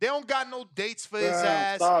 They don't got no dates for his Fam,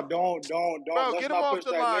 ass. stop. Don't. Bro, Let's get him not off push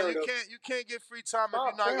the that line. narrative. You can't get free time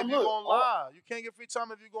Stop, if fam. you Look. gonna lie. You can't get free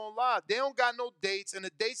time if you gonna lie. They don't got no dates, and the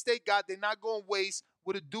dates they got, they're not gonna waste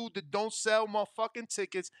with a dude that don't sell motherfucking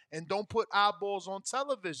tickets and don't put eyeballs on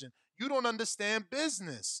television. You don't understand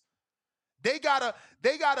business. They got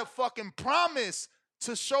a fucking promise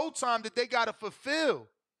to Showtime that they gotta fulfill.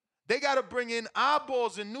 They gotta bring in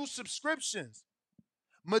eyeballs and new subscriptions.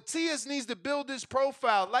 Matias needs to build his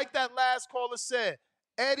profile. Like that last caller said,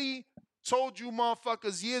 Eddie told you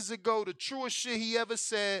motherfuckers years ago the truest shit he ever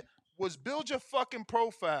said was build your fucking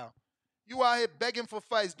profile. You out here begging for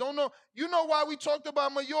fights. Don't know. You know why we talked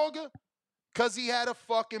about Mayorga? Because he had a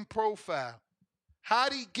fucking profile.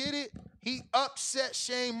 How'd he get it? He upset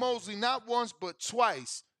Shane Mosley not once but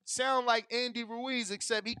twice. Sound like Andy Ruiz,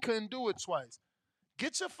 except he couldn't do it twice.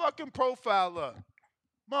 Get your fucking profile up.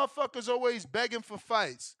 Motherfuckers always begging for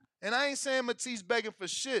fights. And I ain't saying Matisse begging for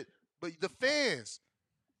shit, but the fans,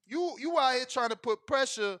 you out here trying to put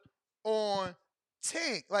pressure on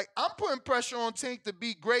Tank. Like, I'm putting pressure on Tank to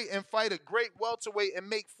be great and fight a great welterweight and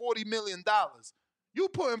make $40 million. You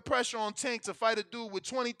putting pressure on Tank to fight a dude with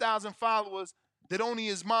 20,000 followers that only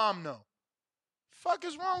his mom know. Fuck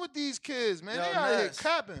is wrong with these kids, man? Yo, They out here Ness,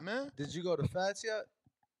 capping, man. did you go to Fats yet?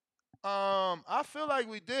 I feel like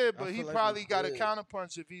we did, but I he feel like probably we got a did.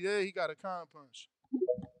 counterpunch. If he did, he got a counterpunch.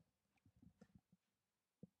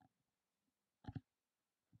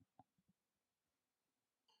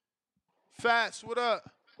 Fats, what up?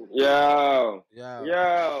 Yo, Yeah.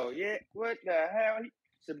 yeah. What the hell?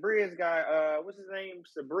 Sabria's guy. What's his name?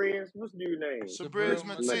 Sabria's. What's the dude's name? Sabriz Sabril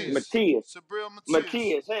Matias. Matias. Sabril Matias.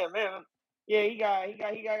 Matias. Hey man. Yeah, he got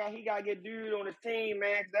to get dude on his team,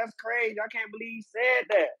 man. 'Cause that's crazy. I can't believe he said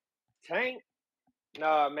that. Tank.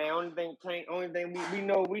 Nah, man. Only thing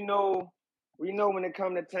we know when it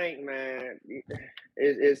come to Tank, man.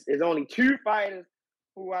 It's only two fighters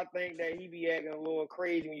who I think that he be acting a little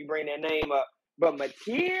crazy when you bring that name up. But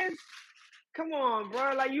Matias, come on,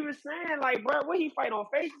 bro. Like you were saying, like, bro, what he fight on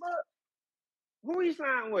Facebook? Who he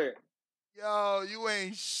signed with? Yo, you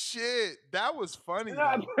ain't shit. That was funny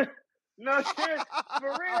No, though. no shit. For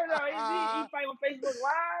real though, is he fight on Facebook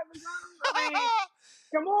Live or something? I mean,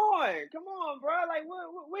 come on, bro. Like,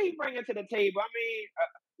 what he bringing to the table? I mean,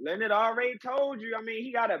 Leonard already told you. I mean,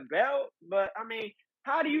 he got a belt, but I mean,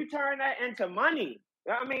 how do you turn that into money?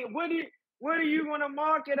 I mean, what are you gonna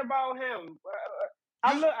market about him?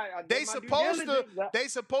 I They did my due supposed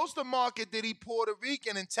diligence. to market that he Puerto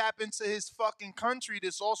Rican and tap into his fucking country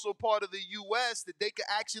that's also part of the US that they could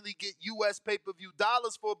actually get US pay-per-view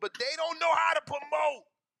dollars for, but they don't know how to promote.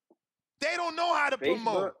 They don't know how to Facebook.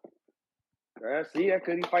 promote. See that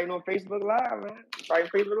because he fighting on Facebook Live, man. Fighting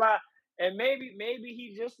Facebook Live, and maybe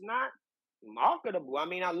he's just not marketable. I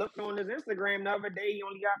mean, I looked on his Instagram the other day. He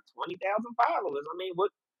only got 20,000 followers. I mean,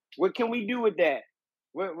 what can we do with that?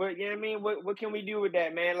 What you know what I mean? What can we do with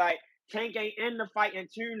that, man? Like Tank ain't in the fighting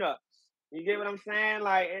tune-ups. You get what I'm saying?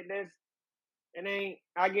 Like it ain't.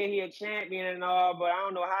 I get he a champion and all, but I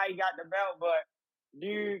don't know how he got the belt. But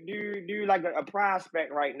do like a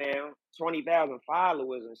prospect right now, 20,000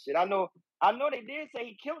 followers and shit. I know they did say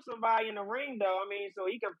he killed somebody in the ring though. I mean, so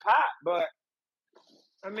he can pop, but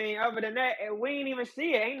I mean, other than that, we ain't even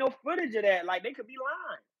see it. Ain't no footage of that. Like they could be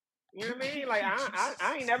lying. You know what I mean? Like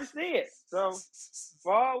I ain't never see it. So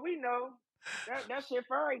for all we know, that shit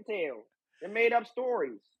fairy tale. They made up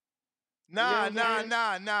stories. You know what I'm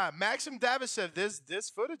saying? Nah. Maxim Davishev, there's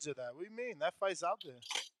footage of that. What do you mean? That fight's out there.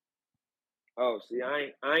 Oh, see,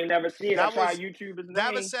 I ain't never see it. I tried YouTube his name.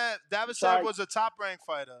 Davishev was a top ranked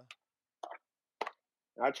fighter.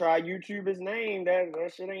 I tried YouTube his name. That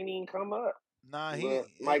shit ain't even come up. Nah,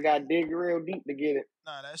 might got to dig real deep to get it.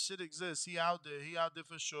 Nah, that shit exists. He out there. He out there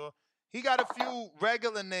for sure. He got a few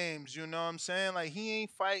regular names, you know what I'm saying? Like, he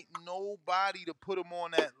ain't fighting nobody to put him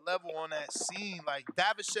on that level, on that scene. Like,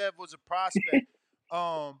 Davishev was a prospect.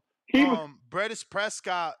 Bredis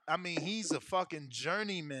Prescott, I mean, he's a fucking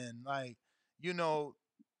journeyman. Like, you know,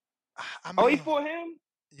 I mean. Oh, he fought him?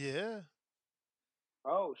 Yeah.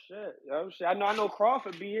 Oh shit. I know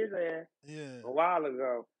Crawford beat his ass a while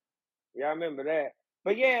ago. Yeah, I remember that.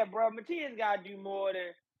 But yeah, bro, Matias gotta do more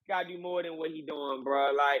than what he doing,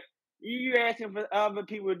 bro. Like you asking for other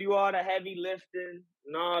people to do all the heavy lifting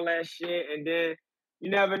and all that shit, and then you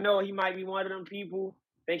never know, he might be one of them people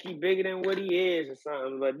think he bigger than what he is or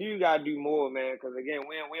something. But you gotta do more, man, because again,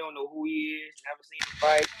 we don't know who he is, never seen him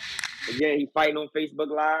fight. Again, he fighting on Facebook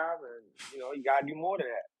Live, and you gotta do more than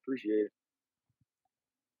that. Appreciate it.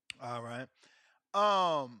 All right.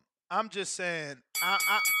 I'm just saying,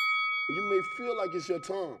 You may feel like it's your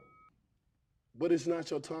time, but it's not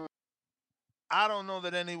your time. I don't know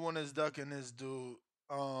that anyone is ducking this dude.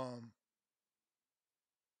 Um,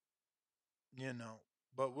 you know,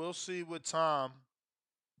 but we'll see with Tom.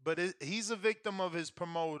 But he's a victim of his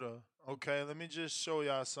promoter. Okay, let me just show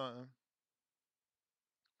y'all something.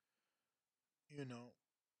 You know,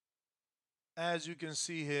 as you can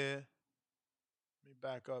see here, let me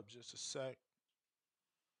back up just a sec.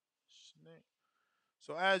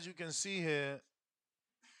 So as you can see here,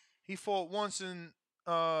 he fought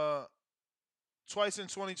uh twice in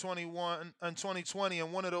 2021 and 2020,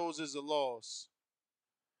 and one of those is a loss.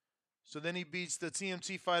 So then he beats the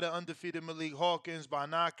TMT fighter undefeated Malik Hawkins by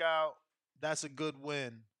knockout. That's a good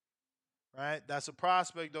win, right? That's a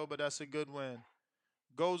prospect though, but that's a good win.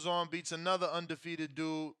 Goes on, beats another undefeated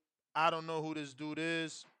dude. I don't know who this dude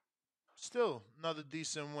is. Still, another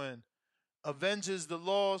decent win. Avenges the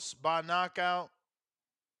loss by knockout.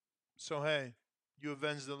 So, hey, you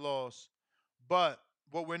avenge the loss. But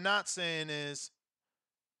what we're not saying is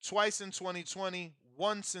twice in 2020,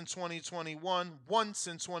 once in 2021, once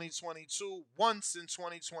in 2022, once in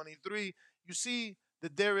 2023. You see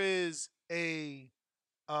that there is a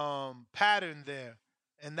pattern there.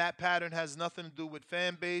 And that pattern has nothing to do with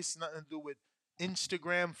fan base, nothing to do with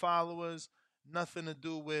Instagram followers, nothing to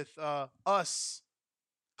do with us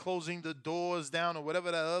closing the doors down or whatever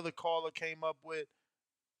that other caller came up with.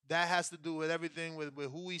 That has to do with everything with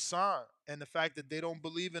who he signed and the fact that they don't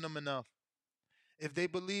believe in him enough. If they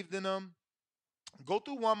believed in him, go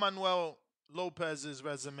through Juan Manuel Lopez's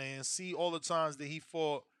resume and see all the times that he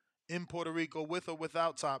fought in Puerto Rico with or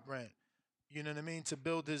without Top Rank. You know what I mean? To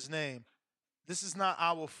build his name. This is not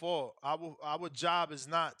our fault. Our job is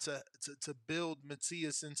not to build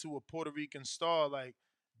Matias into a Puerto Rican star. Like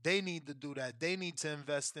they need to do that. They need to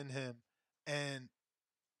invest in him and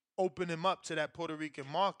open him up to that Puerto Rican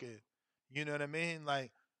market. You know what I mean?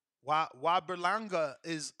 Like why Berlanga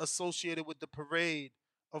is associated with the parade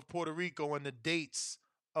of Puerto Rico and the dates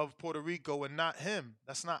of Puerto Rico and not him.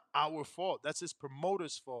 That's not our fault. That's his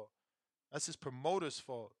promoter's fault. That's his promoter's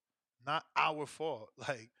fault, not our fault.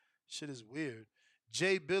 Like shit is weird.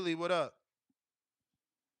 Jay Billy, what up?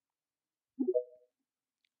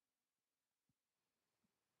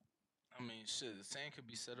 I mean, shit, the same could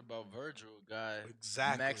be said about Virgil, a guy,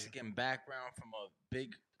 Exactly. Mexican background from a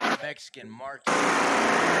big Mexican market.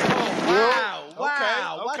 Oh, wow,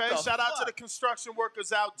 wow. Okay, What okay. the Shout out to the fuck? construction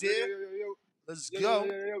workers out Yo, there. yo, yo, yo, yo. Let's Yo, yo, yo, go.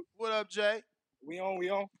 yo, yo. What up, Jay? We on.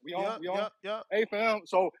 Yup. Hey, fam.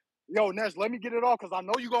 So, yo, Ness, let me get it off because I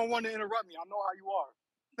know you're going to want to interrupt me. I know how you are.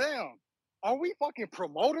 Fam, are we fucking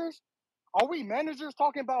promoters? Are we managers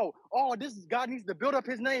talking about, oh, this guy needs to build up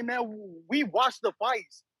his name, man? We watch the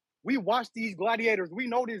fights. We watch these gladiators. We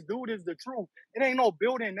know this dude is the truth. It ain't no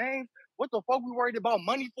building names. What the fuck we worried about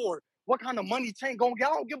money for? What kind of money Tank gonna get?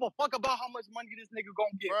 I don't give a fuck about how much money this nigga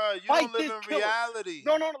gonna get. Bruh, you Fight don't live this in killer. reality.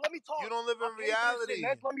 No, let me talk. You don't live I in paid for this shit.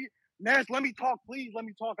 reality. Ness, let me talk, please. Let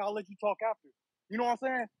me talk. I'll let you talk after. You know what I'm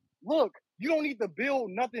saying? Look, you don't need to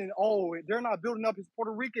build nothing. Oh, they're not building up his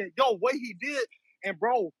Puerto Rican. Yo, what he did, and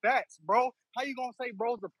bro, facts, bro. How you gonna say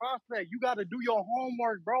bro's the prospect? You gotta do your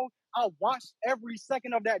homework, bro. I watched every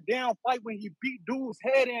second of that damn fight when he beat dude's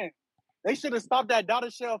head in. They should have stopped that Dada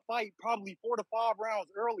Shell fight probably 4 to 5 rounds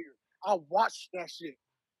earlier. I watched that shit.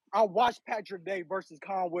 I watched Patrick Day versus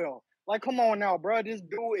Conwell. Like, come on now, bro. This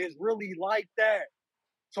dude is really like that.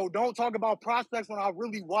 So don't talk about prospects when I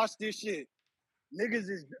really watch this shit. Niggas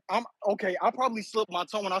is I'm okay. I probably slipped my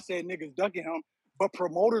tongue when I said niggas ducking him, but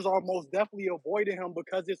promoters are most definitely avoiding him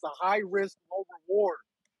because it's a high risk, low reward.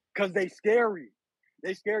 Cause they scary.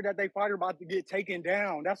 They scared that they fighter about to get taken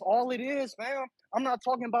down. That's all it is, fam. I'm not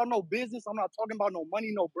talking about no business. I'm not talking about no money,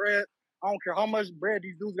 no bread. I don't care how much bread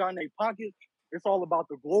these dudes got in their pockets. It's all about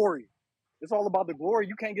the glory. It's all about the glory.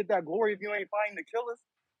 You can't get that glory if you ain't fighting the killers.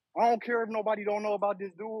 I don't care if nobody don't know about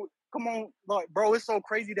this dude. Come on, like, bro, it's so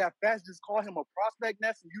crazy that Fast just called him a prospect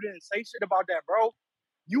nest and you didn't say shit about that, bro.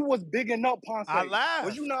 You was bigging up Ponce. I laughed.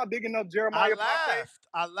 Was you not bigging up Jeremiah Ponce?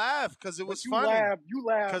 I laughed because it was You funny. You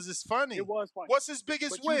laughed. Because it's funny. It was funny. What's his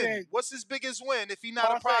biggest But you win? didn't. What's his biggest win if he not a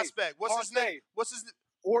Ponce. prospect? What's Ponce. his name? What's his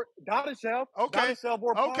or Dadashev? Okay. Dadashev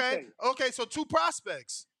or Ponce. Okay, so 2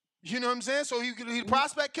 prospects. You know what I'm saying? So he a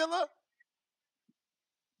prospect killer?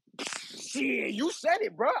 Shit, you said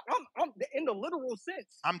it, bro. I'm in the literal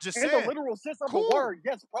sense. I'm just saying. saying. In the literal sense of Cool. the word.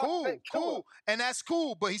 Yes, prospect killer. Cool. And that's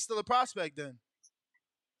cool, but he's still a prospect then.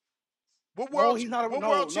 What No, world he's not. what No,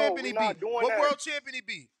 world champion he we're not beat? doing What that. world champion he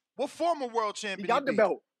beat? What former world champion He got the beat?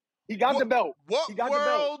 belt. He got the belt. What he got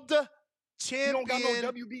world the belt. champion? He don't got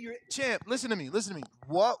no WB champ. Listen to me.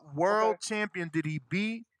 What world champion did he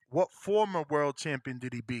beat? What former world champion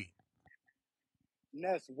did he beat?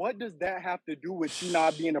 Ness, what does that have to do with you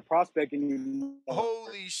not being a prospect anymore?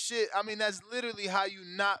 Holy shit. I mean, that's literally how you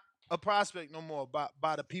not a prospect no more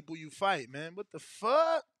by the people you fight, man. What the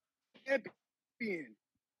fuck? Champion.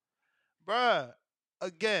 Bruh,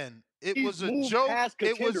 again, it He's was a moved joke. past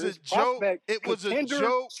It was contender. a His joke. prospect, It was a contender,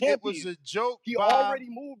 joke. It was champion. a joke He by already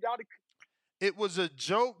moved out of it was a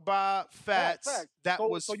joke by Fats facts. that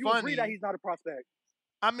was So you agree that funny. he's not a prospect?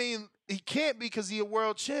 I mean, he can't be because he a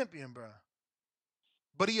world champion, bruh.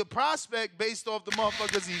 But he a prospect based off the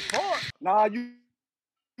motherfuckers he fought. Nah, you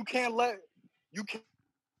can't let you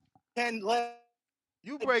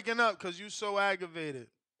breaking up because you so aggravated.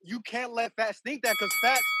 You can't let Fats think that because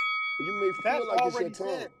Fats You may Fats feel like it's your already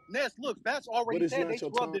said, time, Ness, look, Fats but already it's said they not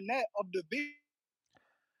your scrubbed time. the net of the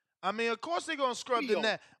I mean, of course they're gonna scrub the video.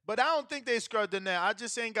 net, but I don't think they scrubbed the net. I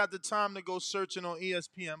just ain't got the time to go searching on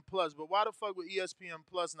ESPN Plus. But why the fuck would ESPN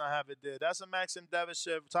Plus not have it there? That's a Maxim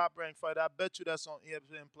Davishchev top ranked fight. I bet you that's on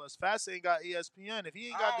ESPN Plus. Fast ain't got ESPN. If he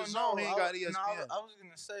ain't got the zone, he ain't got ESPN. I was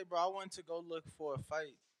gonna say, bro, I went to go look for a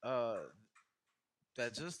fight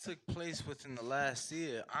that just took place within the last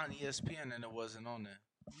year on ESPN, and it wasn't on there.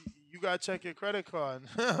 You gotta check your credit card.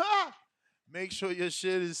 Make sure your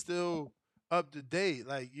shit is still up to date.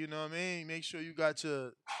 Like, you know what I mean? Make sure you got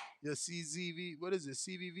your CZV, what is it,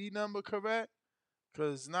 CVV number correct?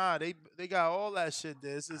 Cause nah, they got all that shit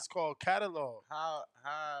there. It's called catalog. How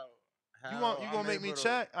You gonna make me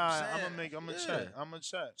check? All right, I'm gonna check. I'm gonna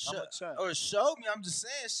check. Or show me. I'm just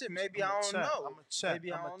saying shit. Maybe I don't know. I'm gonna check.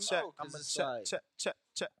 Maybe I I'm gonna don't check. know. I'm 'Cause gonna it's check. like,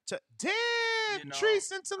 Check. Damn, you know,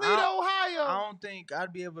 Treese in Toledo, Ohio. I don't think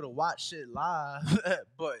I'd be able to watch shit live,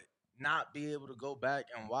 but not be able to go back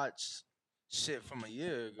and watch shit from a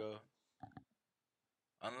year ago.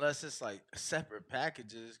 Unless it's like separate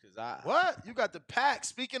packages, cause What? You got the pack.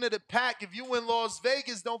 Speaking of the pack, if you in Las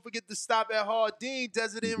Vegas, don't forget to stop at Hardin.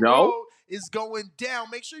 Desert Inn No. Road is going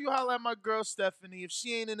down. Make sure you holler at my girl Stephanie. If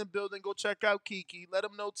she ain't in the building, go check out Kiki. Let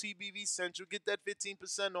them know TBV sent you. Get that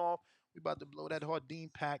 15% off. We about to blow that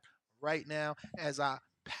Hardin pack right now as I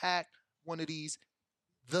pack one of these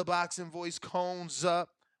The Boxing Voice cones up.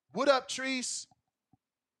 What up, Treese?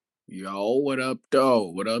 Yo, what up, though?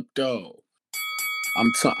 What up, though? I've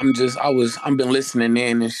been listening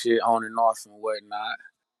in and shit on and off and whatnot.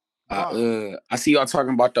 I see y'all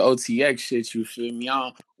talking about the OTX shit, you feel me?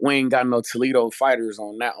 We ain't got no Toledo fighters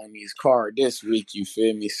on these card this week, you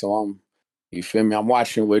feel me? So I'm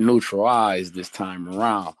watching with neutral eyes this time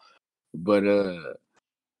around. But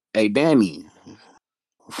hey Danny,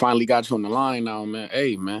 finally got you on the line now, man.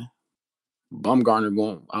 Hey man. Bumgarner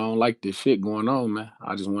going, I don't like this shit going on, man.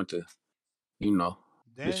 I just want to,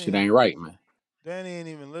 this shit ain't right, man. Danny ain't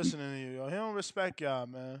even listening to you, yo. He don't respect y'all,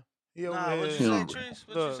 man. He over nah, here. what you say, Treese?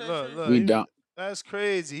 What you say, Treese? Look. We don't. That's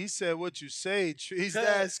crazy. He said what you say, Treese.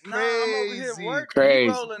 That's crazy. Nah, I'm over here working. Crazy. He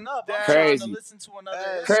rolling up. I'm Crazy. trying to listen to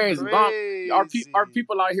another Crazy. episode. Our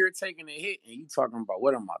people out here taking a hit, and you talking about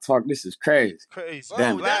what am I talking? This is crazy. Crazy.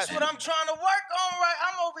 Bro, that's what I'm trying to work on, right?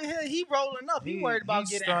 I'm over here. He rolling up. He worried about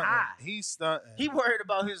getting high. He's stunting. He worried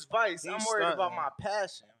about his vice. I'm worried about my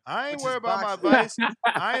passion. I ain't worried about my vice.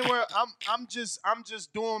 I ain't worried. I'm just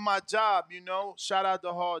doing my job, you know. Shout out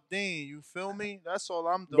to Hardin. You feel me? That's all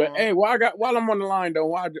I'm doing. But hey, while I'm on the line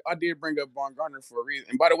though, I did bring up Bumgarner for a reason.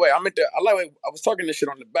 And by the way, I was talking this shit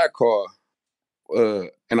on the back call.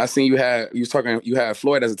 And I seen you had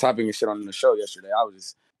Floyd as a topic and shit on the show yesterday.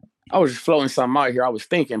 I was just flowing something out here. I was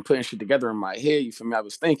thinking, putting shit together in my head. You feel me? I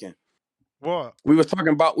was thinking. What? We was talking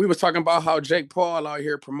about how Jake Paul out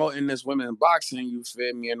here promoting this women's boxing, you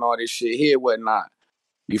feel me, and all this shit here, whatnot.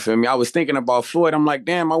 You feel me? I was thinking about Floyd. I'm like,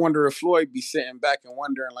 damn, I wonder if Floyd be sitting back and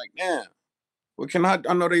wondering, like, damn, what can I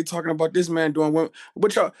know they talking about this man doing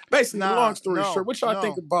what y'all basically, long story short, what y'all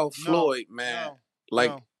think about Floyd, man?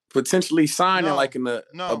 Potentially signing like in a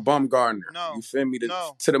Bumgarner. You feel me?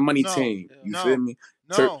 To the money team. You feel me?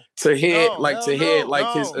 To dip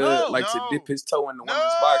his toe in the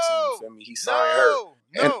women's boxing. You feel me? He signed her.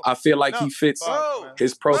 And I feel like he fits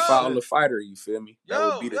his profile of fighter, you feel me? That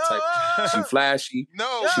would be the type. She flashy.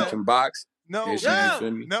 She can box. No, you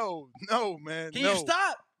feel me? No, man. Can you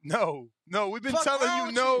stop? No. We've been telling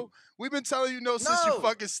you no. We've been telling you no since you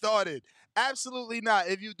fucking started. Absolutely not.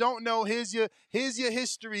 If you don't know, here's your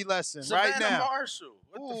history lesson right now. Savannah Marshall.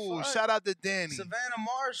 What the fuck? Shout out to Danny. Savannah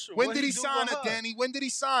Marshall. When did he sign her, Danny? When did he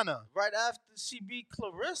sign her? Right after she beat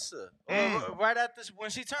Clarissa. Right after when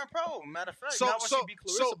she turned pro. Matter of fact, not when she beat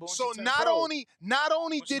Clarissa, but when she turned pro.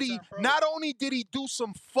 Not only did he do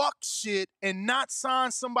some fuck shit and not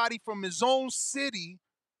sign somebody from his own city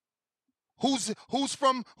who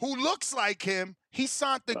looks like him, he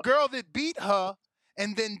signed the girl that beat her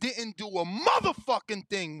and then didn't do a motherfucking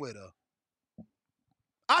thing with her.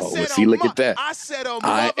 I Oh, said see, look at that. I said a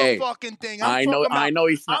Hey, motherfucking thing. I know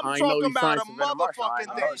he's not. I'm I know talking he's about signed a to Venom Marshall. I motherfucking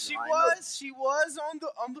know. thing. She was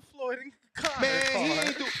on the Floyd Connor Man, he card.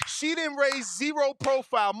 ain't she didn't raise zero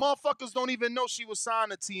profile. Motherfuckers don't even know she was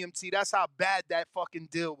signed to TMT. That's how bad that fucking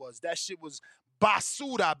deal was. That shit was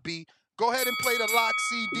basura, B. Go ahead and play the lock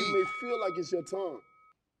CD. You may feel like it's your time,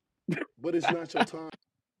 but it's not your time.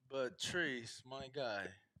 But Trees, my guy.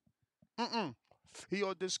 He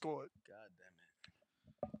on Discord. God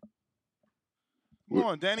damn it. Come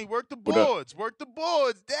on, Danny, work the What up? boards. Work the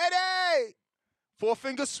boards, Daddy.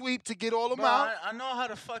 4-finger sweep to get all them Bro, out. I know how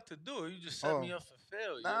the fuck to do it. You just set me up for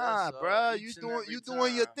failure. Nah, that's all. bruh. Each You and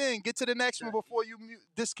doing your time. thing. Get to the next one before you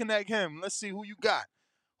disconnect him. Let's see who you got.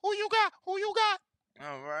 Who you got?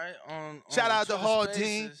 All right. On Shout out to Twitter Hardin.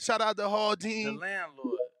 Spaces, Shout out to the Hardin.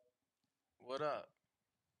 landlord. What up?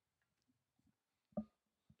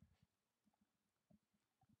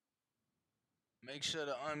 Make sure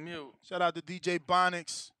to unmute. Shout out to DJ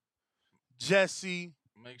Bonix, Jesse.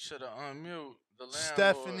 Make sure to unmute the landlord.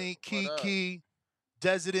 Stephanie, Kiki,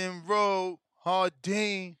 Desert Inn Road,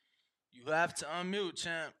 Hardin. You have to unmute,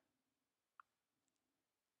 champ.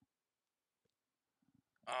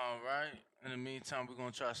 All right. In the meantime, we're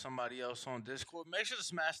gonna try somebody else on Discord. Make sure to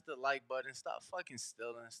smash the like button. Stop fucking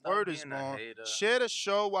stealing. Stop Word being is a gone. hater. Share the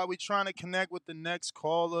show while we trying to connect with the next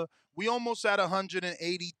caller. We almost at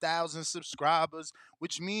 180,000 subscribers,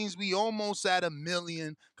 which means we almost at 1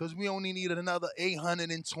 million because we only need another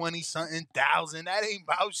 820-something thousand. That ain't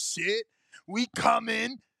about shit. We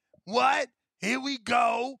coming. What? Here we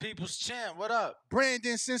go. People's Champ, what up?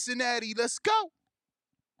 Brandon, Cincinnati, let's go.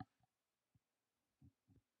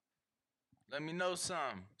 Let me know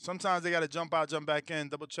some. Sometimes they got to jump out, jump back in.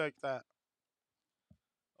 Double check that.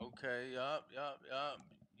 Okay, yup.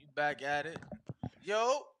 You back at it.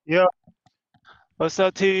 Yo. What's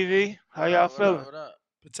up, TVV? How y'all feeling? What up?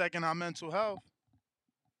 Protecting our mental health.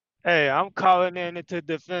 Hey, I'm calling in to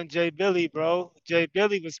defend Jay Billy, bro. Jay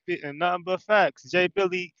Billy was spitting nothing but facts. Jay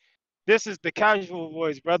Billy, this is the casual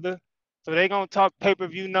voice, brother. So they gonna talk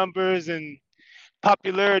pay-per-view numbers and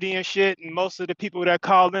popularity and shit, and most of the people that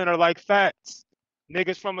call in are like facts.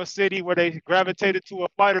 Niggas from a city where they gravitated to a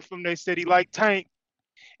fighter from their city like Tank,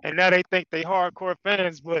 and now they think they hardcore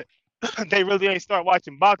fans, but they really ain't start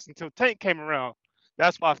watching boxing until Tank came around.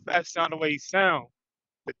 That's why Fats sound the way he sound.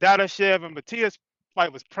 The Dadashev and Matias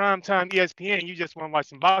fight was primetime ESPN. You just weren't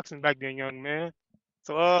watching boxing back then, young man.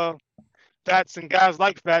 So Fats and guys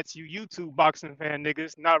like Fats, you YouTube boxing fan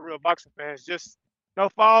niggas, not real boxing fans, just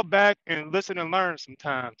fall back and listen and learn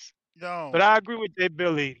sometimes. Yo. But I agree with Jay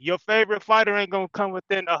Billy. Your favorite fighter ain't gonna come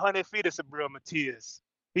within 100 feet of Sabril Matias.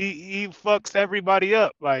 He fucks everybody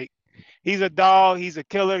up. Like, he's a dog. He's a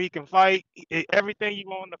killer. He can fight. Everything you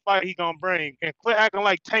want in the fight, he gonna bring. And quit acting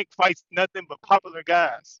like Tank fights nothing but popular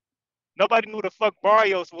guys. Nobody knew who the fuck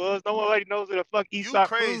Barrios was. Nobody knows who the fuck Isak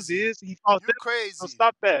Cruz is. He fought them. Crazy. So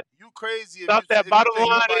stop that. You crazy. Stop that. Bottom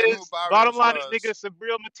line is, was. nigga,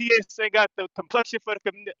 Sabril Matias ain't got the complexion for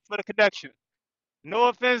the connection. No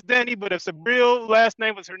offense, Danny, but if Sabril last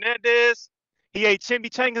name was Hernandez, he ate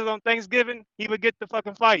chimichangas on Thanksgiving, he would get the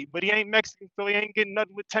fucking fight. But he ain't Mexican, so he ain't getting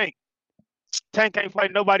nothing with Tank. Tank ain't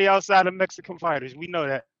fight nobody outside of Mexican fighters. We know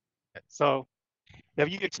that. So if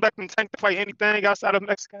you expecting Tank to fight anything outside of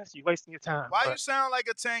Mexicans, you wasting your time. Why but, you sound like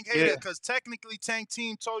a Tank hater? Because technically Tank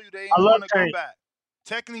team told you they ain't I love want to go Tank. back.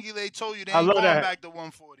 Technically they told you they I ain't love going that. back to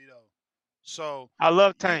 140 though. So I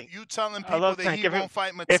love Tank. You telling I love people that Tank. he won't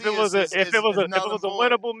fight Matias if it was a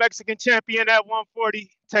winnable Mexican champion at 140,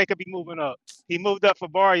 Tank could be moving up. He moved up for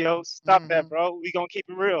Barrios. Stop that, bro. We gonna keep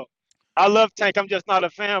it real. I love Tank. I'm just not a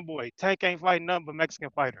fanboy. Tank ain't fighting nothing but Mexican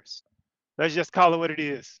fighters. Let's just call it what it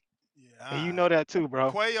is. Yeah. And you know that too,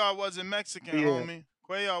 bro. Cuellar wasn't Mexican, Yeah. homie.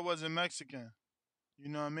 Cuellar wasn't Mexican. You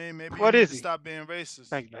know what I mean? Maybe What you need is to he? stop being racist.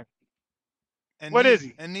 Thanks, man. And What is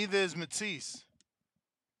he? And neither is Matisse.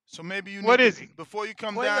 So maybe you need What is he? Before you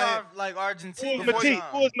come Cuellar, down here, like Argentina.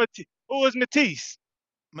 Who is Matisse?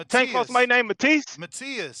 Tank fought somebody named Matisse?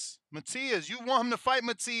 Matias. You want him to fight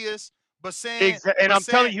Matias, but saying And I'm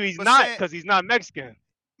telling you he's not, because he's not Mexican.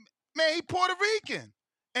 Man, he Puerto Rican.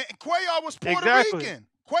 And Cuellar was Puerto Rican.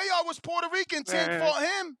 Cuellar was Puerto Rican. Tank fought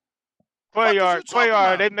him.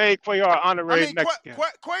 Cuellar, they made Cuellar honorary Mexican.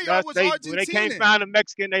 Cuellar was Argentinian. When they can't find a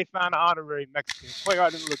Mexican, they found an honorary Mexican. Cuellar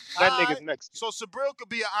didn't look, that nigga's Mexican. So Sabril could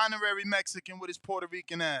be an honorary Mexican with his Puerto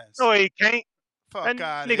Rican ass. No, he can't. Fuck that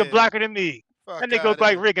out nigga here. blacker than me. That nigga look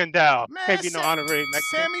like Rigondeaux. Can't be no honorary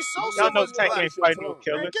Mexican. Sammy Sosa Y'all know was Tank black. ain't fighting no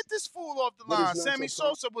killers. Man, get this fool off the line. Sammy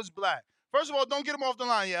Sosa was black. First of all, don't get him off the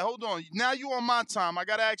line yet. Hold on. Now you on my time. I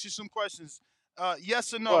got to ask you some questions.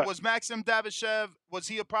 Yes or no? What? Was Maxim Davyshev, was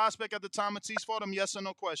he a prospect at the time Matisse fought him? Yes or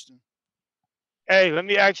no question? Hey, let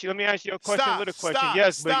me ask you a question Stop, with a question. stop,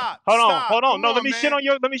 Yes, but stop, hold on, stop. hold on. Come No, let on, me shit man. on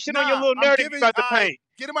your Nah, little I'm narrative you giving, about to all right, paint.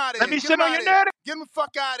 get him out of Let here. me Get shit him on out your of here. narrative. Get him the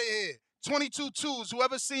fuck out of here. 22 twos.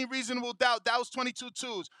 Whoever seen Reasonable Doubt, that was 22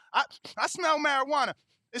 twos. I smell marijuana.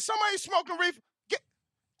 Is somebody smoking reefer? Get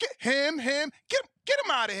him. Get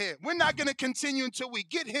him out of here. We're not gonna continue until we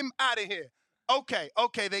get him out of here.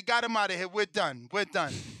 Okay, they got him out of here. We're done.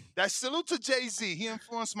 That salute to Jay-Z. He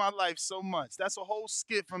influenced my life so much. That's a whole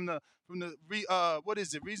skit from the what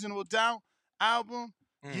is it? Reasonable Doubt album.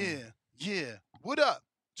 Yeah. What up?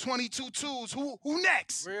 22 twos. Who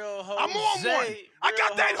next? Real I'm on one. Jose. I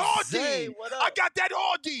got that Jose. Hardin. What I up? got that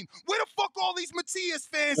Hardin. Where the fuck all these Matias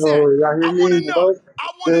fans at? Oh, y'all hear I want to me, know. boys? Good.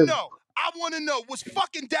 I want to know. Was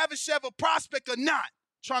fucking Davyshev a prospect or not?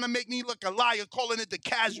 Trying to make me look a liar, calling it the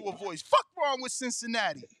casual voice. Fuck wrong with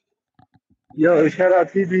Cincinnati. Yo, shout out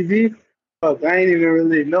TBV. Fuck, I ain't even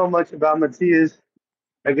really know much about Matias.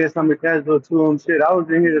 I guess I'm a casual to him. Shit, I was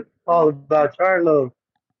in here to call about Charlo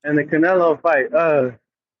and the Canelo fight.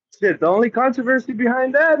 Shit, the only controversy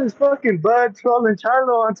behind that is fucking Bud trolling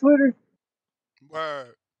Charlo on Twitter.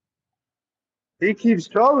 Word. He keeps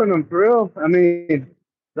trolling him for real. I mean,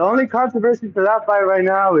 the only controversy for that fight right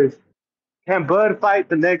now is can Bud fight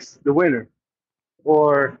the winner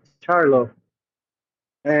or Charlo?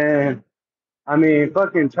 And I mean,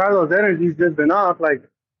 fucking Charlo's energy's just been off. Like,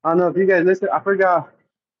 I don't know if you guys listen. I forgot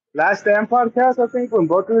last Stand podcast, I think, when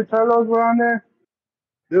both of the Charlos were on there.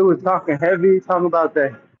 Dude was talking heavy, talking about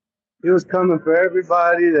that he was coming for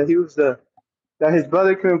everybody, that he was that his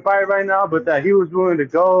brother couldn't fight right now, but that he was willing to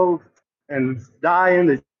go and die in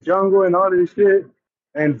the jungle and all this shit.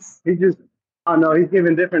 And he just, I don't know, he's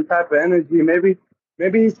giving different type of energy. Maybe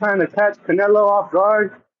he's trying to catch Canelo off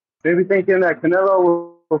guard. Maybe thinking that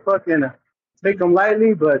Canelo will fucking take him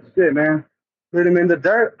lightly, but shit, man. Put him in the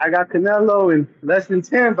dirt. I got Canelo in less than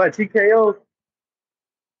 10 by TKO.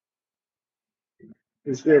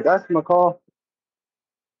 And shit, that's my call.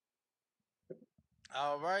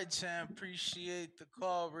 All right, champ. Appreciate the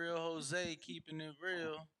call, Real Jose, keeping it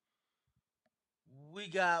real. We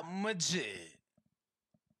got Majid.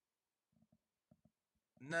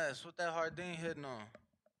 Ness, what that Hardin hitting on?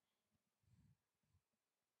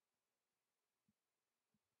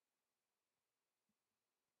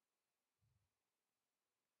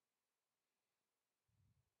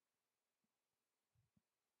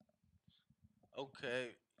 Okay,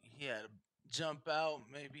 he had to jump out,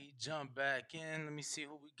 maybe jump back in. Let me see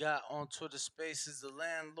who we got on Twitter Spaces. The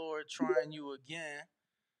landlord trying you again.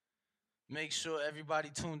 Make sure everybody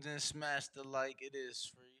tuned in, smash the like. It is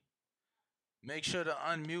free. Make sure to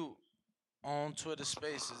unmute on Twitter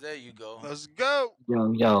Spaces. There you go. Let's go.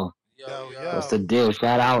 Yo, what's the deal?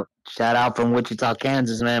 Shout out from Wichita,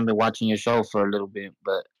 Kansas, man. Been watching your show for a little bit,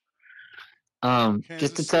 but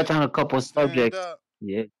just to Kansas touch City. on a couple of Stand subjects. up.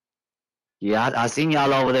 Yeah, I seen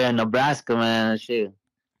y'all over there in Nebraska, man. Shit,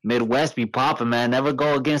 Midwest be popping, man. Never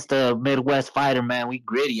go against a Midwest fighter, man. We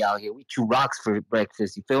gritty out here. We chew rocks for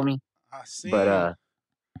breakfast. You feel me? I seen. But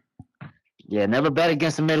yeah, never bet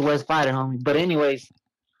against a Midwest fighter, homie. But anyways,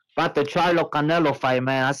 about the Charlo Canelo fight,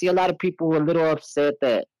 man. I see a lot of people were a little upset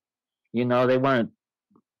that they weren't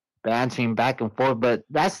bantering back and forth, but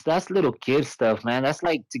that's little kid stuff, man. That's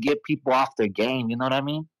like to get people off their game. You know what I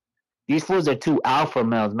mean? These fools are two alpha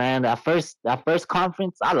males, man. That first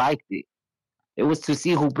conference, I liked it. It was to see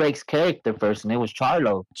who breaks character first, and it was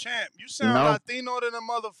Charlo. Champ, you You sound know, Latino than a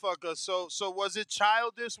motherfucker. So was it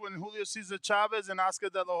childish when Julio Cesar Chavez and Oscar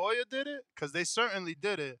De La Hoya did it? Because they certainly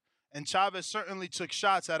did it. And Chavez certainly took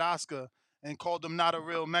shots at Oscar and called him not a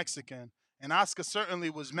real Mexican. And Oscar certainly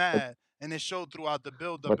was but, mad, and it showed throughout the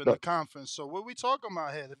buildup but in the conference. So what are we talking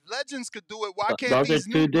about here? If legends could do it, why can't those are these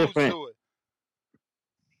new two dudes different. do it?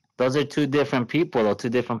 Those are two different people, or two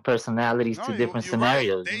different personalities, No, two different you're right.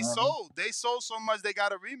 scenarios. You They know what I mean? sold. They sold so much they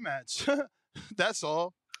got a rematch. That's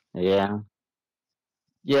all. Yeah.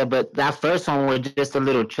 Yeah, but that first one was just a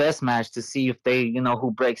little chess match to see if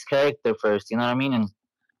who breaks character first. You know what I mean? And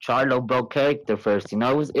Charlo broke character first. It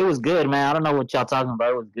was good, man. I don't know what y'all talking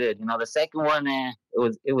about. It was good. The second one,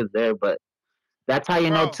 it was there, but that's how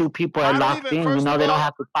Bro, two people are I don't locked even. in. They don't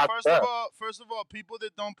have to talk stuff. First of all, people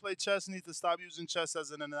that don't play chess need to stop using chess as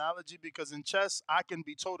an analogy because in chess, I can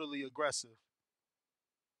be totally aggressive.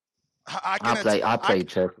 I I can play I I play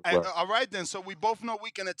chess as well. all right then. So we both know we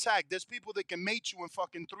can attack. There's people that can mate you in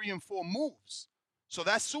fucking 3 and 4 moves. So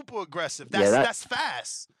that's super aggressive. Yeah, That's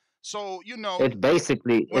fast. So it's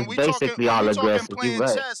basically when all we talking aggressive. You're playing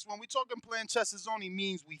right. chess, when we talking playing chess, it only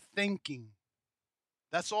means we thinking.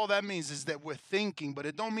 That's all that means is that we're thinking, but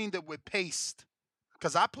it don't mean that we're paced.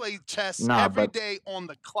 Cause I play chess Nah, every but day on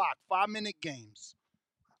the clock, 5-minute games,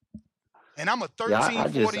 and I'm a yeah, I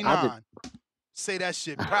just 1349. Say that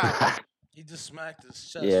shit proudly. He just smacked his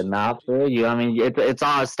chest yeah, so nah, I deep. feel you. I mean, it's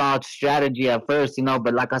all strategy at first,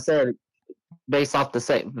 but like I said, based off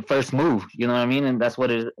the first move, you know what I mean, and that's what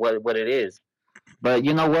it is. But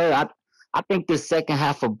you know what? I think this second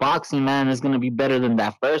half of boxing, man, is gonna be better than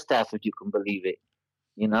that first half, if you can believe it.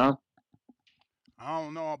 You know, I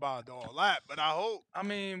don't know about all that, but I hope. I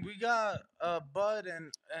mean, we got Bud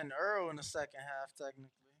and Earl in the second half, technically.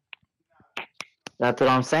 that's what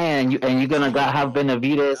I'm saying. You're What you gonna mean have though?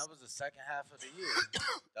 Benavides, That was the second half of the year.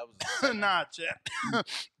 That was the second. Nah, Chet.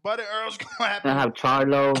 Butter Earl's gonna gonna happen. have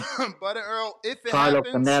Charlo, Butter Earl, if it Charlo,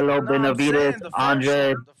 happens. Canelo, No, I'm Benavides, saying the first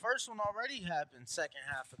Andre, one. The first one already happened second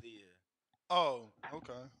half of the year. Oh,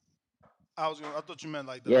 okay. I thought you meant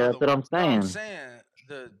like the yeah, other that's what one. I'm No, I'm saying.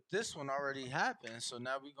 saying this one already happened. So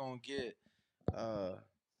now we gonna get uh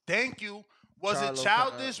Thank you. Was it Charlo Canelo.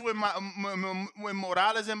 childish when when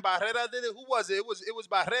Morales and Barrera did it? Who was it? It was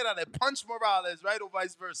Barrera that punched Morales, right, or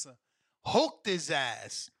vice versa. Hooked his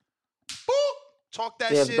ass. Boop. Talk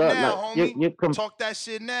that Yeah, shit but now, like homie. Talk that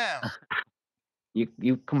shit now.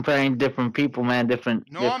 you comparing different people, man,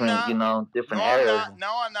 No, I'm not. different No, I'm eras. not.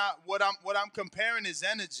 No, I'm not. What I'm comparing is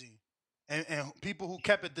energy, and people who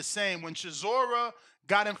kept it the same. When Chisora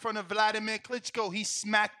got in front of Vladimir Klitschko, he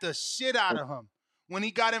smacked the shit out of him. When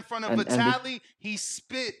he got in front of And be, Vitaly, he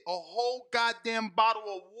spit a whole goddamn bottle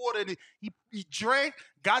of water. He drank,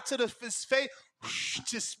 got to his face.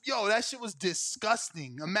 Just that shit was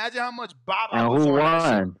disgusting. Imagine how much Baba and was who on that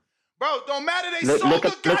shit, won? bro. Don't matter. They Look sold look the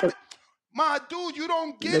at look at goddamn. My dude, you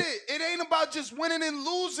don't get look it. It ain't about just winning and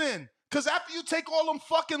losing. Cause after you take all them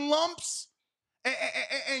fucking lumps,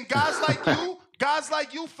 and guys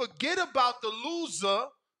like you forget about the loser,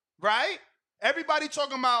 right? Everybody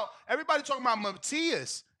talking about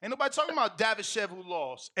Matthias. Ain't nobody talking about Davashev who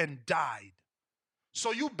lost and died.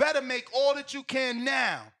 So you better make all that you can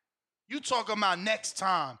now. You talking about next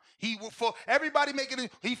time. He will for everybody making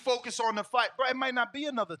it, he focused on the fight. Bro, it might not be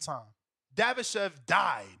another time. Davashev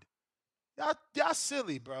died. Y'all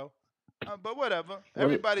silly, bro. But whatever. what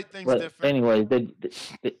Everybody thinks what different. anyways,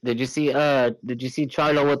 did you see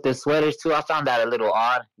Charlo with the sweaters too? I found that a little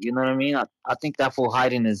odd. You know what I mean? I think that fool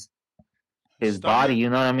hiding his body, Stomach. you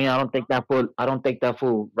know what I mean? I don't think that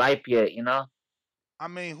fool ripe yet, you know? I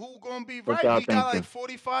mean, who gonna be What right? y'all He got like thinking?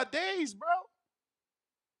 45 days, bro.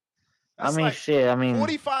 I That's mean like shit, I mean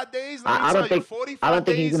 45 days. Let me I tell don't you, think I don't 45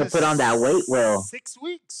 think he's days gonna is put on that weight well. 6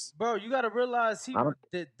 weeks. Bro, you gotta realize I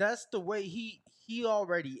don't that's the way he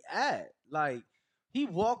already at. Like he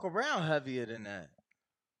walk around heavier than that.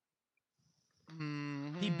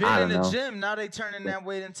 He been I in don't the know. gym. Now they turning that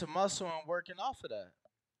weight into muscle and working off of that.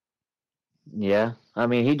 Yeah. I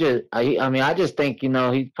mean I just think, he's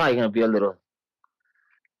probably gonna be a little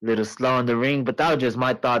slow in the ring, but that was just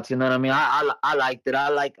my thoughts. You know what I mean? I liked it. I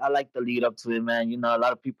like the lead up to it, man. A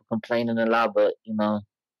lot of people complaining a lot, but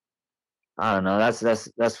I don't know. That's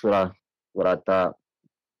what I thought.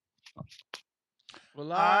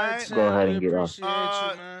 Well, All all right, right. Go Tim. ahead We and get off.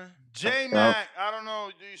 appreciate you, man. J Yep. Mac, I don't know.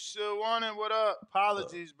 Do you still want it? What up?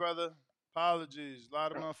 Apologies, brother. Apologies. A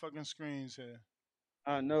lot of motherfucking screens here.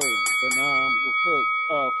 I know, but well,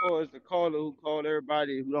 Cook, far as the caller who called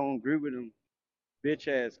everybody who don't agree with him, bitch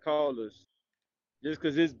ass callers, just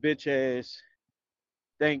 'cause this bitch ass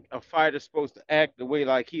think a fighter's supposed to act the way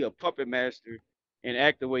like he a puppet master and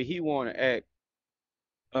act the way he want to act,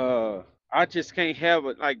 uh, I just can't have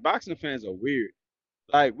it. Like boxing fans are weird.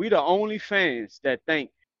 Like we the only fans that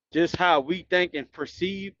think just how we think and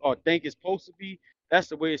perceive or think it's supposed to be. That's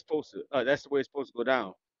the way it's supposed to. That's the way it's supposed to go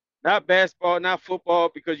down. Not basketball, not football,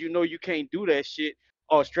 because you can't do that shit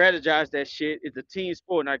or strategize that shit. It's a team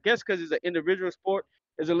sport, and I guess because it's an individual sport,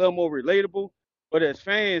 it's a little more relatable. But as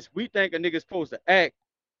fans, we think a nigga's supposed to act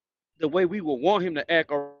the way we would want him to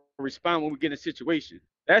act or respond when we get in a situation.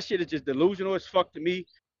 That shit is just delusional as fuck to me.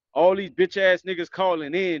 All these bitch ass niggas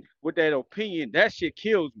calling in with that opinion, that shit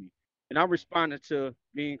kills me. And I'm responding to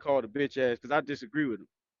being called a bitch ass because I disagree with him.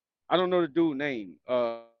 I don't know the dude name.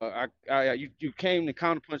 You came to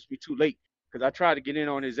counterpunch me too late because I tried to get in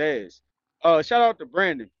on his ass. Shout out to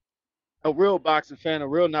Brandon, a real boxing fan, a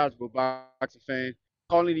real knowledgeable boxing fan,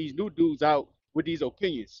 calling these new dudes out with these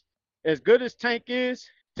opinions. As good as Tank is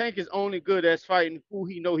only good as fighting who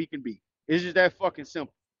he know he can be. It's just that fucking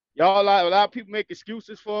simple. Y'all, a lot of people make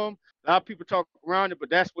excuses for him. A lot of people talk around it, but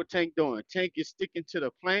that's what Tank doing. Tank is sticking to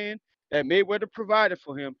the plan that Mayweather provided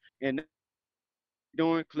for him, and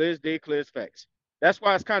doing clear as day, clear as facts. That's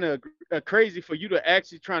why it's kind of crazy for you to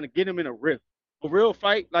actually trying to get him in a rift. a real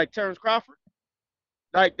fight like Terrence Crawford.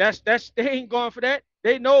 Like that's they ain't going for that.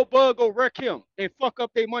 They know Bud go wreck him and fuck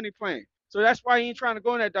up their money plan. So that's why he ain't trying to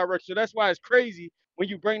go in that direction. So that's why it's crazy when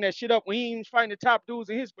you bring that shit up when he ain't even fighting the top dudes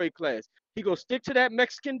in his weight class. He go stick to that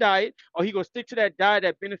Mexican diet, or he go stick to that diet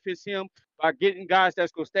that benefits him by getting guys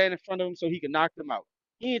that's gonna stand in front of him so he can knock them out.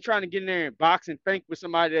 He ain't trying to get in there and box and think with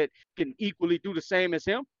somebody that can equally do the same as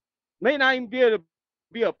him. May not even be able to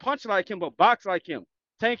be a punch like him, but box like him.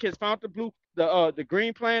 Tank has found the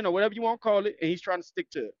green plan or whatever you want to call it, and he's trying to stick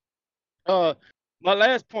to it. My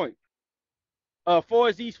last point, far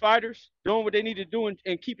as these fighters doing what they need to do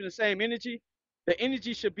and keeping the same energy, the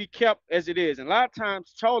energy should be kept as it is. And a lot of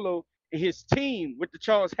times, Cholo and his team with the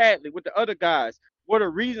Charles Hadley, with the other guys, were the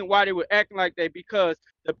reason why they were acting like that because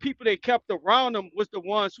the people they kept around them was the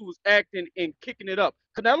ones who was acting and kicking it up.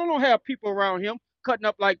 Canelo don't have people around him cutting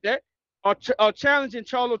up like that or challenging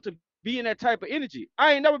Cholo to be in that type of energy.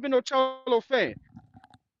 I ain't never been no Cholo fan.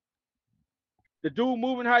 The dude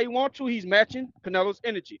moving how he wants to, he's matching Canelo's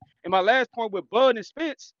energy. And my last point with Bud and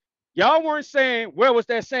Spence, y'all weren't saying where was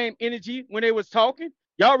that same energy when they was talking.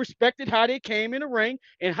 Y'all respected how they came in the ring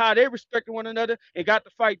and how they respected one another and got the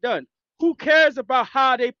fight done. Who cares about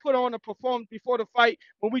how they put on a performance before the fight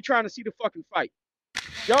when we trying to see the fucking fight?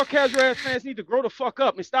 Y'all casual ass fans need to grow the fuck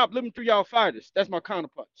up and stop living through y'all fighters. That's my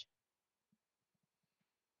counterpunch.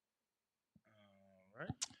 All right.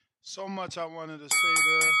 So much I wanted to say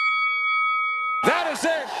there. That is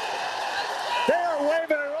it. They are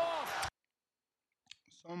waving it off.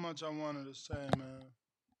 So much I wanted to say, man.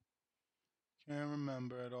 Can't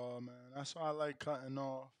remember it all, man. That's why I like cutting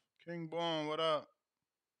off. King Born, what up?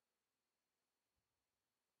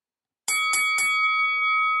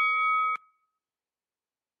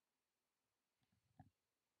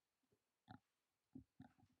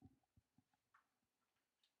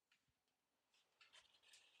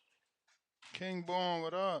 King Born,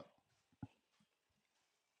 what up?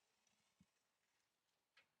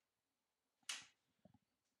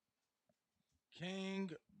 King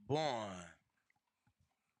Born.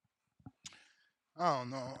 I don't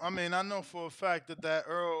know. I mean, I know for a fact that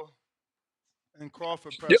Earl and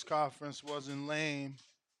Crawford Yep. press conference wasn't lame.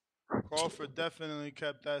 Crawford definitely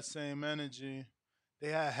kept that same energy. They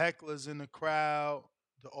had hecklers in the crowd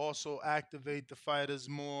to also activate the fighters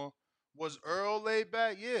more. Was Earl laid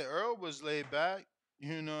back? Yeah, Earl was laid back.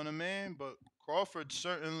 You know what I mean? But Crawford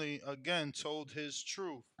certainly, again, told his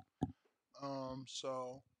truth.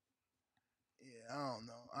 So yeah, I don't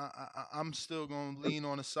know. I'm still gonna lean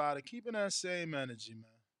on the side of keeping that same energy,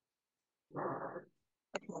 man.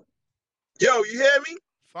 Yo, you hear me?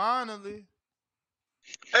 Finally,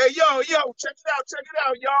 Hey, yo, check it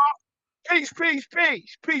out, y'all. Peace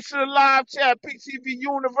to the live chat, PTV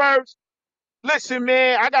universe. Listen,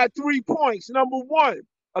 man, I got 3 points. Number one,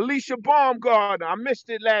 Alicia Baumgartner. I missed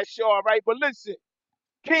it last show, all right? But listen,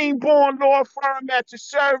 King Born Law Firm at your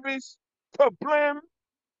service. Kablim.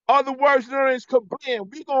 Other words known as kablim.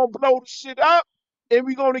 We gonna blow the shit up and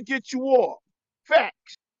we gonna get you off.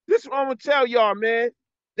 Facts. This is what I'm gonna tell y'all, man.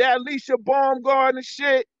 That Alicia Baumgartner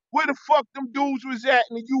shit, where the fuck them dudes was at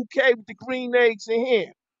in the UK with the green eggs and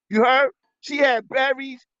ham? You heard? She had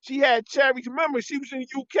berries, she had cherries. Remember, she was in the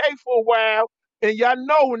UK for a while, and y'all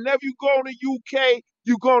know whenever you go to UK,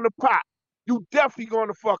 you gonna pop. You definitely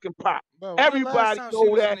gonna fucking pop. Bro, when the last Everybody time she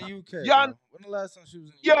know was in that. the UK, Y'all, bro? When the last time she was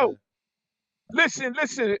in the yo, UK?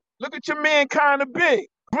 listen. Look at your man kind of big.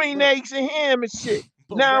 Green Bro, eggs and ham and shit.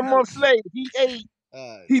 but when 9 months the later, he ate,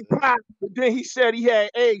 Alright, he son. popped, but then he said he had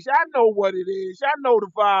eggs. I know what it is. I know the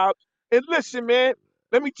vibe. And listen, man,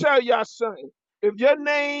 let me tell y'all something. If your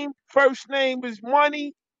first name is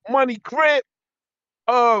Money, Money Grip,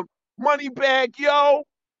 uh, Money Bag Yo,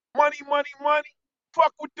 money,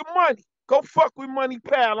 fuck with the money. Go fuck with Money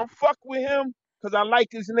Pal. I'm fuck with him because I like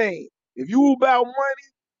his name. If you about money,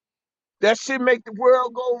 that shit make the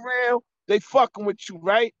world go round. They fucking with you,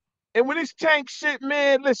 right? And with this Tank shit,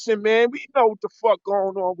 man, listen, man, we know what the fuck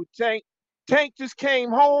going on with Tank. Tank just came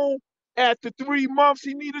home after 3 months.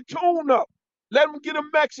 He need a tune-up. Let him get a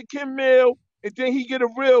Mexican meal, and then he get a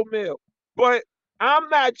real meal. But I'm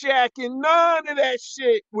not jacking none of that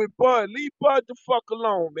shit with Bud. Leave Bud the fuck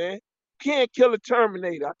alone, man. Can't kill a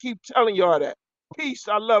Terminator. I keep telling y'all that. Peace.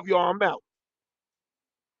 I love y'all. I'm out.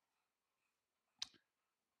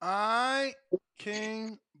 I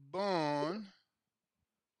King Born.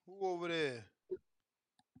 Who over there?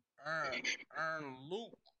 Earn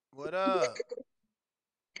Luke. What up?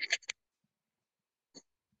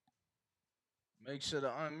 Make sure to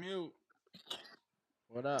unmute.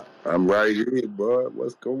 What up? I'm right here, bud.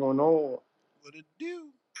 What's going on? What it do?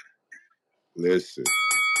 Listen,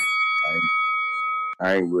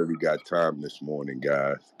 I ain't really got time this morning,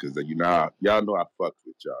 guys, because y'all know I fucks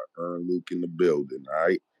with y'all. Earn Luke in the building, all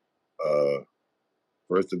right? Uh,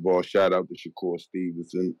 First of all, shout out to Shakur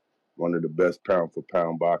Stevenson, one of the best pound for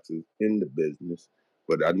pound boxers in the business.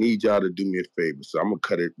 But I need y'all to do me a favor, so I'm gonna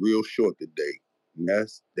cut it real short today.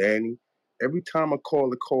 Ness, Danny, every time I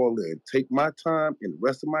call in, take my time and the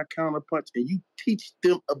rest of my counterpunch, and you teach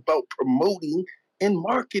them about promoting and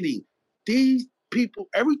marketing. These people,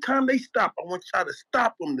 every time they stop, I want y'all to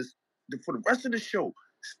stop them for the rest of the show.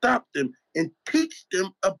 Stop them and teach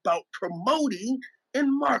them about promoting and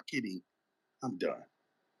marketing. I'm done.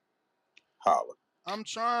 Holla. I'm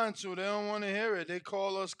trying to. They don't want to hear it. They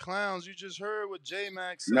call us clowns. You just heard what J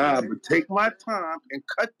Max Nah, said. but take my time and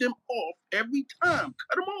cut them off every time.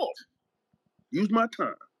 Cut them off. Use my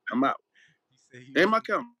time. I'm out. He said he And was. my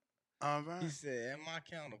count. All He right. said, "And my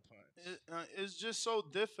counterpunch." It's just so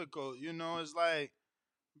difficult. It's like,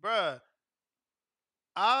 bruh,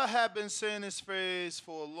 I have been saying this phrase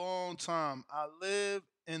for a long time. I live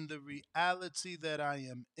in the reality that I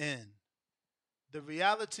am in. The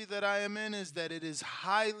reality that I am in is that it is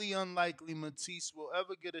highly unlikely Matisse will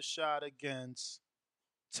ever get a shot against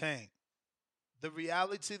Tank. The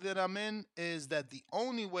reality that I'm in is that the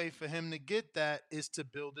only way for him to get that is to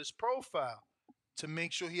build his profile, to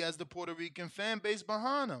make sure he has the Puerto Rican fan base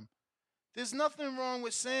behind him. There's nothing wrong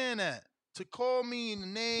with saying that. To call me a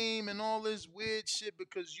name and all this weird shit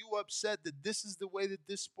because you upset that this is the way that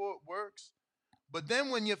this sport works. But then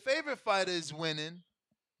when your favorite fighter is winning,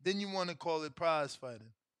 then you want to call it prize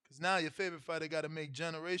fighting. Because now your favorite fighter got to make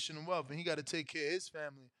generational wealth and he got to take care of his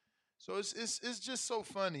family. So it's just so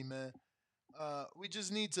funny, man. We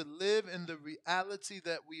just need to live in the reality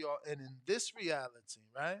that we are in. In this reality,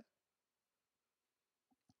 right?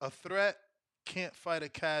 A threat can't fight a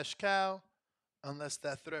cash cow unless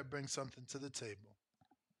that threat brings something to the table.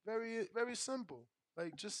 Very, very simple.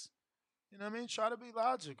 Like, just, what I mean? Try to be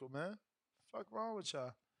logical, man. Fuck wrong with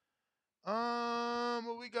y'all.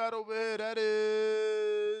 What we got over here? That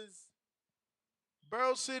is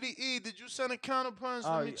Barrel City E. Did you send a counterpunch? Let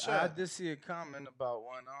Oh, me I check. did see a comment about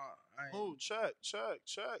one. I ain't. Oh, check.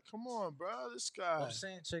 Come on, bro. This I'm guy.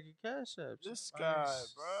 saying check your cash app. This I ain't guy,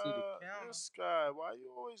 see the bro. counter. This guy. Why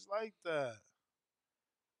you always like that?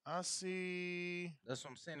 I see. That's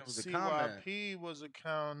what I'm saying. It was a comment. CYP was a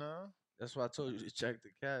counter. That's why I told you to check the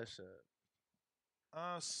cash app.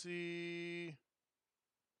 I see.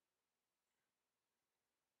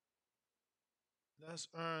 Let's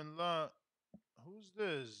earn luck. Who's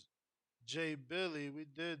this? Jay Billy. We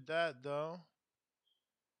did that though.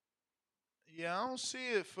 Yeah, I don't see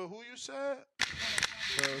it for who you said.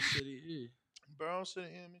 Pearl City E. Bro, City.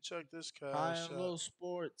 Let me check this High cash and out. low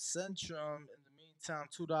sports Centrum. In the meantime,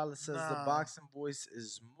 $2 says the Nah. boxing voice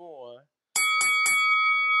is more.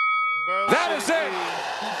 Bro, That City is it. E.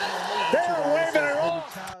 Keeping it moving. $2 says Billy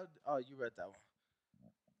Cow. Oh, you read that one.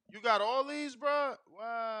 You got all these, bro?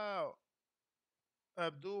 Wow.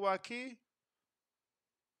 Abdul Waki?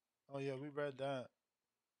 Oh, yeah, we read that.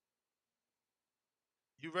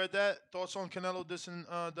 You read that? Thoughts on Canelo dissing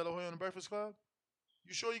De La Hoya on the Breakfast Club?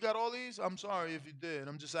 You sure you got all these? I'm sorry if you did.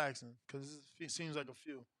 I'm just asking because it seems like a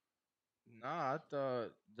few. Nah, I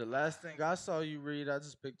thought the last thing I saw you read, I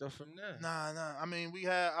just picked up from there. Nah. I mean, we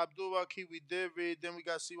had Abdul Waki, we did read. Then we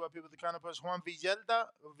got CYP with the counterpunch. Juan Villalda.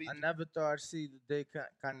 I never thought I'd see the day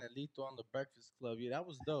Canelito on the Breakfast Club. Yeah, that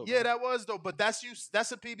was dope, Yeah, man. that was though. But that's you.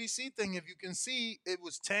 That's a PBC thing. If you can see, it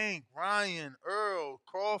was Tank, Ryan, Earl,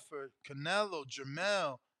 Crawford, Canelo,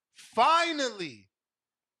 Jamel. Finally,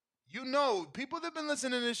 people that have been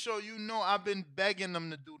listening to this show, I've been begging them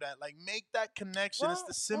to do that. Like, make that connection. It's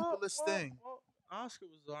the simplest thing. Oscar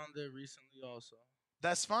was on there recently also.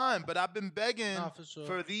 That's fine, but I've been begging Nah, for sure.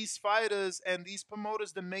 for these fighters and these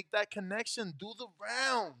promoters to make that connection. Do the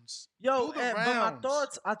rounds. Yo, Do the but my rounds.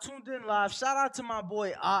 thoughts, I tuned in live. Shout out to my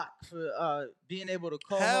boy Ott for being able to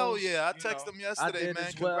co-host. Hell yeah. I texted him yesterday, I did man.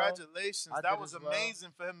 as well. Congratulations. I That did was as well. amazing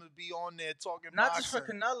for him to be on there talking Not boxing. just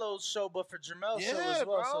for Canelo's show, but for Jamel's show Yeah, as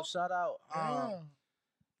well. bro. So shout out. Yeah.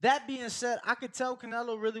 That being said, I could tell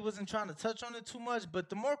Canelo really wasn't trying to touch on it too much, but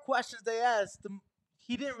the more questions they asked,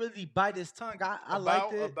 he didn't really bite his tongue. I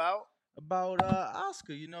liked it. About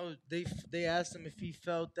Oscar. They asked him if he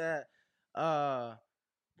felt that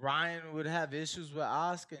Ryan would have issues with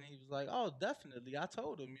Oscar, and he was like, "Oh, definitely." I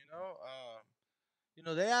told him,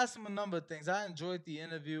 they asked him a number of things. I enjoyed the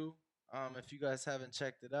interview. If you guys haven't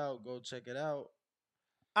checked it out, go check it out.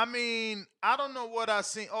 I mean, I don't know what I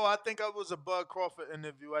seen. Oh, I think it was a Bud Crawford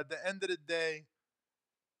interview. At the end of the day,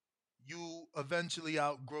 you eventually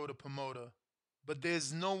outgrow the promoter, but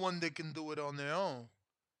there's no one that can do it on their own.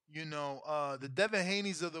 The Devin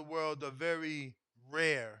Haney's of the world are very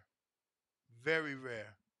rare, very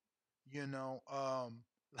rare. You know,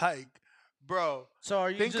 like, bro. So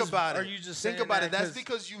are you Think just about are it. you just Think saying about it. that That's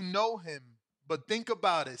because because you know him. But think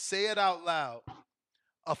about it. Say it out loud.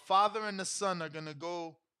 A father and a son are gonna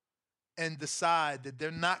go and decide that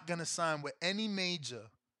they're not gonna sign with any major,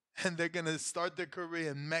 and they're gonna start their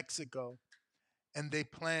career in Mexico, and they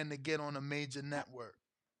plan to get on a major network.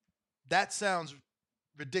 That sounds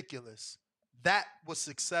ridiculous. That was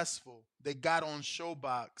successful. They got on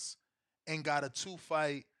Showbox and got a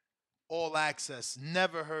two-fight all access.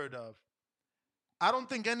 Never heard of. I don't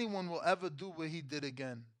think anyone will ever do what he did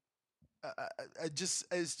again.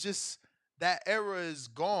 It's just that era is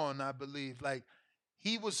gone. I believe. Like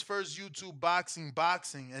he was first YouTube boxing,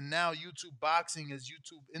 and now YouTube boxing is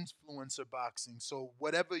YouTube influencer boxing. So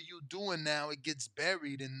whatever you're doing now, it gets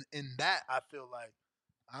buried in that. I feel like.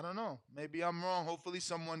 I don't know. Maybe I'm wrong. Hopefully,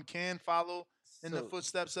 someone can follow in the so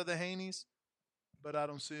footsteps of the Haneys, but I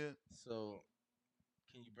don't see it. so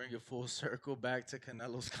can you bring it full circle back to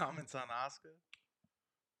Canelo's comments on Oscar?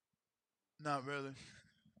 Not really.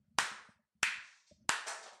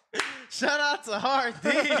 Shout out to Hard D.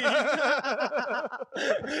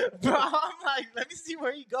 Bro, I'm like, let me see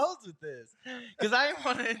where he goes with this. Because I didn't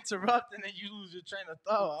want to interrupt and then you lose your train of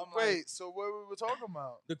thought. I'm Wait, like, so what we were talking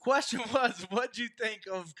about? the question was, what'd you think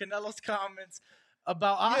of Canelo's comments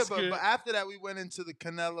about Yeah, Oscar? but after that, we went into the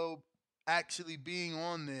Canelo actually being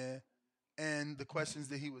on there and the questions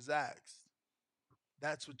that he was asked.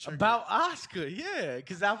 That's what triggered. About Oscar, yeah,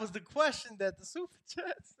 because that was the question that the Super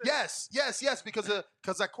Chat said. Yes,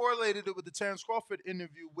 because I correlated it with the Terrence Crawford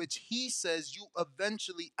interview, which he says you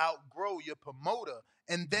eventually outgrow your promoter,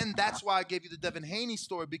 and then that's why I gave you the Devin Haney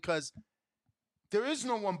story, because there is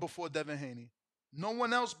no one before Devin Haney. No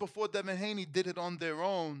one else before Devin Haney did it on their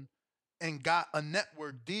own and got a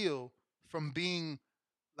network deal from being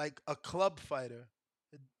like a club fighter.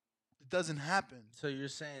 It doesn't happen. So you're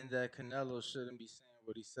saying that Canelo shouldn't be saying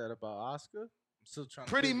what he said about Oscar? I'm still trying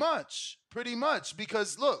to Pretty much,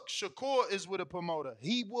 because look, Shakur is with a promoter.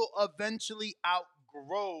 He will eventually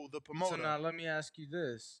outgrow the promoter. So now let me ask you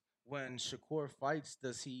this: when Shakur fights,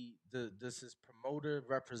 does his promoter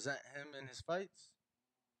represent him in his fights?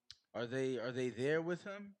 Are they there with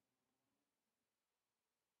him?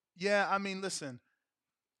 Yeah, I mean, listen,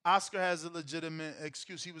 Oscar has a legitimate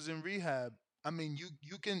excuse. He was in rehab. I mean,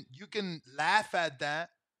 you can laugh at that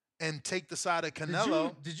and take the side of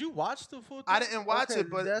Canelo. Did you watch the full thing? I didn't watch it,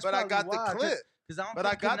 but I got the clip. Because I But don't I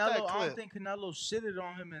think got that Canelo. I clip. don't think Canelo shitted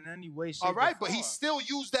on him in any way, shape, All right, or but form. he still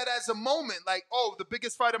used that as a moment, like, oh, the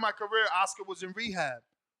biggest fight of my career, Oscar was in rehab.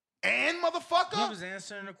 And motherfucker, He was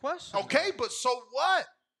answering the question. Okay, but so what?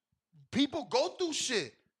 People go through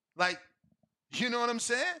shit. Like, you know what I'm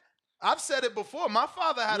saying? I've said it before. My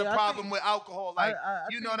father had a problem with alcohol. Like,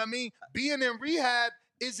 you know what I mean? Being in rehab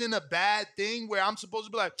isn't a bad thing where I'm supposed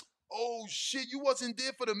to be like, oh shit, you wasn't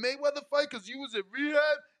there for the Mayweather fight because you was in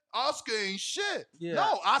rehab? Oscar ain't shit. Yeah.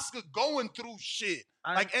 No, Oscar going through shit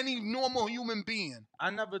like any normal human being. I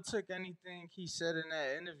never took anything he said in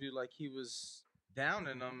that interview like he was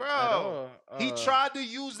downing him Bro, at all. he tried to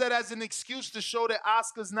use that as an excuse to show that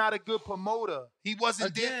Oscar's not a good promoter. He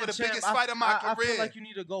wasn't there for the biggest fight of my career. I feel like you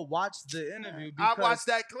need to go watch the interview. I watched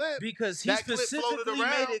that clip. Because he That clip floated specifically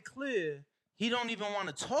around. made it clear he don't even want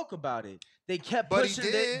to talk about it. They kept But he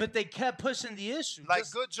pushing did. but they kept pushing the issue. Like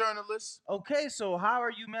good journalists. Okay, so how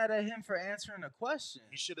are you mad at him for answering a question?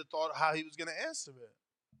 He should have thought how he was going to answer it.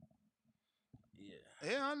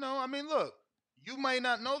 Yeah, I know. I mean, look, you might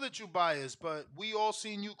not know that you're biased, but we all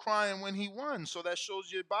seen you crying when he won, so that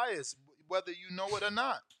shows your bias, whether you know it or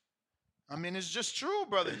not. I mean, it's just true,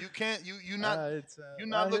 brother. You can't. You're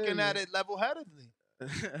not looking at it level-headedly.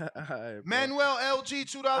 Right, Manuel LG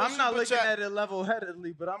 $2. I'm not super looking chat. at it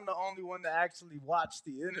level-headedly, but I'm the only one that actually watched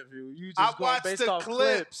the interview. You I just going watched based the off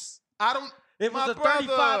clips. I don't. It was my a brother,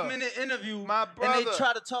 35-minute interview, my brother. and they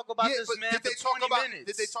try to talk about Yeah, this but man did for they talk 20 about, minutes.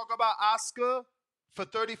 Did they talk about Oscar for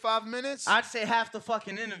 35 minutes? I'd say half the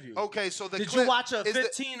fucking interview. Okay, so Did clip, you watch a is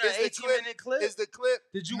 15 the, or is the 18-minute clip? Is the clip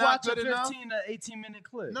Did you not watch a good 15 enough? or 18-minute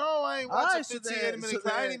clip? No, I ain't watched Alright, a so 15 then- minute so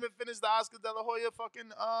clip. I ain't then- even finished the Oscar De La Hoya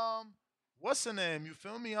fucking what's her name? You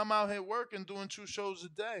feel me? I'm out here working, doing 2 shows a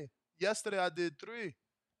day. Yesterday I did 3.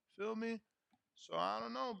 Feel me? So I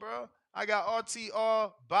don't know, bro. I got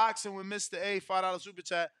RTR boxing with Mr. A, $5 super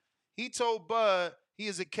chat. He told Bud he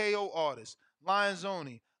is a KO artist. Lions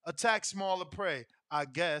only. Attack smaller prey. I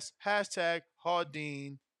guess. Hashtag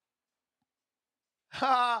Hardeen.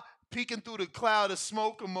 Ha! Peeking through the cloud of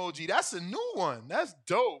smoke emoji. That's a new one. That's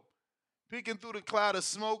dope. Peeking through the cloud of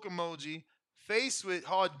smoke emoji. Face with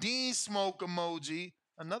Hardeen smoke emoji.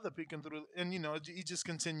 Another peeking through, and you know, he just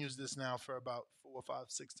continues this now for about 4, 5,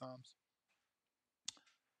 6 times.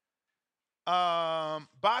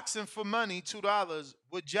 Boxing for money, $2.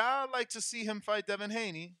 Would y'all like to see him fight Devin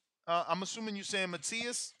Haney? I'm assuming you're saying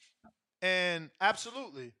Matias, and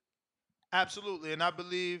absolutely, absolutely, and I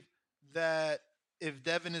believe that if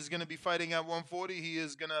Devin is going to be fighting at 140, he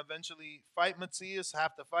is going to eventually fight Matias,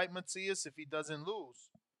 have to fight Matias if he doesn't lose,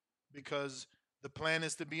 because the plan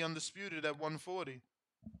is to be undisputed at 140.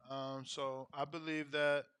 So I believe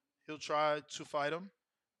that he'll try to fight him.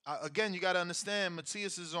 Again, you got to understand,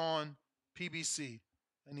 Matias is on PBC,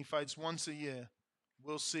 and he fights once a year.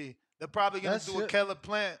 We'll see. They're probably going to do a Keller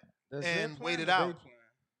Plant and wait it out.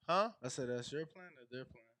 Huh? I said that's your plan or their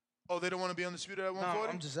plan? Oh, they don't want to be undisputed at 140?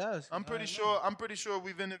 No, I'm just asking. I'm pretty sure. I'm pretty sure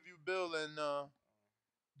we've interviewed Bill, and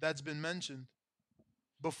that's been mentioned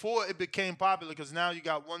before it became popular. Because now you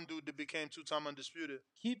got one dude that became 2-time undisputed.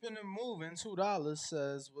 Keeping it moving, $2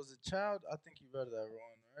 says was a child. I think you read that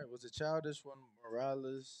wrong, right? Was it childish when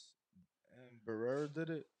Morales and Barrera did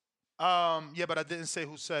it? Yeah, but I didn't say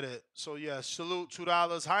who said it. So yeah, salute,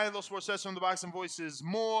 $2. High and low sports session on the boxing voices.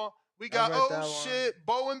 More. We got shit,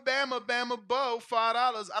 Bo and Bama Bo, $5.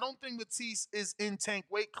 I don't think Matisse is in tank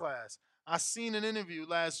weight class. I seen an interview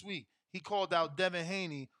last week. He called out Devin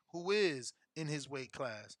Haney, who is in his weight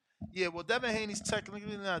class. Yeah, well, Devin Haney's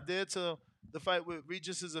technically not there till the fight with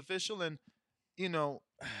Regis is official, and you know,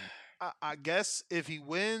 I guess if he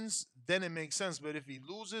wins, then it makes sense. But if he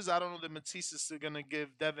loses, I don't know that Matisse is still gonna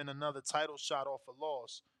give Devin another title shot off a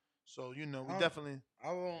loss. So we definitely.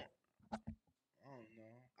 I won't. I don't know.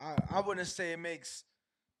 I wouldn't say it makes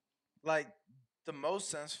like the most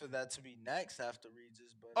sense for that to be next after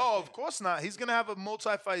Regis, but Of course not. He's gonna have a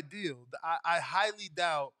multi-fight deal. I highly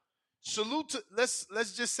doubt. Salute to let's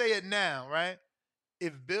just say it now, right?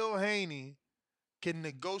 If Bill Haney can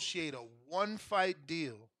negotiate a one-fight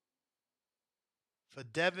deal for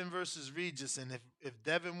Devin versus Regis, and if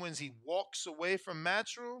Devin wins, he walks away from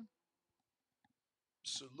Matchroom.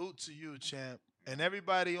 Salute to you, champ. And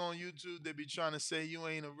everybody on YouTube, they be trying to say you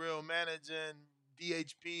ain't a real manager and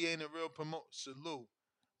DHP ain't a real promoter. Salute.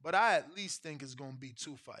 But I at least think it's going to be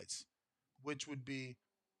 2 fights, which would be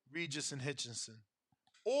Regis and Hitchinson.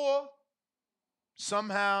 Or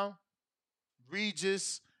somehow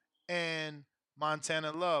Regis and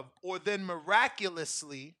Montana Love. Or then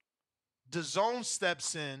miraculously, DAZN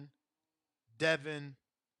steps in, Devin,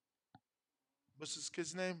 what's this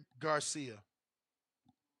kid's name? Garcia.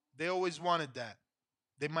 They always wanted that.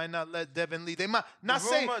 They might not let Devin leave. They might not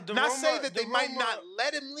say that they might not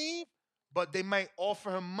let him leave, but they might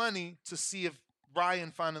offer him money to see if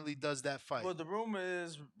Ryan finally does that fight. Well, the rumor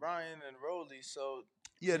is Ryan and Rolly. So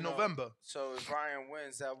yeah, November. So if Ryan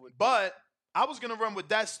wins, that would. But I was gonna run with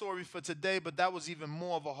that story for today, but that was even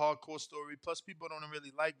more of a hardcore story. Plus, people don't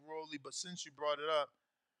really like Rolly. But since you brought it up,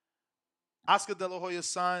 Oscar De La Hoya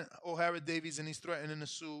signed O'Hara Davies, and he's threatening to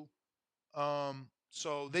sue.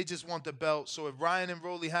 So they just want the belt. So if Ryan and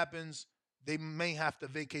Rolly happens, they may have to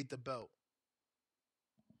vacate the belt.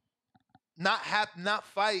 Not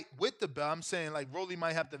fight with the belt. I'm saying like Rolly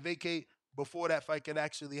might have to vacate before that fight could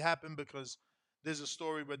actually happen, because there's a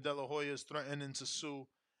story where De La Hoya is threatening to sue,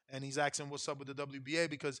 and he's asking what's up with the WBA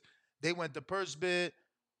because they went to purse bid.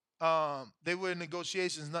 They were in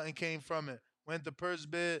negotiations, nothing came from it. Went to purse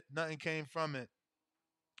bid, nothing came from it.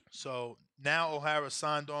 So now O'Hara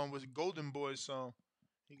signed on with Golden Boy, so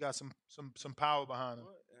he got some power behind him.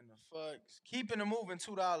 What in the fuck? Keeping it moving,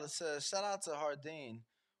 $2 says shout out to Hardin.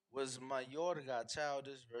 Was Mayorga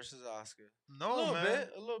childish versus Oscar? No,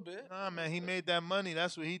 a little bit. Nah, man, he made that money.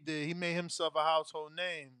 That's what he did. He made himself a household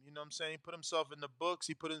name. You know what I'm saying? He put himself in the books.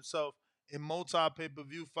 He put himself in multi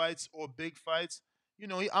pay-per-view fights or big fights.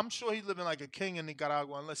 I'm sure he's living like a king in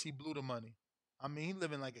Nicaragua unless he blew the money. I mean, he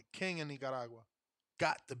living like a king in Nicaragua.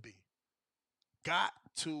 Got to be.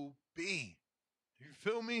 You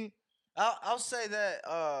feel me? I'll say that.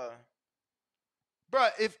 Bro,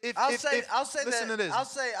 I'll say listen that. To this. I'll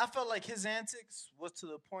say I felt like his antics was to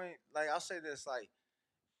the point. Like I'll say this: like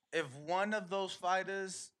if one of those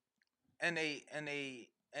fighters and a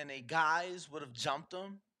guys would have jumped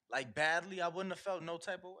him like badly, I wouldn't have felt no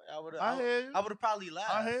type of way. I would have probably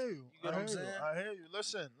laughed. I hear you. You know what I'm saying? I hear you.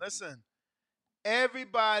 Listen.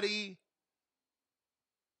 Everybody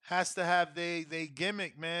has to have they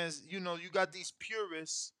gimmick, man. You got these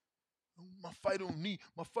purists. My fight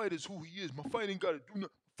is who he is. My fight ain't gotta do nothing.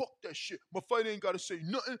 Fuck that shit. My fighter ain't gotta say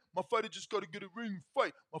nothing. My fighter just gotta get a ring and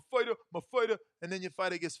fight. My fighter, and then your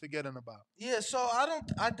fighter gets forgetting about. Yeah, so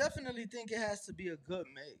I definitely think it has to be a good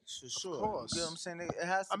mix for sure. Of course. You know what I'm saying? It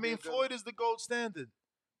has to be Floyd is the gold standard.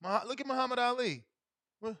 Look at Muhammad Ali.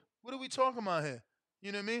 What are we talking about here?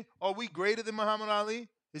 You know what I mean? Are we greater than Muhammad Ali?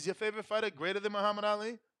 Is your favorite fighter greater than Muhammad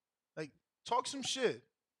Ali? Like, talk some shit.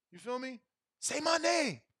 You feel me? Say my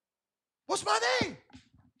name. What's my name?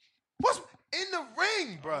 What's in the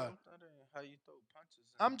ring, bruh? How you throw punches?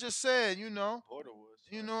 I'm just saying, you know. Border Wars.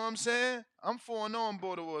 You know what I'm saying? I'm 4-0 in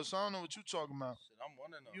Border Wars, so I don't know what you talking about. Shit, I'm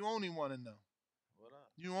 1-0. You only want to know. What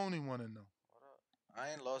up? You only want to know. What up?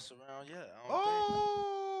 I ain't lost around yet. I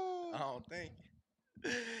Oh. don't think.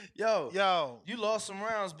 Yo, you lost some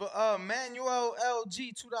rounds, but Manuel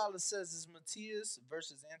LG $2 says it's Matias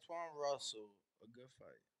versus Antoine Russell. A good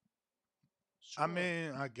fight. I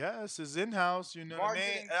mean, I guess it's in house. You know what I mean?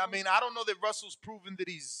 Marketing I mean, I don't know that Russell's proven that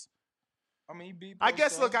he's. I mean, he beat. I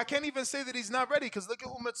guess. Posto. Look, I can't even say that he's not ready because look at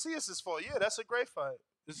who Matthias is for. Yeah, that's a great fight.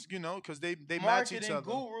 It's, you know, because they match each Marketing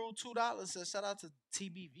other. Guru $2 says shout out to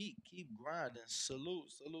TBV. Keep grinding. Salute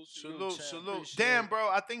to you, champ. Appreciate Damn, it. bro.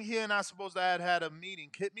 I think he and I supposed to have had a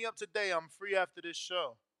meeting. Hit me up today. I'm free after this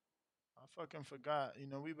show. I fucking forgot. You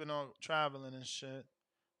know, we've been all traveling and shit.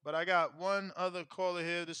 But I got one other caller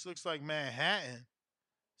here. This looks like Manhattan.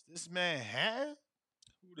 Is this Manhattan?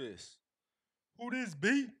 Who this? Who this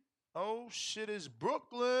be? Oh shit, it's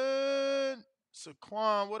Brooklyn.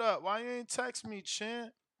 Saquon, what up? Why you ain't text me,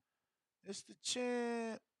 champ? It's the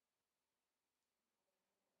champ.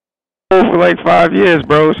 For like 5 years,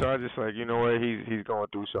 bro. So I just like, you know what? He's going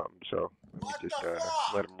through something. So let me just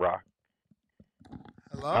let him rock.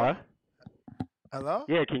 Hello? Huh? Hello?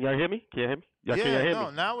 Yeah, can y'all hear me? Can you hear me? Can y'all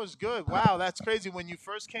hear me? Now it's good. Wow, that's crazy. When you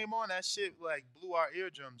first came on, that shit like blew our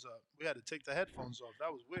eardrums up. We had to take the headphones off.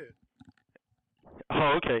 That was weird.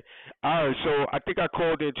 Oh, okay. All right. So I think I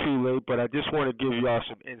called in too late, but I just want to give y'all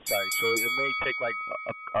some insight. So it may take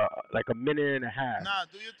like a minute and a half. Nah,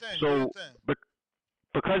 do your thing. So, do your thing.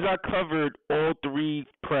 Because I covered all 3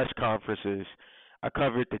 press conferences, I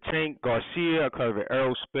covered the Tank Garcia, I covered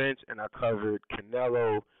Errol Spence, and I covered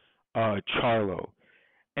Canelo Charlo.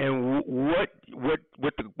 And what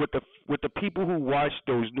the people who watched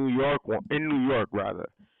those in New York rather,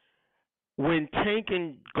 when Tank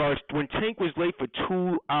was late for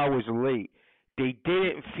 2 hours late, they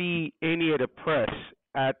didn't feed any of the press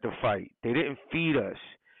at the fight. They didn't feed us.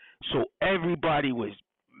 So everybody was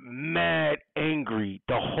mad angry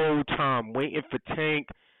the whole time, waiting for Tank,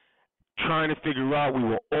 trying to figure out. We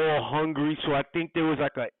were all hungry. So I think there was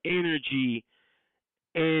like an energy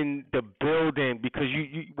in the building because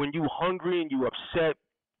you when you hungry and you upset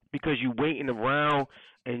because you waiting around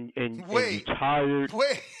and you tired.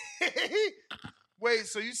 Wait,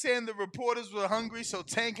 so you saying the reporters were hungry so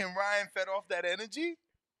Tank and Ryan fed off that energy?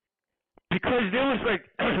 Because there was like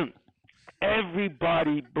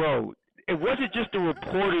everybody, bro. It wasn't just the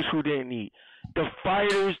reporters who didn't eat. The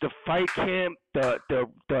fighters, the fight camp, the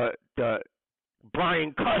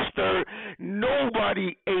Brian Custer,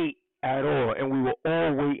 nobody ate at all, and we were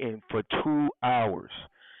all waiting for 2 hours.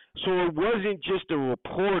 So it wasn't just the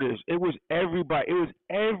reporters; it was everybody. It was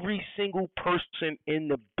every single person in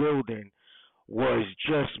the building was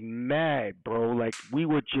just mad, bro. Like we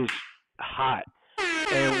were just hot,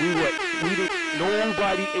 and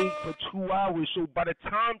nobody ate for 2 hours. So by the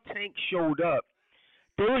time Tank showed up,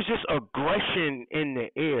 there was just aggression in the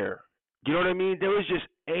air. You know what I mean? There was just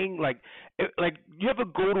anger. Like you ever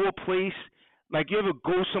go to a place, like you ever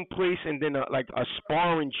go someplace and then a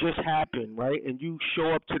sparring just happened, right? And you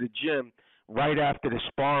show up to the gym right after the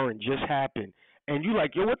sparring just happened, and you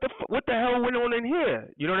like, yo, what the hell went on in here?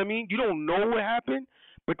 You know what I mean? You don't know what happened,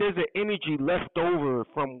 but there's an energy left over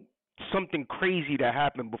from something crazy that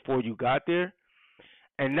happened before you got there.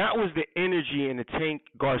 And that was the energy in the Tank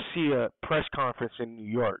Garcia press conference in New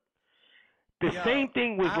York. The same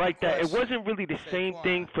thing was like that. It wasn't really the same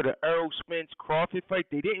thing for the Errol Spence Crawford fight.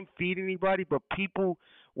 They didn't feed anybody, but people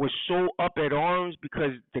were so up at arms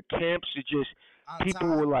because the camps are just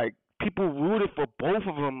people rooted for both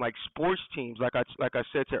of them like sports teams. Like I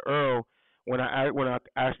said to Earl when I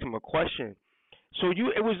asked him a question. So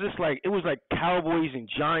it was like Cowboys and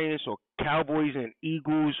Giants or Cowboys and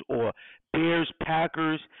Eagles or Bears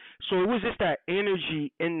Packers. So it was just that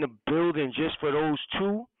energy in the building just for those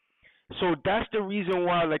two. So that's the reason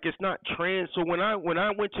why like it's not trans. So when I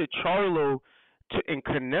went to Charlo and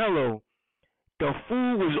Canelo, the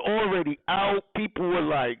food was already out. People were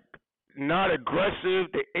like not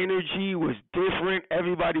aggressive. The energy was different.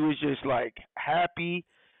 Everybody was just like happy.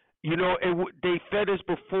 You know, they fed us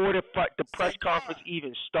before the press conference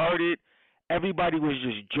even started. Everybody was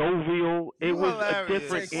just jovial. It was a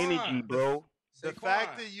different energy, bro. The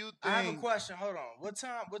fact that you think I have a question. Hold on. What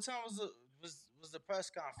time was the press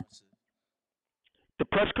conference? The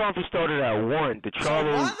press conference started at 1. The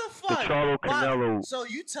Charlo Canelo. So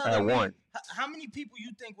you telling at me 1. How many people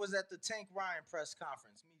you think was at the Tank Ryan press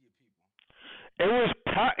conference? Media people. It was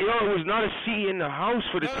it was not a seat in the house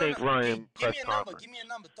for the Tank Ryan press conference. Give me a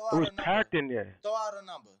number. Throw It out was a number. packed in there. Throw out a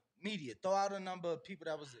number. Media. Throw out a number of people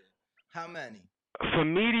that was there. How many? For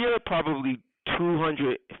media, probably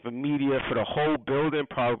 200. For media, for the whole building,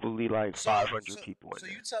 probably like 500 people in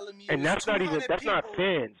there. You telling me? And that's not even. That's not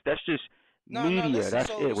fans. That's just media. Listen, that's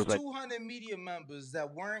so it. It was like 200 media members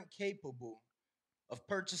that weren't capable of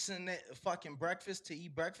purchasing that fucking breakfast to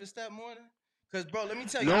eat breakfast that morning. Cause bro, let me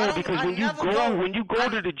tell you, no, because when you go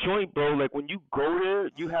to the joint, bro, like when you go there,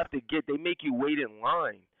 you have to they make you wait in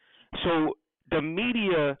line. So the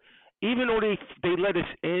media, even though they let us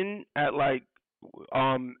in at like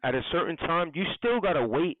at a certain time, you still gotta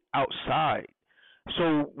wait outside.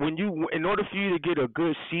 So in order for you to get a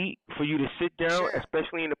good seat for you to sit down,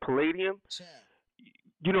 especially in the Palladium,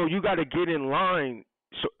 you got to get in line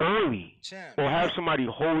early or have somebody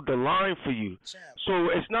hold the line for you.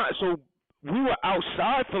 So it's not so. We were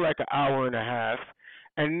outside for like an hour and a half,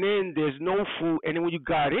 and then there's no food. And then when you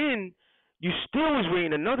got in, you still was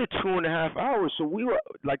waiting another 2.5 hours. So we were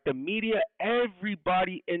like the media,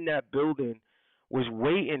 everybody in that building was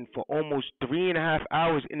waiting for almost 3.5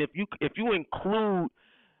 hours. And if you include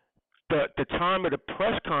the time of the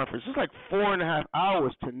press conference, it's like 4.5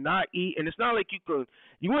 hours to not eat. And it's not like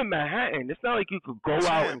you in Manhattan. It's not like you could go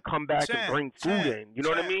out and come back and bring food in. You know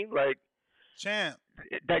what I mean? Like. Champ.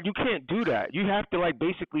 That you can't do that. You have to like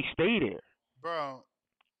basically stay there. Bro,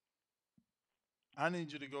 I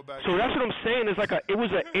need you to go back. So that's what I'm saying. It's like it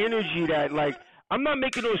was an energy that like I'm not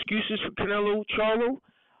making no excuses for Canelo Charlo,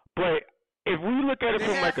 but if we look at it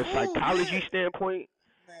from like a psychology standpoint,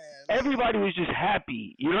 everybody was just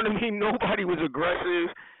happy. You know what I mean? Nobody was aggressive.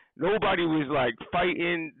 Nobody was like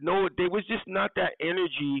fighting. No, there was just not that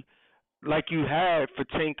energy like you had for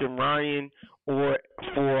Tank and Ryan or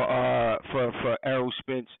for Errol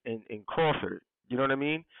Spence and Crawford. You know what I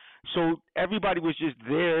mean? So everybody was just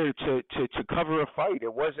there to cover a fight.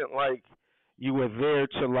 It wasn't like you were there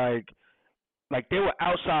to like there were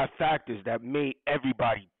outside factors that made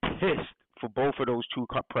everybody pissed for both of those two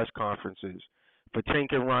press conferences, for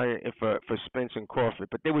Tank and Ryan and for Spence and Crawford.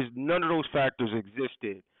 But there was none of those factors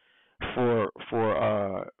existed for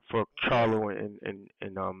Charlo and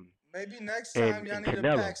maybe next time y'all need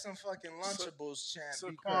Canelo. to pack some fucking Lunchables, champ. So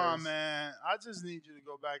come on, man. I just need you to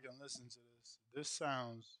go back and listen to this. This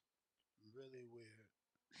sounds really weird.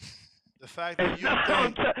 The fact that you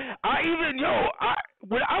think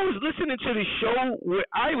when I was listening to the show,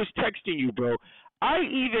 I was texting you, bro.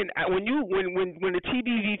 When the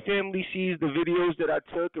TBV family sees the videos that I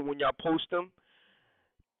took and when y'all post them,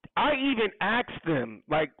 I even asked them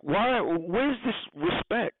like, where's this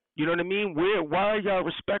respect? You know what I mean? Why are y'all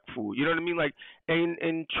respectful? You know what I mean? Like,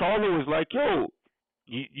 and Charlo was like, yo,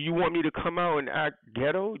 you want me to come out and act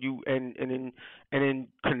ghetto? And then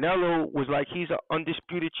Canelo was like, he's an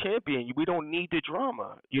undisputed champion. We don't need the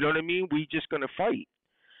drama. You know what I mean? We just gonna fight.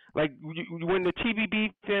 Like when the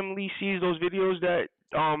TBB family sees those videos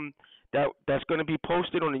that's gonna be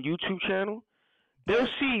posted on the YouTube channel, they'll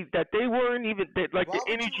see that they weren't even like the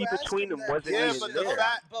energy between them wasn't even there.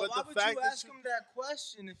 But why would you ask him that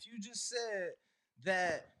question if you just said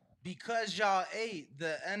that because y'all ate,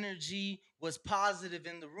 the energy was positive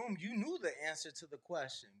in the room? You knew the answer to the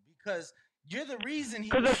question because you're the reason.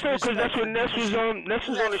 Because that's what Ness was on. Ness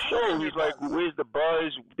was on the show. He's like, "Where's the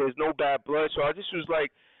buzz? There's no bad blood." So I just was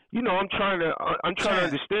like, I'm trying to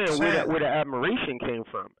understand where the admiration came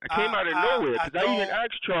from. It came out of nowhere because I even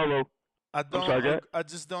asked Charlo. I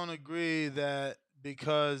just don't agree that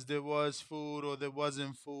because there was food or there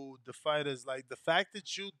wasn't food, the fighters, like the fact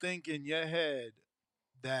that you think in your head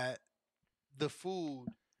that the food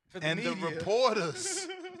and the reporters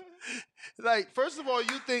like, first of all,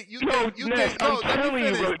 you think let me finish, bro.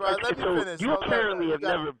 Let me finish. You apparently have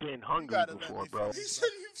never been hungry before, bro. He said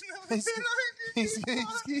you've never been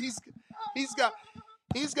hungry.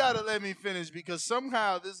 He's got to let me finish because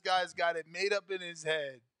somehow this guy's got it made up in his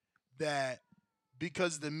head that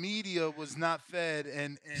because the media was not fed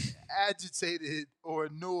and agitated or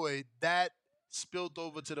annoyed, that spilled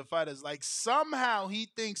over to the fighters. Like somehow he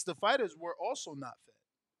thinks the fighters were also not fed.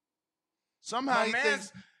 Somehow he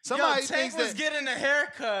thinks Tank was getting a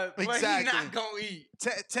haircut, but he not gonna eat.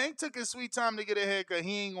 Tank took his sweet time to get a haircut.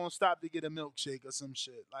 He ain't gonna stop to get a milkshake or some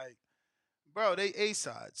shit. Like, bro, they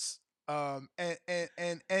A-sides. And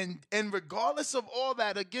regardless of all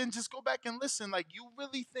that, again, just go back and listen. Like, you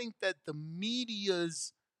really think that the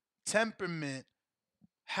media's temperament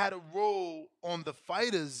had a role on the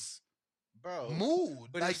fighters' mood?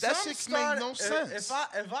 But like, that shit make no sense. If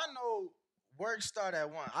I know work start at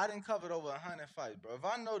 1, I didn't cover over 100 fights, bro. If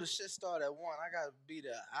I know the shit start at 1, I gotta be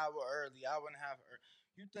there an hour early, hour and a half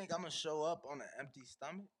early. You think I'm gonna show up on an empty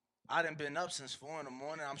stomach? I done been up since 4 in the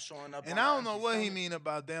morning. I'm showing up And on I an don't know empty what he stomach. mean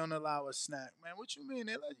about they don't allow a snack, man. What you mean?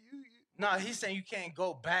 They let you Nah, he's saying you can't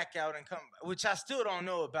go back out and come, which I still don't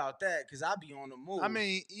know about that because I be on the I move.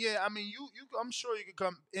 mean, yeah, I mean, I'm sure you could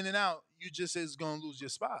come in and out. You just is gonna lose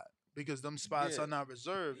your spot because them spots Yeah, are not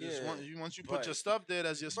reserved. It's yeah. once you put But your stuff there,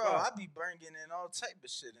 that's your bro, spot. I be bringing in all type of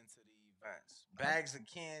shit into the events. Bags of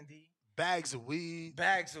candy, Bags of weed.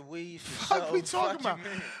 bags of weed for Fuck, we sure. talking Fuck you,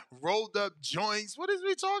 about man. rolled up joints. What is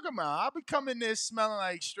we talking about? I be coming there smelling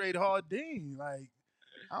like straight hardin. Like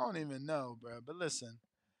I don't even know, bro. But listen,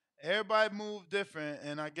 everybody move different,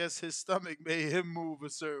 and I guess his stomach made him move a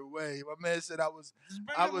certain way. My man said Just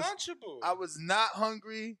bring I a was, Lunchable. I was not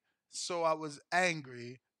hungry, so I was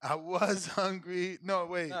angry. I was hungry. No,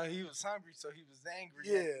 wait. No, he was hungry, so he was angry,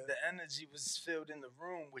 and Yeah, the energy was filled in the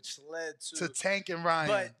room, which led to to. Tank and Ryan.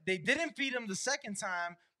 But they didn't feed him the second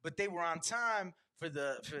time, but they were on time for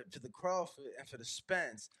the Crawford and for the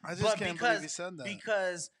Spence. I just But can't believe he said that.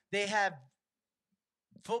 because they have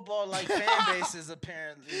football like fan bases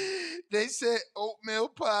apparently. They said oatmeal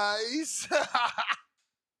pies.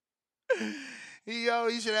 He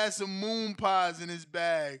should have some moon pies in his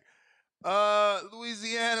bag.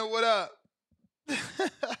 Louisiana, what up?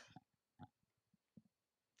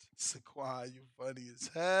 Saquon, you funny as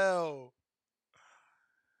hell.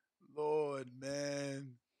 Lord,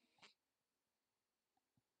 man.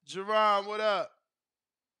 Jerron, what up?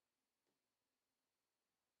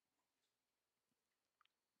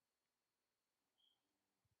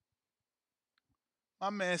 My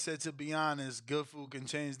man said, to be honest, good food can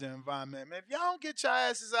change the environment. Man, if y'all don't get your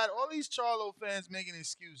asses out, all these Charlo fans making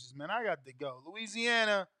excuses, man. I got to go.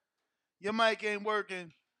 Louisiana, your mic ain't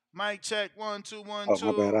working. Mic check, 1 2 1 Oh,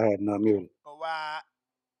 my bad. 2. I had not muted. Oh, why?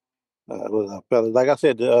 What's up, fellas? Like I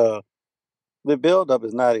said, the build-up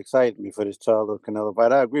is not exciting me for this Charlo Canelo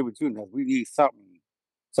fight. I agree with you, Ness. We need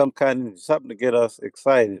something to get us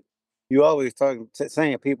excited. You always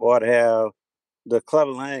saying people ought to have the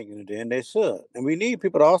Clubber Lang energy, and they should. And we need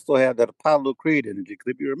people to also have that Apollo Creed energy.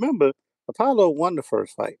 Because if you remember, Apollo won the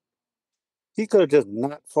first fight. He could have just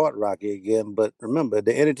not fought Rocky again, but remember,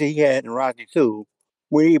 the energy he had in Rocky 2,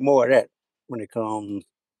 we need more of that when it comes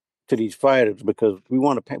to these fighters because we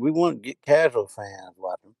want to get casual fans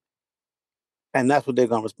watching, and that's what they're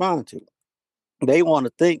going to respond to. They want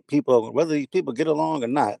to think people, whether these people get along or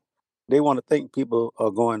not, they want to think people are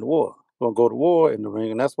going to war, going to go to war in the ring,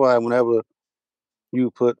 and that's why whenever you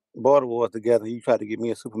put border wars together, you try to get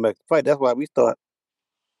me a Supermax to fight. That's why we start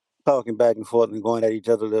talking back and forth and going at each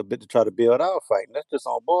other a little bit to try to build our fight. And that's just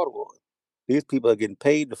on border wars. These people are getting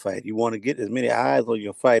paid to fight. You want to get as many eyes on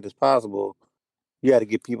your fight as possible. You got to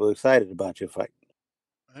get people excited about your fight.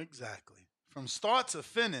 Exactly. From start to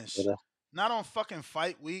finish, not on fucking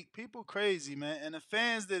fight week. People crazy, man. And the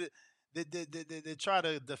fans that try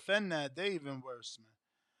to defend that, they even worse, man.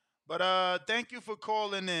 But thank you for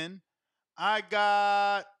calling in. I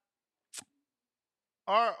got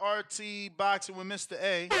RRT boxing with Mr.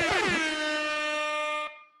 A.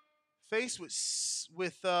 Face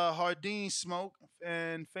with Hardin smoke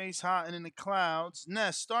and face hot and in the clouds.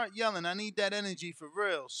 Ness, start yelling. I need that energy for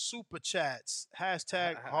real. Super chats.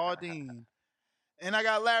 Hashtag Hardin. And I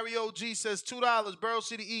got Larry OG says $2. Burrow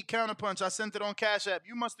City Eat Counterpunch. I sent it on Cash App.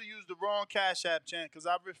 You must have used the wrong Cash App, Chant, because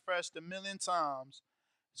I've refreshed a million times.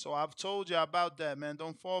 So I've told you about that, man.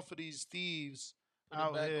 Don't fall for these thieves Put it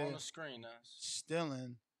out back here on the screen, us.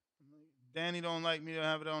 stealing. Danny don't like me to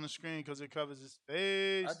have it on the screen because it covers his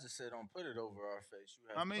face. I just said don't put it over our face. You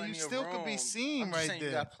have I mean, plenty you still of room. could be seen I'm right saying there.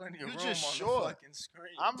 You got plenty of room just on short. the fucking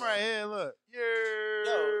screen. I'm bro. right here. Look.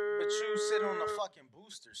 Yo, but you sit on the fucking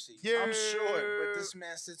booster seat. I'm short, but this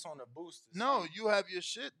man sits on the booster seat. No, you have your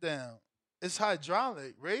shit down. It's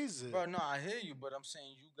hydraulic. Raise it. Bro, no, I hear you, but I'm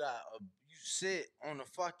saying you sit on the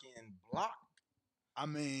fucking block. I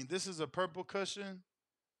mean, this is a purple cushion.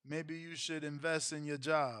 Maybe you should invest in your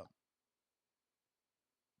job.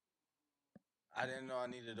 I didn't know I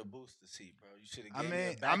needed a booster seat, bro. You should have gave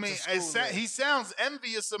me a back to school. He sounds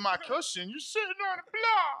envious of my cushion. You sitting on the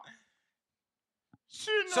block.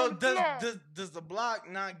 So does the block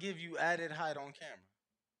not give you added height on camera?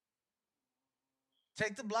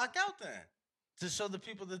 Take the block out then to show the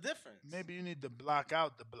people the difference. Maybe you need to block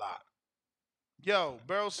out the block. Yo,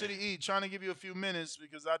 Barrel City E, trying to give you a few minutes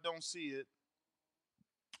because I don't see it.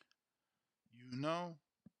 You know,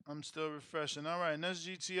 I'm still refreshing. All right, next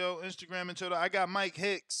GTO, Instagram and Twitter. I got Mike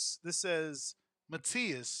Hicks. This says,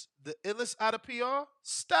 Matthias, the illest out of PR?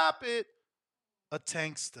 Stop it. A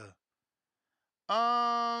tankster.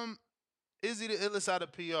 Is he the illest out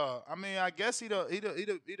of PR? I mean, I guess he the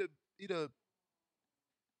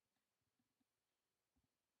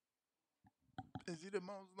Is he the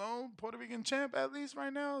most known Puerto Rican champ at least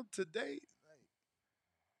right now to date?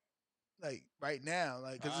 Like right now,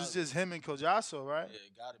 like because it's just him and Collazo, right? Yeah,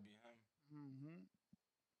 it gotta be him. Mm-hmm.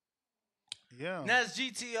 Yeah. Next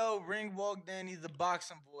GTO, Ring Walk Danny, the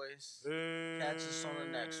Boxing Boys. Catch us on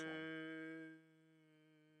the next one.